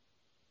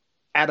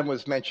Adam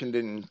was mentioned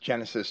in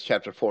Genesis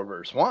chapter 4,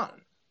 verse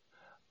 1,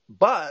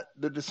 but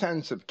the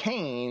descendants of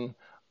Cain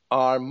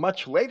are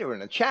much later in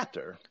the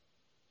chapter,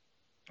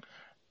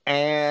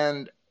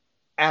 and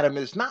Adam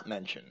is not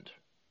mentioned.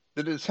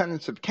 The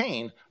descendants of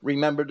Cain,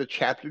 remember the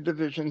chapter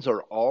divisions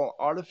are all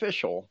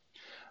artificial.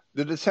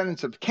 The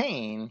descendants of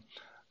Cain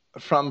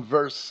from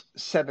verse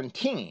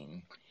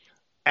 17,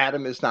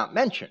 Adam is not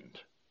mentioned.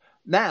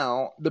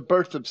 Now, the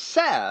birth of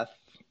Seth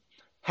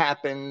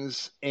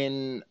happens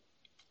in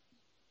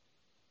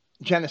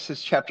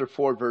Genesis chapter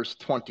 4, verse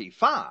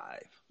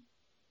 25.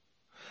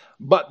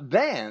 But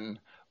then,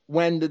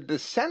 when the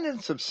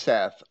descendants of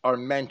Seth are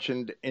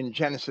mentioned in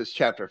Genesis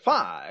chapter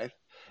 5,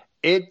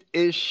 it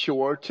is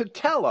sure to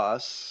tell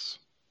us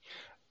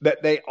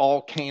that they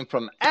all came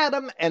from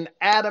Adam, and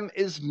Adam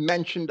is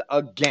mentioned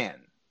again.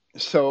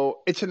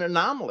 So it's an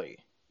anomaly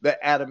that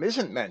Adam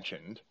isn't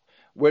mentioned,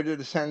 where the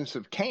descendants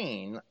of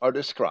Cain are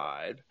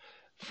described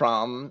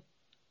from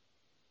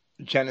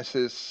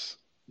Genesis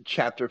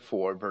chapter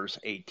 4, verse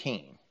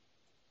 18,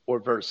 or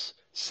verse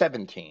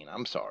 17,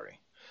 I'm sorry.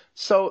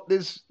 So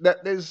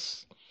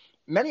there's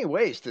many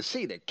ways to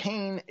see that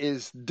Cain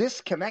is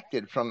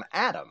disconnected from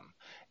Adam,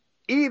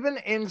 even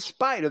in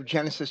spite of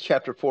Genesis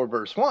chapter 4,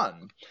 verse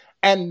 1.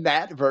 And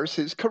that verse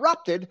is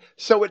corrupted,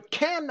 so it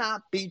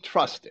cannot be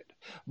trusted.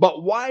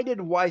 But why did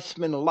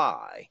Weisman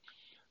lie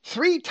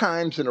 3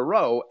 times in a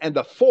row and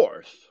the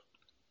 4th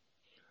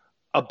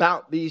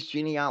about these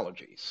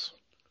genealogies?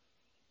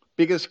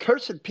 Because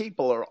cursed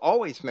people are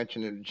always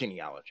mentioned in the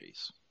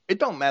genealogies. It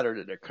don't matter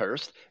that they're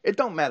cursed. It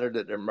don't matter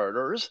that they're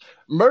murderers.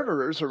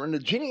 Murderers are in the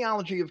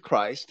genealogy of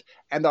Christ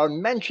and are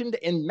mentioned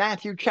in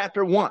Matthew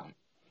chapter 1.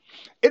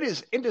 It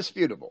is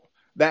indisputable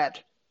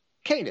that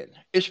Canaan,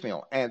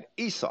 Ishmael, and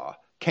Esau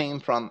came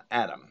from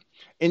Adam,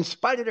 in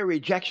spite of their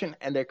rejection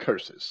and their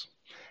curses.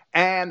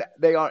 And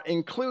they are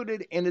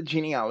included in the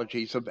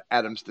genealogies of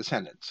Adam's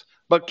descendants.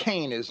 But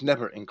Cain is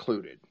never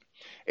included.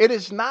 It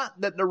is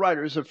not that the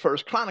writers of 1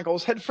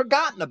 Chronicles had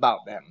forgotten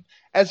about them.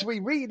 As we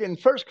read in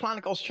 1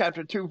 Chronicles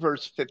chapter 2,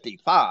 verse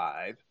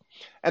 55,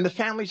 and the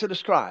families of the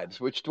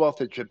scribes which dwelt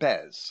at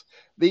Jabez,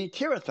 the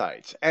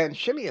Tirathites and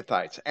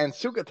Shimeathites and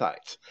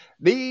Sugathites.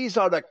 These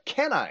are the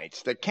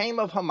Kenites that came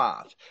of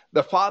Hamath,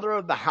 the father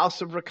of the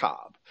house of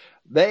Rechab.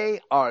 They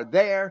are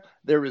there.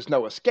 There is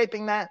no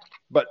escaping that,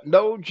 but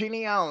no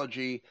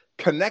genealogy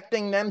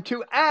connecting them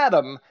to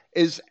Adam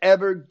is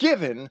ever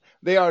given.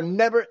 They are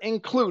never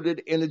included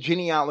in the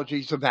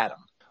genealogies of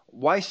Adam.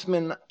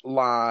 Weisman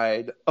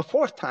lied a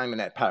 4th time in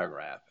that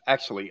paragraph,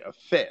 actually a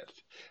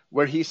 5th,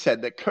 where he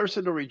said that cursed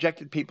or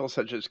rejected people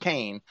such as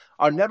Cain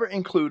are never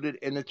included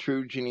in the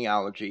true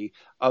genealogy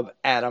of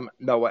Adam,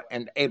 Noah,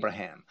 and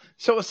Abraham.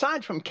 So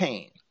aside from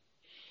Cain,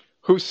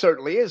 who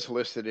certainly is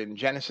listed in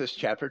Genesis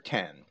chapter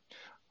 10,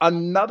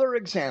 another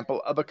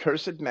example of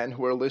accursed men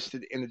who are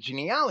listed in the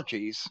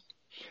genealogies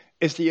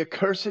is the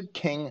accursed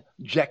king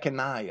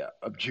Jeconiah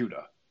of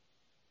Judah,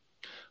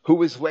 who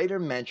was later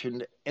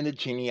mentioned in the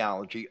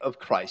genealogy of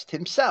Christ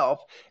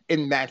himself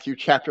in Matthew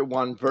chapter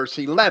 1, verse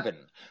 11.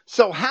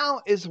 So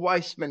how is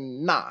Weisman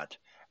not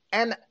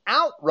an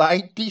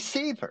outright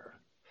deceiver?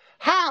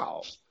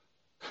 How?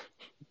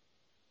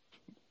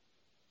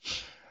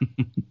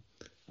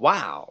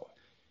 Wow.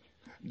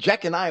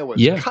 Jeconiah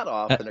was cut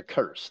off and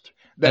accursed.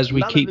 As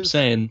we keep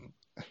saying.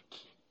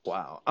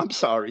 Wow. I'm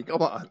sorry. Go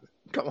on.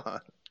 Go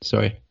on.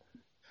 Sorry.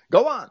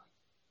 Go on. I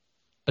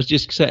was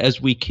just saying, as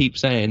we keep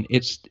saying,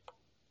 it's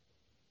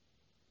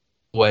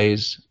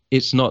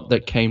not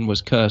that Cain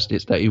was cursed,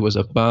 it's that he was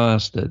a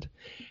bastard.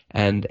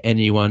 And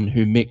anyone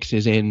who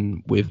mixes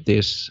in with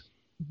this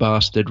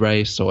bastard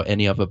race or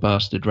any other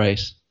bastard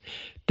race,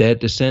 their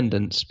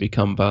descendants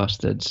become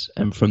bastards.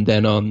 And from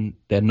then on,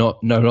 they're no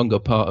longer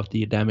part of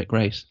the Adamic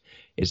race.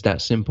 It's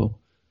that simple.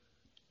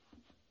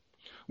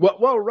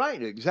 Well,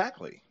 right,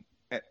 exactly.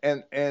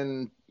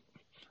 And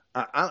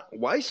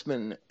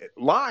Weisman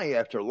lie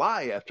after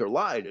lie after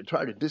lie to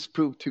try to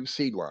disprove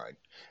Seedline.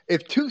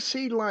 If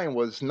Seedline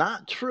was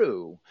not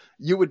true,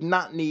 you would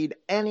not need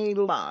any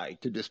lie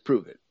to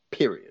disprove it,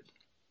 period.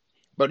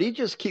 But he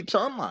just keeps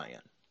on lying.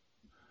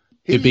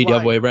 It'd be the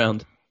other way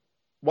around.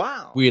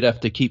 Wow. We'd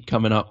have to keep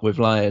coming up with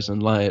liars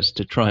and liars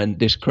to try and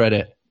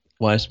discredit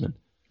Weisman.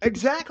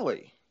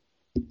 Exactly.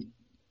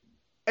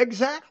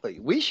 Exactly.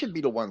 We should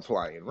be the ones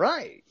lying,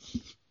 right?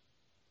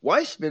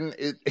 Weisman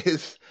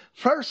is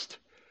first.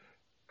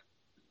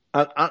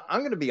 I'm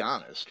going to be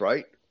honest,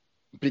 right?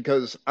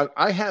 Because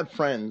I have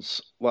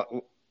friends,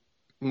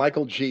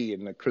 Michael G.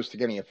 in the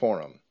Christogenea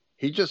Forum.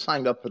 He just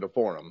signed up for the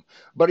forum,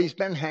 but he's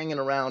been hanging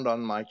around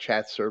on my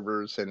chat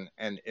servers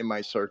and in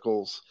my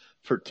circles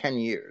for 10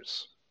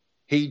 years.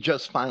 He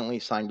just finally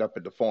signed up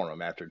at the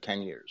forum after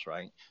 10 years,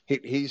 right?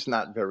 He's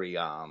not very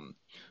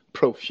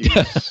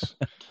profuse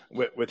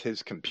with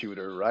his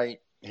computer, right?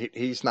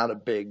 He's not a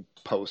big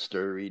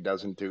poster. He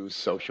doesn't do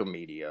social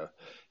media.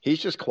 He's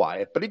just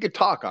quiet, but he could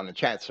talk on the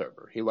chat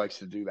server. He likes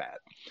to do that.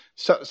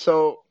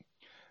 So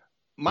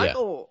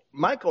Michael,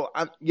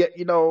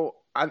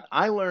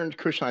 I learned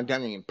Christian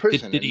identity in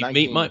prison. Did he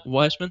meet Mike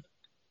Weisman?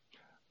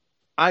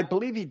 I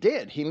believe he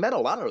did. He met a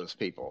lot of those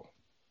people.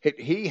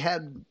 He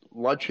had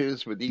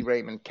lunches with E.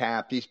 Raymond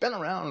Cap. He's been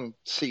around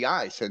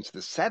CI since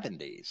the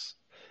 70s.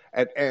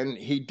 And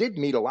he did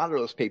meet a lot of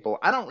those people.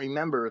 I don't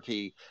remember if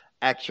he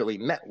actually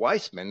met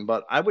Weisman,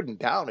 but I wouldn't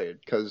doubt it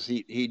because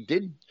he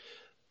did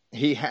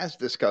he has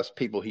discussed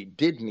people he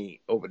did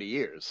meet over the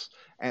years,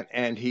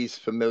 and he's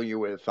familiar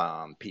with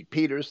Pete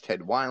Peters, Ted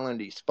Weiland.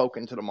 He's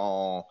spoken to them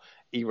all,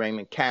 E.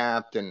 Raymond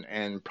Capt,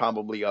 and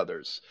probably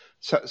others.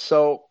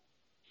 So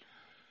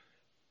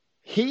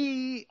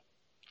he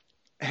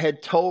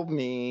had told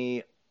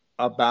me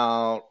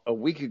about a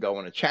week ago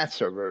in a chat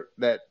server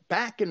that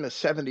back in the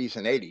 70s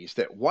and 80s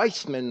that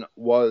Weisman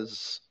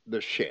was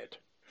the shit,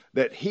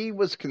 that he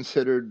was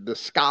considered the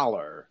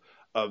scholar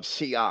of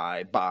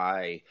CI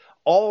by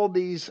all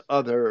these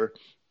other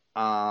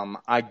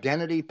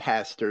identity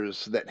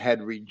pastors that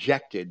had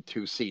rejected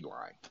to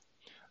Seedline.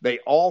 They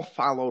all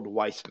followed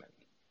Weisman.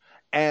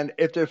 And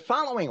if they're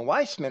following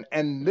Weisman,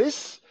 and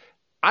this,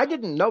 I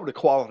didn't know the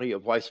quality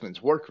of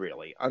Weisman's work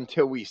really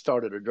until we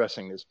started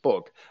addressing this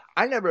book.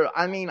 I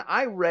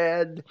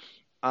read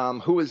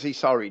Who is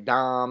Esau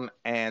Edom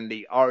and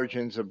The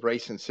Origins of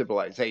Race and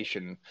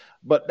Civilization,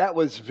 but that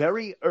was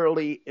very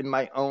early in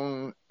my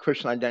own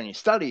Christian identity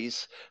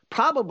studies,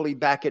 probably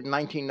back in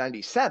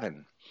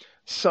 1997.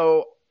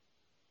 So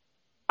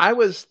I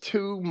was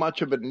too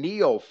much of a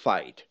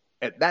neophyte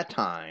at that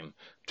time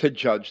to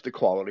judge the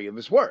quality of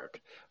his work.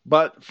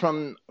 But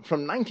from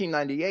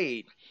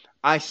 1998,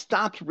 I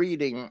stopped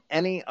reading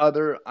any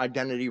other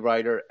identity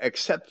writer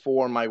except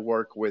for my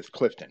work with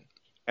Clifton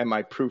and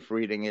my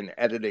proofreading and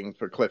editing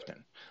for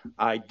Clifton.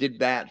 I did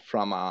that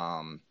from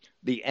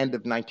the end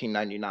of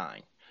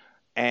 1999.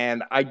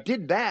 And I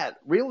did that.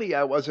 Really,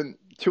 I wasn't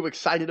too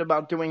excited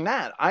about doing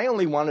that. I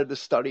only wanted to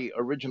study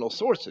original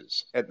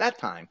sources at that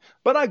time,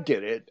 but I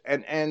did it,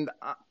 and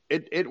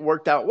it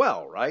worked out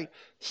well, right?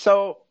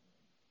 So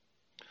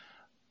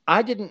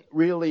I didn't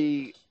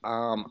really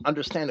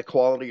understand the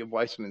quality of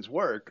Weisman's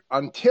work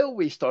until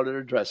we started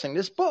addressing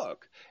this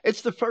book.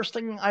 It's the first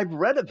thing I've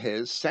read of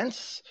his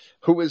since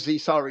Who is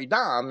Esau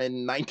Edom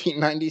in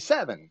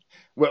 1997,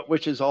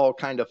 which is all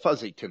kind of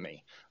fuzzy to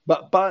me.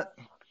 But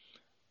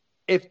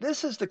if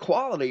this is the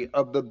quality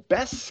of the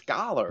best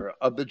scholar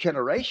of the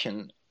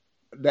generation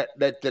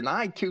that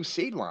denied two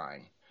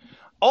Seedline,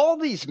 all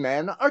these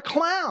men are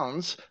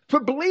clowns for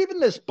believing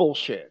this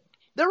bullshit.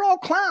 They're all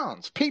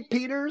clowns. Pete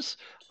Peters,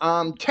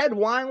 Ted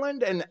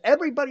Weiland, and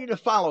everybody to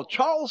follow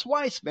Charles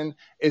Weisman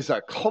is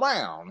a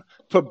clown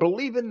for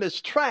believing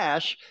this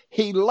trash.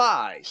 He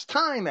lies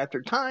time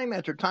after time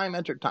after time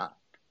after time.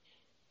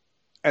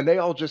 And they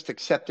all just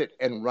accept it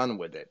and run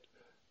with it.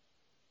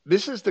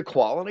 This is the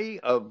quality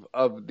of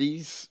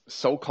these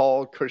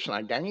so-called Christian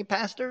identity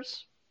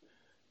pastors.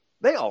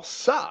 They all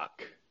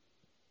suck.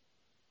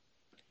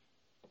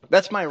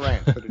 That's my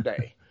rant for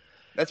today.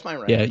 That's my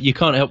rant. Yeah, you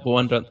can't help but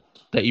wonder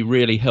that he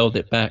really held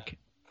it back.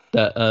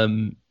 That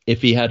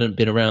if he hadn't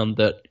been around,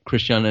 that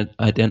Christian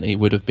identity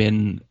would have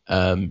been,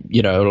 a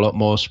lot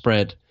more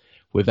spread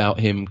without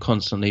him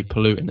constantly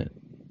polluting it,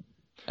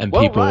 and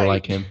people right.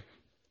 like him.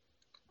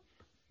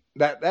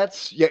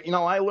 That's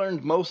I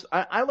learned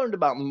I learned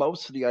about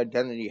most of the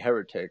identity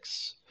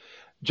heretics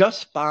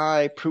just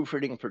by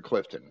proofreading for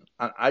Clifton.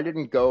 I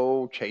didn't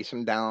go chase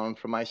them down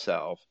for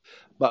myself,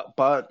 but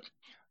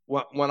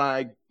when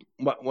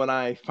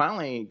I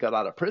finally got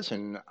out of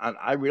prison,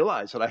 I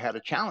realized that I had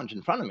a challenge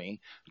in front of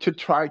me to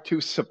try to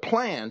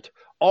supplant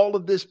all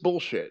of this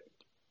bullshit,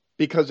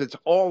 because it's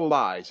all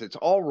lies, it's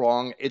all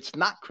wrong, it's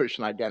not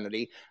Christian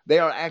identity. They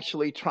are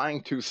actually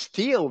trying to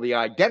steal the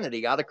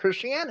identity out of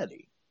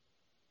Christianity.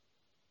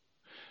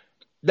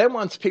 Then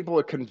once people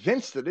are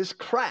convinced that it's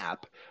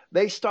crap,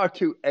 they start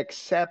to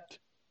accept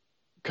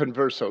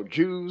converso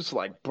Jews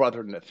like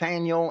Brother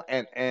Nathaniel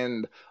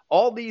and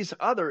all these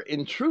other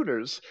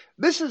intruders.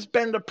 This has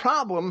been the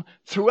problem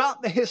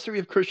throughout the history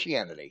of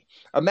Christianity.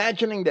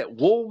 Imagining that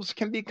wolves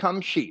can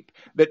become sheep,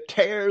 that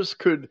tares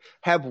could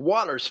have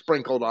water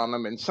sprinkled on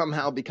them and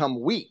somehow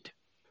become wheat.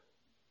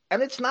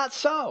 And it's not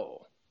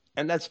so.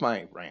 And that's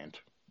my rant.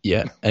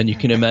 Yeah, and you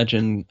can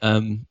imagine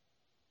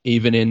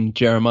even in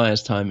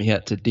Jeremiah's time, he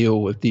had to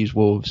deal with these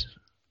wolves.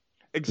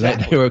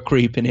 Exactly. They were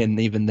creeping in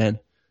even then.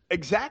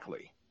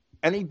 Exactly.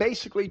 And he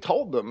basically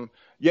told them,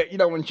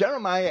 in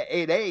Jeremiah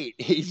 8:8,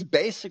 he's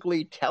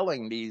basically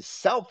telling these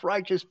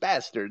self-righteous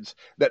bastards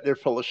that they're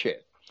full of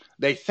shit.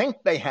 They think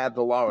they have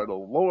the law of the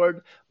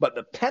Lord, but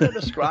the pen of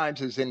the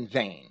scribes is in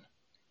vain.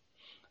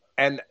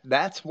 And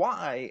that's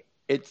why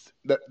it's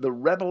the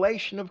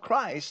revelation of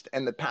Christ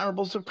and the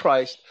parables of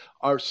Christ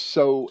are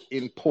so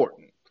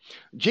important.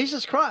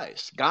 Jesus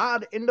Christ,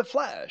 God in the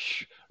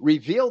flesh,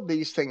 revealed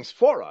these things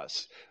for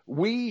us.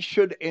 We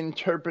should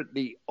interpret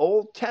the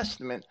Old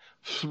Testament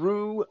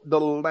through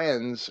the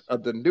lens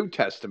of the New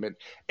Testament.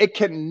 It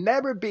can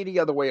never be the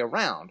other way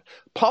around.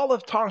 Paul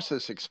of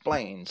Tarsus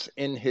explains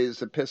in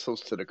his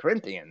epistles to the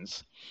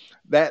Corinthians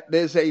that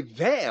there's a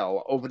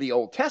veil over the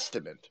Old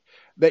Testament,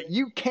 that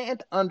you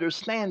can't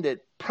understand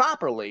it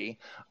properly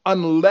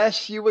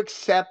unless you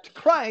accept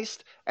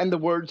Christ and the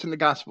words in the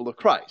gospel of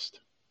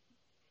Christ.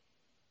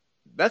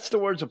 That's the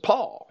words of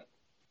Paul.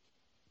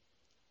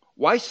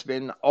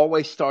 Weisman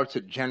always starts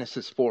at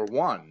Genesis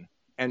 4:1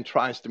 and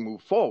tries to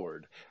move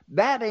forward.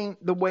 That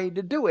ain't the way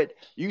to do it.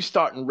 You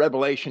start in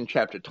Revelation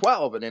chapter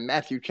 12 and in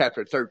Matthew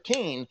chapter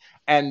 13,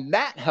 and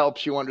that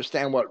helps you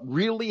understand what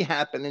really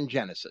happened in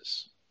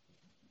Genesis.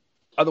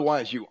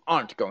 Otherwise, you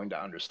aren't going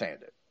to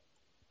understand it.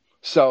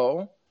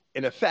 So,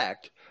 in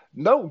effect,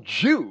 no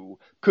Jew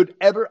could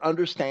ever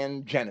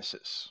understand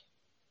Genesis,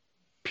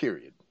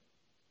 period,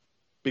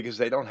 because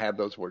they don't have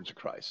those words of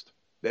Christ.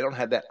 They don't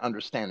have that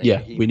understanding Yeah,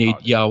 that he we need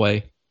imparted. Yahweh.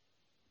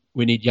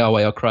 We need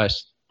Yahweh or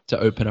Christ to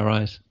open our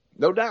eyes.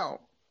 No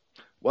doubt.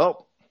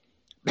 Well,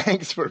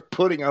 thanks for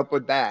putting up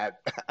with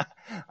that.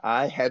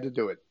 I had to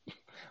do it.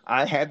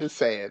 I had to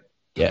say it.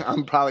 Yeah.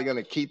 I'm probably going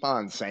to keep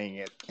on saying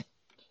it.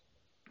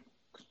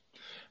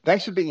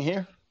 Thanks for being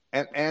here.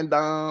 And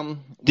we'll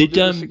do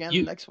this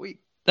again next week.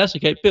 That's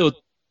okay. Bill,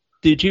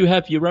 did you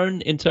have your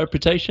own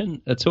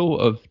interpretation at all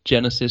of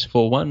Genesis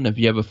 4:1? Have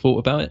you ever thought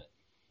about it?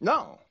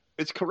 No,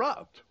 it's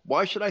corrupt.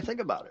 Why should I think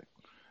about it?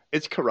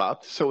 It's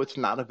corrupt, so it's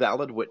not a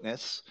valid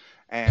witness.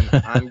 And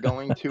I'm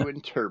going to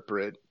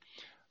interpret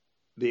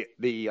the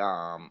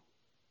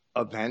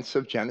events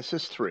of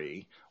Genesis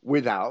 3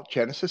 without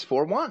Genesis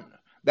 4:1.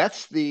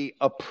 That's the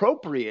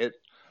appropriate,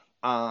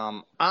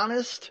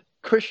 honest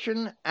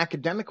Christian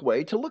academic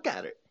way to look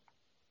at it.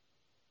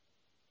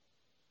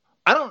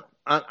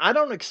 I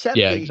don't accept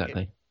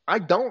exactly.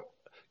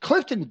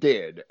 Clifton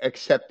did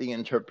accept the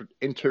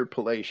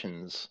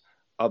interpolations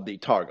of the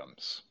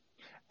Targums.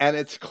 And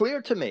it's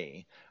clear to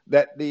me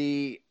that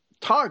the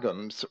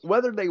Targums,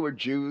 whether they were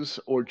Jews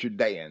or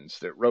Judeans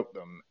that wrote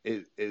them,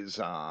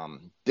 is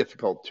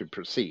difficult to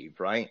perceive,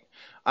 right?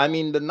 I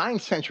mean, the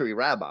 9th century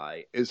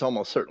rabbi is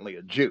almost certainly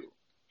a Jew.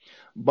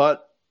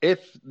 But if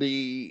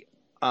the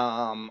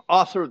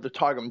author of the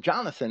Targum,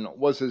 Jonathan,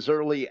 was as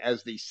early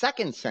as the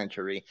 2nd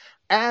century,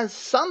 as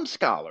some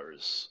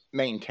scholars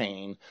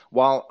maintain,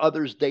 while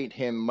others date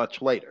him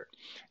much later.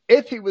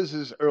 If he was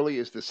as early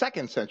as the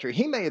 2nd century,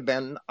 he may have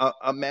been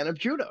a man of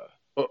Judah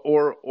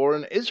or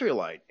an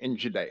Israelite in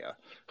Judea.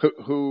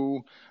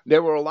 Who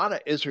there were a lot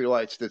of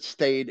Israelites that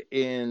stayed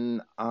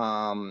in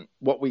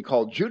what we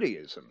call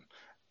Judaism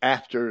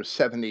after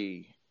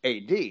 70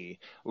 AD.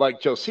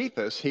 Like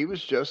Josephus, he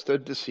was just a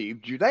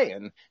deceived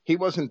Judean. He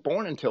wasn't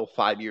born until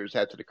 5 years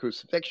after the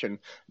crucifixion.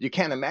 You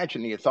can't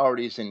imagine the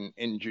authorities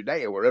in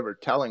Judea were ever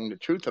telling the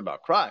truth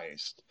about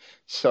Christ.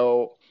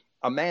 So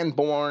a man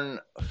born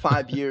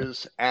 5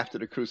 years after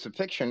the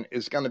crucifixion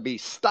is going to be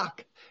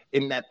stuck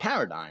in that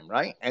paradigm,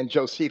 right? And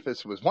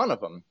Josephus was one of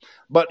them.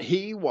 But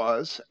he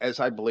was, as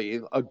I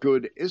believe, a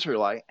good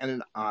Israelite and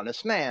an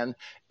honest man,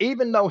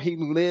 even though he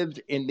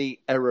lived in the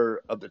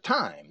error of the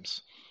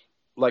times,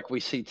 like we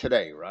see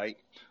today, right?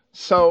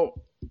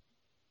 So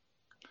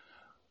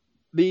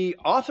the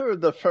author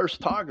of the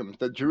first Targum,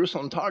 the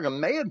Jerusalem Targum,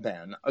 may have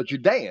been a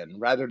Judean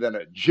rather than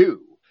a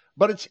Jew,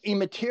 but it's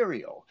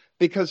immaterial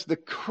because the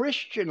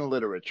Christian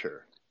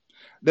literature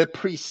that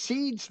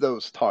precedes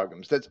those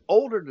Targums, that's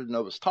older than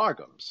those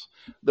Targums,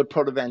 the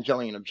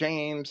Protevangelion of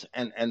James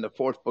and the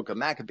 4th book of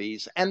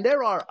Maccabees, and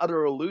there are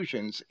other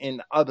allusions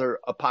in other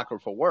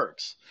apocryphal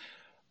works.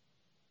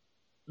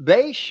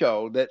 They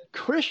show that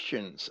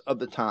Christians of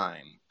the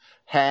time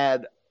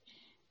had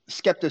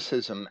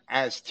skepticism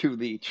as to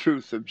the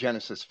truth of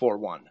Genesis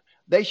 4:1.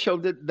 They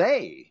showed that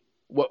they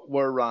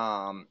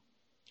were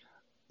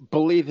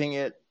believing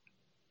it,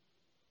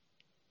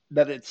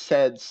 that it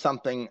said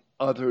something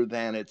other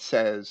than it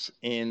says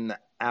in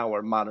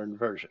our modern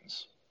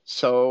versions.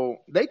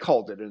 So they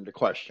called it into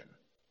question.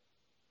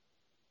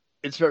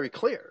 It's very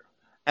clear.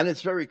 And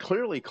it's very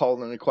clearly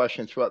called into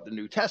question throughout the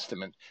New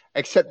Testament,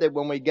 except that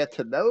when we get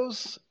to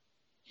those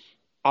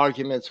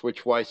arguments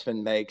which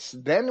Weisman makes,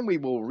 then we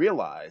will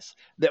realize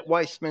that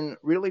Weisman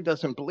really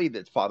doesn't believe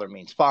that father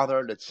means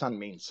father, that son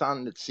means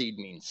son, that seed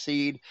means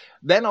seed.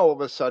 Then all of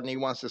a sudden he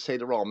wants to say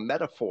they're all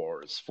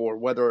metaphors for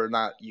whether or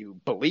not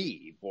you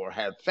believe or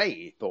have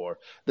faith, or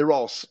they're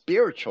all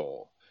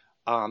spiritual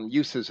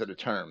uses of the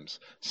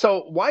terms.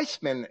 So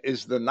Weisman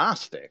is the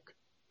Gnostic,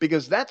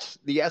 because that's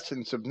the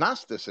essence of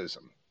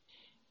Gnosticism,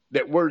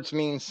 that words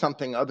mean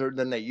something other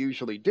than they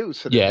usually do,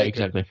 so that they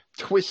can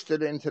twist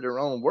it into their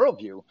own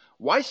worldview.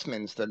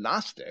 Weisman's the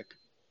Gnostic.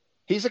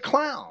 He's a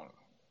clown.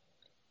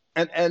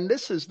 And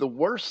this is the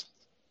worst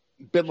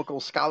biblical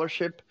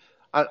scholarship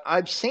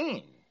I've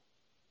seen.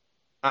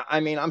 I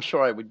mean, I'm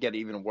sure I would get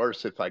even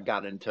worse if I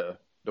got into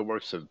the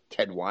works of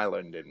Ted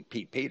Weiland and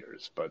Pete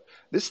Peters, but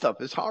this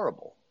stuff is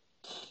horrible.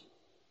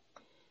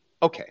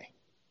 Okay.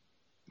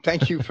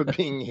 Thank you for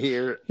being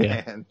here.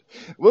 And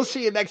we'll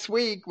see you next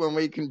week when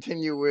we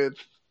continue with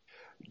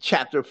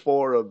chapter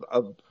 4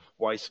 of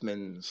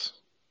Weisman's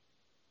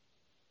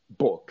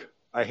book.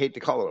 I hate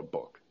to call it a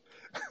book.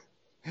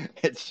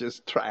 It's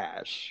just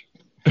trash.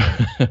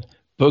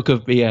 Book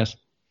of BS.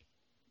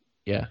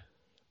 Yeah.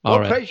 All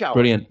right. Praise Yahweh.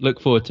 Brilliant.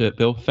 Look forward to it,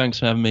 Bill. Thanks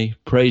for having me.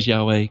 Praise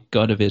Yahweh,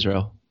 God of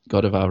Israel,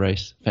 God of our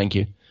race. Thank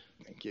you.